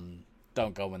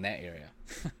 don't go in that area.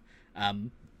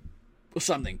 Or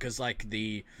something, because like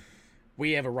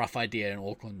we have a rough idea in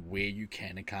Auckland where you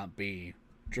can and can't be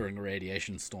during a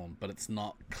radiation storm, but it's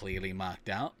not clearly marked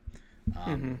out.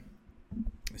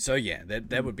 So yeah,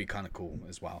 that would be kind of cool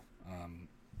as well.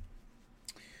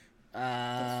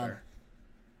 That's fair.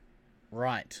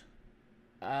 Right.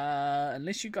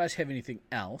 Unless you guys have anything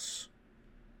else,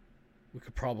 we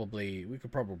could probably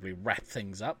wrap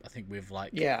things up. I think we've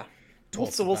like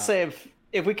We'll save.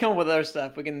 If we come up with other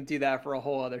stuff, we can do that for a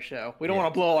whole other show. We don't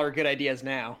want to blow all our good ideas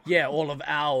now. Yeah, all of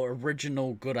our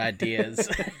original good ideas.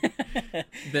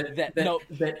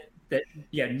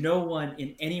 No one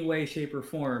in any way, shape, or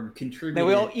form contributed. That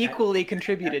we all equally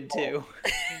contributed to.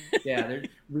 Yeah,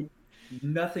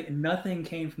 nothing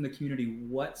came from the community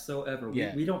whatsoever.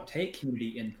 We don't take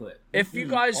community input. If you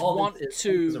guys want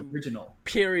to original,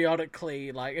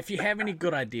 periodically, like, if you have any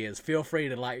good ideas, feel free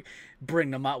to like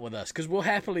bring them up with us, because we'll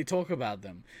happily talk about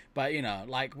them. But you know,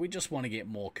 like, we just want to get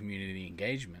more community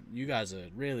engagement. You guys are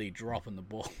really dropping the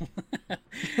ball. I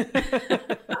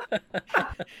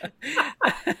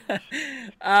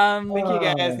think you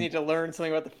guys need to learn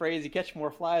something about the phrase "you catch more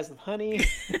flies with honey."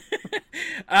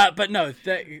 But no,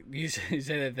 you said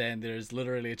it then. There's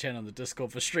literally a channel on the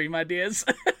Discord for stream ideas.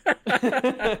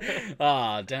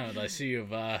 Ah, damn it! I see you've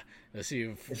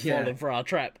fallen for our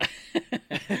trap.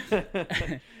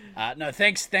 No,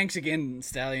 thanks again,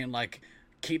 Stallion. Like,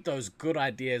 keep those good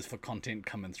ideas for content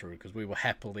coming through, because we will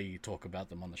happily talk about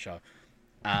them on the show.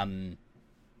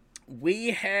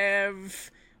 We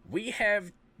have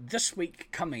this week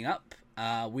coming up.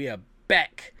 We are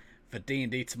back for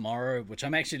D&D tomorrow, which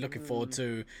I'm actually looking forward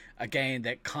to. Again,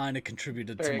 that kind of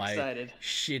contributed to my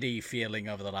shitty feeling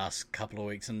over the last couple of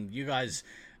weeks, and you guys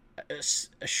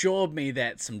assured me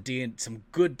that some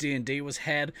good D&D was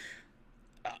had.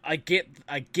 I get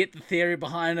the theory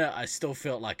behind it. I still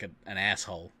felt like an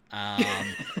asshole.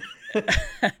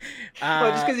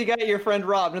 Well, just because you got your friend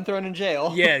robbed and thrown in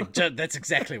jail. Yeah, that's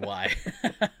exactly why.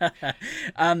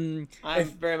 I'm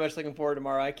very much looking forward to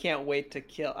tomorrow. I can't wait to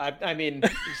kill. I mean,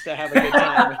 just to have a good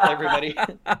time with everybody.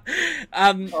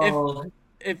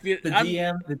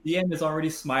 The DM is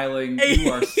already smiling.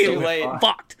 You are so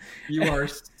fucked. You are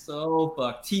so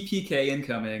fucked. TPK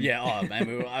incoming. Yeah, oh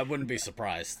man, I wouldn't be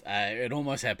surprised. It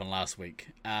almost happened last week.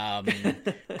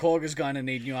 Korg is going to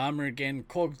need new armor again.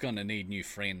 Korg's going to need new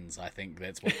friends. I think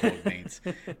that's what Korg needs.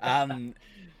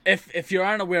 If you're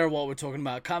unaware of what we're talking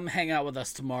about, come hang out with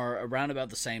us tomorrow around about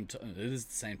the same time. It is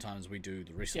the same time as we do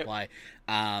the resupply.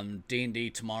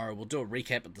 D&D tomorrow. We'll do a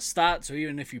recap at the start, so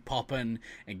even if you pop in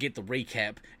and get the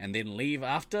recap and then leave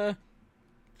after,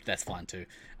 that's fine too.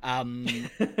 You'll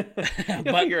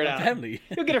figure it out.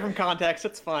 You'll get it from context.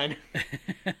 It's fine.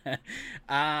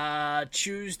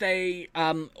 Tuesday,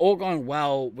 all going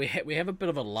well. We have a bit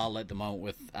of a lull at the moment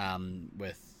with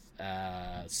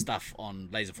stuff on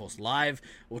Laser Force Live.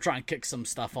 We'll try and kick some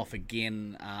stuff off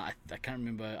again. I can't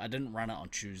remember. I didn't run it on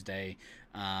Tuesday.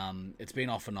 It's been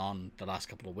off and on the last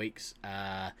couple of weeks.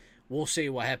 We'll see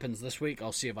what happens this week.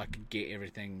 I'll see if I can get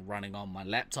everything running on my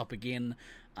laptop again.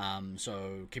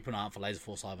 So keep an eye out for Laser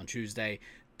Force Live on Tuesday.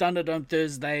 Thunderdome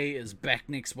Thursday is back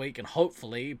next week, and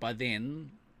hopefully by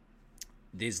then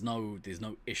there's no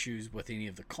issues with any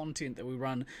of the content that we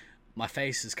run. My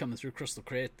face is coming through crystal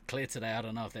clear today. I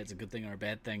don't know if that's a good thing or a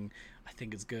bad thing. I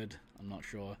think it's good. I'm not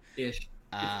sure. Ish.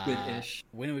 It's good-ish.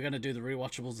 When are we going to do the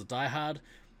rewatchables of Die Hard?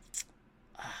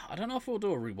 I don't know if we'll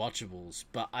do a rewatchables,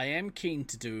 but I am keen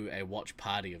to do a watch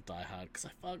party of Die Hard, because I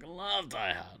fucking love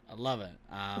Die Hard. I love it.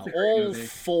 All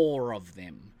 4 of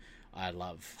them I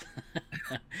love.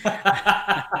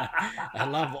 I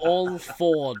love all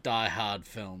 4 Die Hard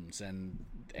films, and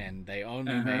they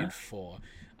only made 4.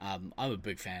 I'm a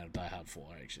big fan of Die Hard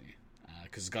 4, actually,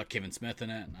 because it's got Kevin Smith in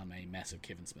it, and I'm a massive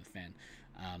Kevin Smith fan.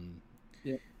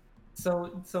 Yeah.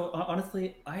 So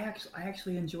honestly, I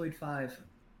actually enjoyed 5.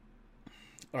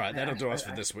 All right, that'll do us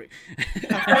for this week. Which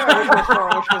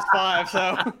was 5,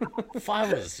 so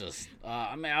 5 was just.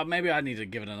 Maybe I need to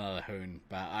give it another hoon,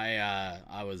 but I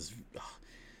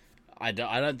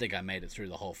don't think I made it through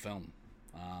the whole film.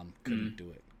 Couldn't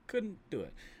do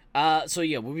it. So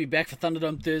yeah, we'll be back for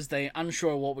Thunderdome Thursday.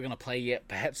 Unsure what we're going to play yet.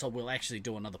 Perhaps I will actually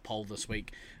do another poll this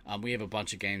week. We have a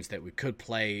bunch of games that we could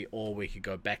play, or we could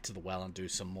go back to the well and do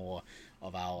some more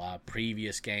of our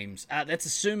previous games. That's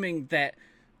assuming that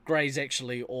Gray's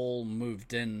actually all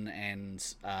moved in and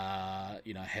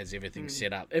has everything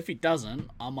set up. If he doesn't,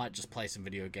 I might just play some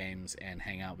video games and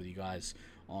hang out with you guys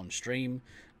on stream.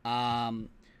 I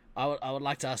would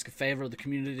like to ask a favor of the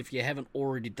community. If you haven't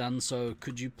already done so,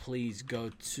 could you please go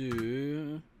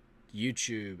to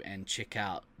YouTube and check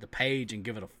out the page and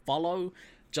give it a follow,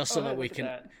 just so that we can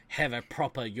have a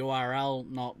proper URL,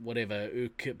 not whatever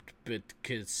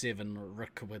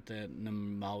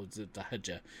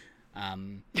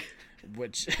ukip7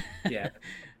 which yeah,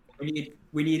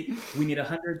 we need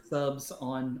 100 subs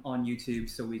on YouTube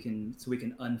so we can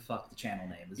unfuck the channel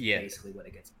name. Is basically what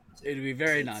it gets. It'd be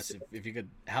very nice if you could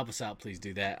help us out. Please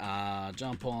do that.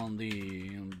 Jump on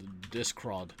the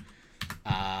Discord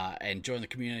and join the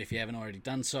community if you haven't already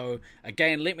done so.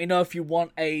 Again, let me know if you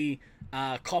want a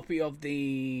copy of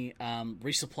the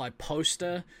Resupply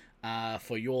poster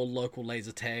for your local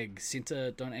laser tag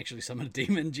center. Don't actually summon a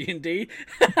demon, G&D.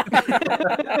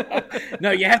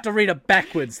 No, you have to read it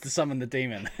backwards to summon the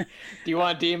demon. Do you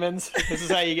want demons? This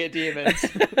is how you get demons.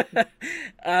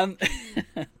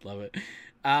 Love it.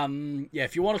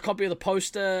 If you want a copy of the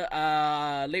poster,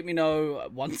 let me know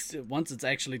once it's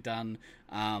actually done.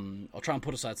 I'll try and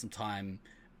put aside some time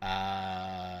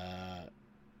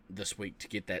this week to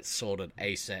get that sorted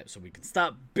ASAP so we can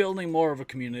start building more of a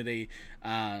community.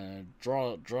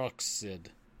 Droxid,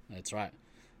 that's right.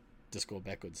 Discord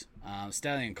backwards.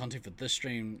 Stallion, content for this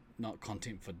stream, not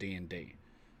content for D&D.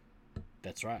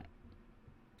 That's right.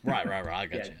 Right. I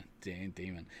got you.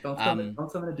 Demon. Don't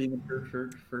summon a demon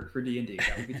for D&D.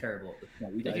 That would be terrible.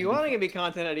 If you want to give me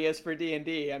content ideas for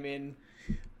D&D, I mean,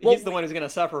 he's the one who's going to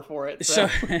suffer for it. So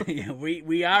yeah,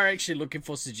 we are actually looking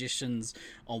for suggestions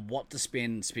on what to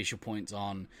spend special points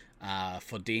on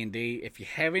for D&D. If you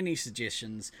have any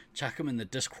suggestions, chuck them in the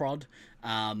Discord.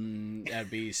 That'd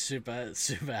be super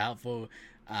helpful.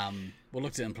 We'll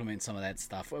look to implement some of that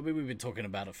stuff. We've been talking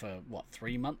about it for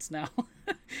 3 months now.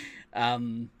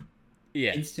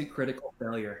 Yeah. Instant critical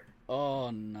failure.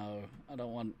 Oh no, I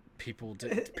don't want people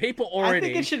already. I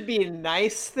think it should be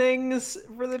nice things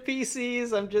for the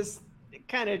PCs. I'm just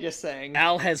saying.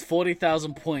 Al has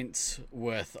 40,000 points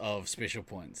worth of special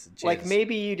points. Jeez. Like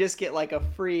maybe you just get like a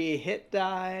free hit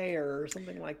die or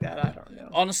something like that. I don't know.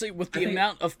 Honestly, with the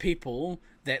amount of people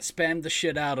that spam the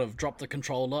shit out of drop the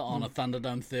controller on a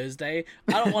Thunderdome Thursday,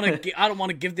 I don't want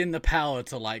to give them the power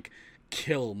to like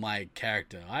kill my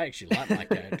character. I actually like my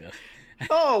character.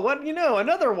 Oh,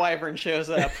 another wyvern shows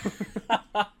up.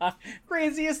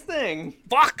 Craziest thing.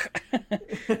 Fuck!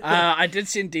 I did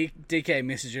send DK a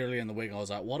message earlier in the week. I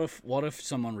was like, what if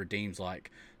someone redeems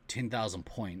like 10,000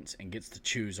 points and gets to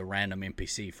choose a random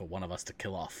NPC for one of us to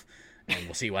kill off? And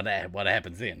we'll see what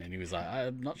happens then. And he was like,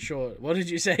 I'm not sure. What did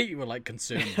you say? You were like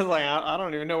concerned. Like, I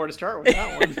don't even know where to start with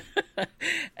that one.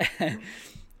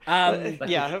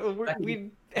 We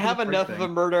have enough of a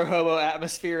murder hobo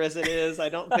atmosphere as it is. I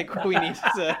don't think we need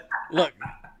to. Look,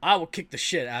 I will kick the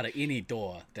shit out of any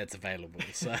door that's available.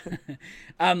 So,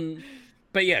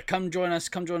 but yeah, come join us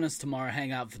tomorrow.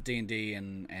 Hang out for D&D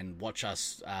and watch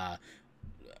us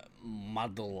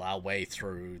muddle our way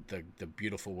through the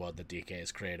beautiful world that DK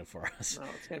has created for us. Oh,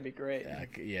 it's gonna be great.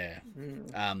 Yeah.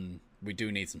 We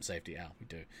do need some safety out. We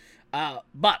do.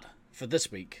 But for this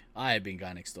week, I have been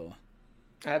Guy Next Door.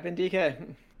 I've been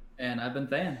DK. And I've been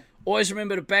Than. Always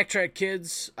remember to backtrack,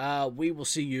 kids. We will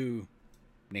see you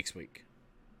next week.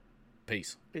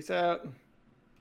 Peace. Peace out.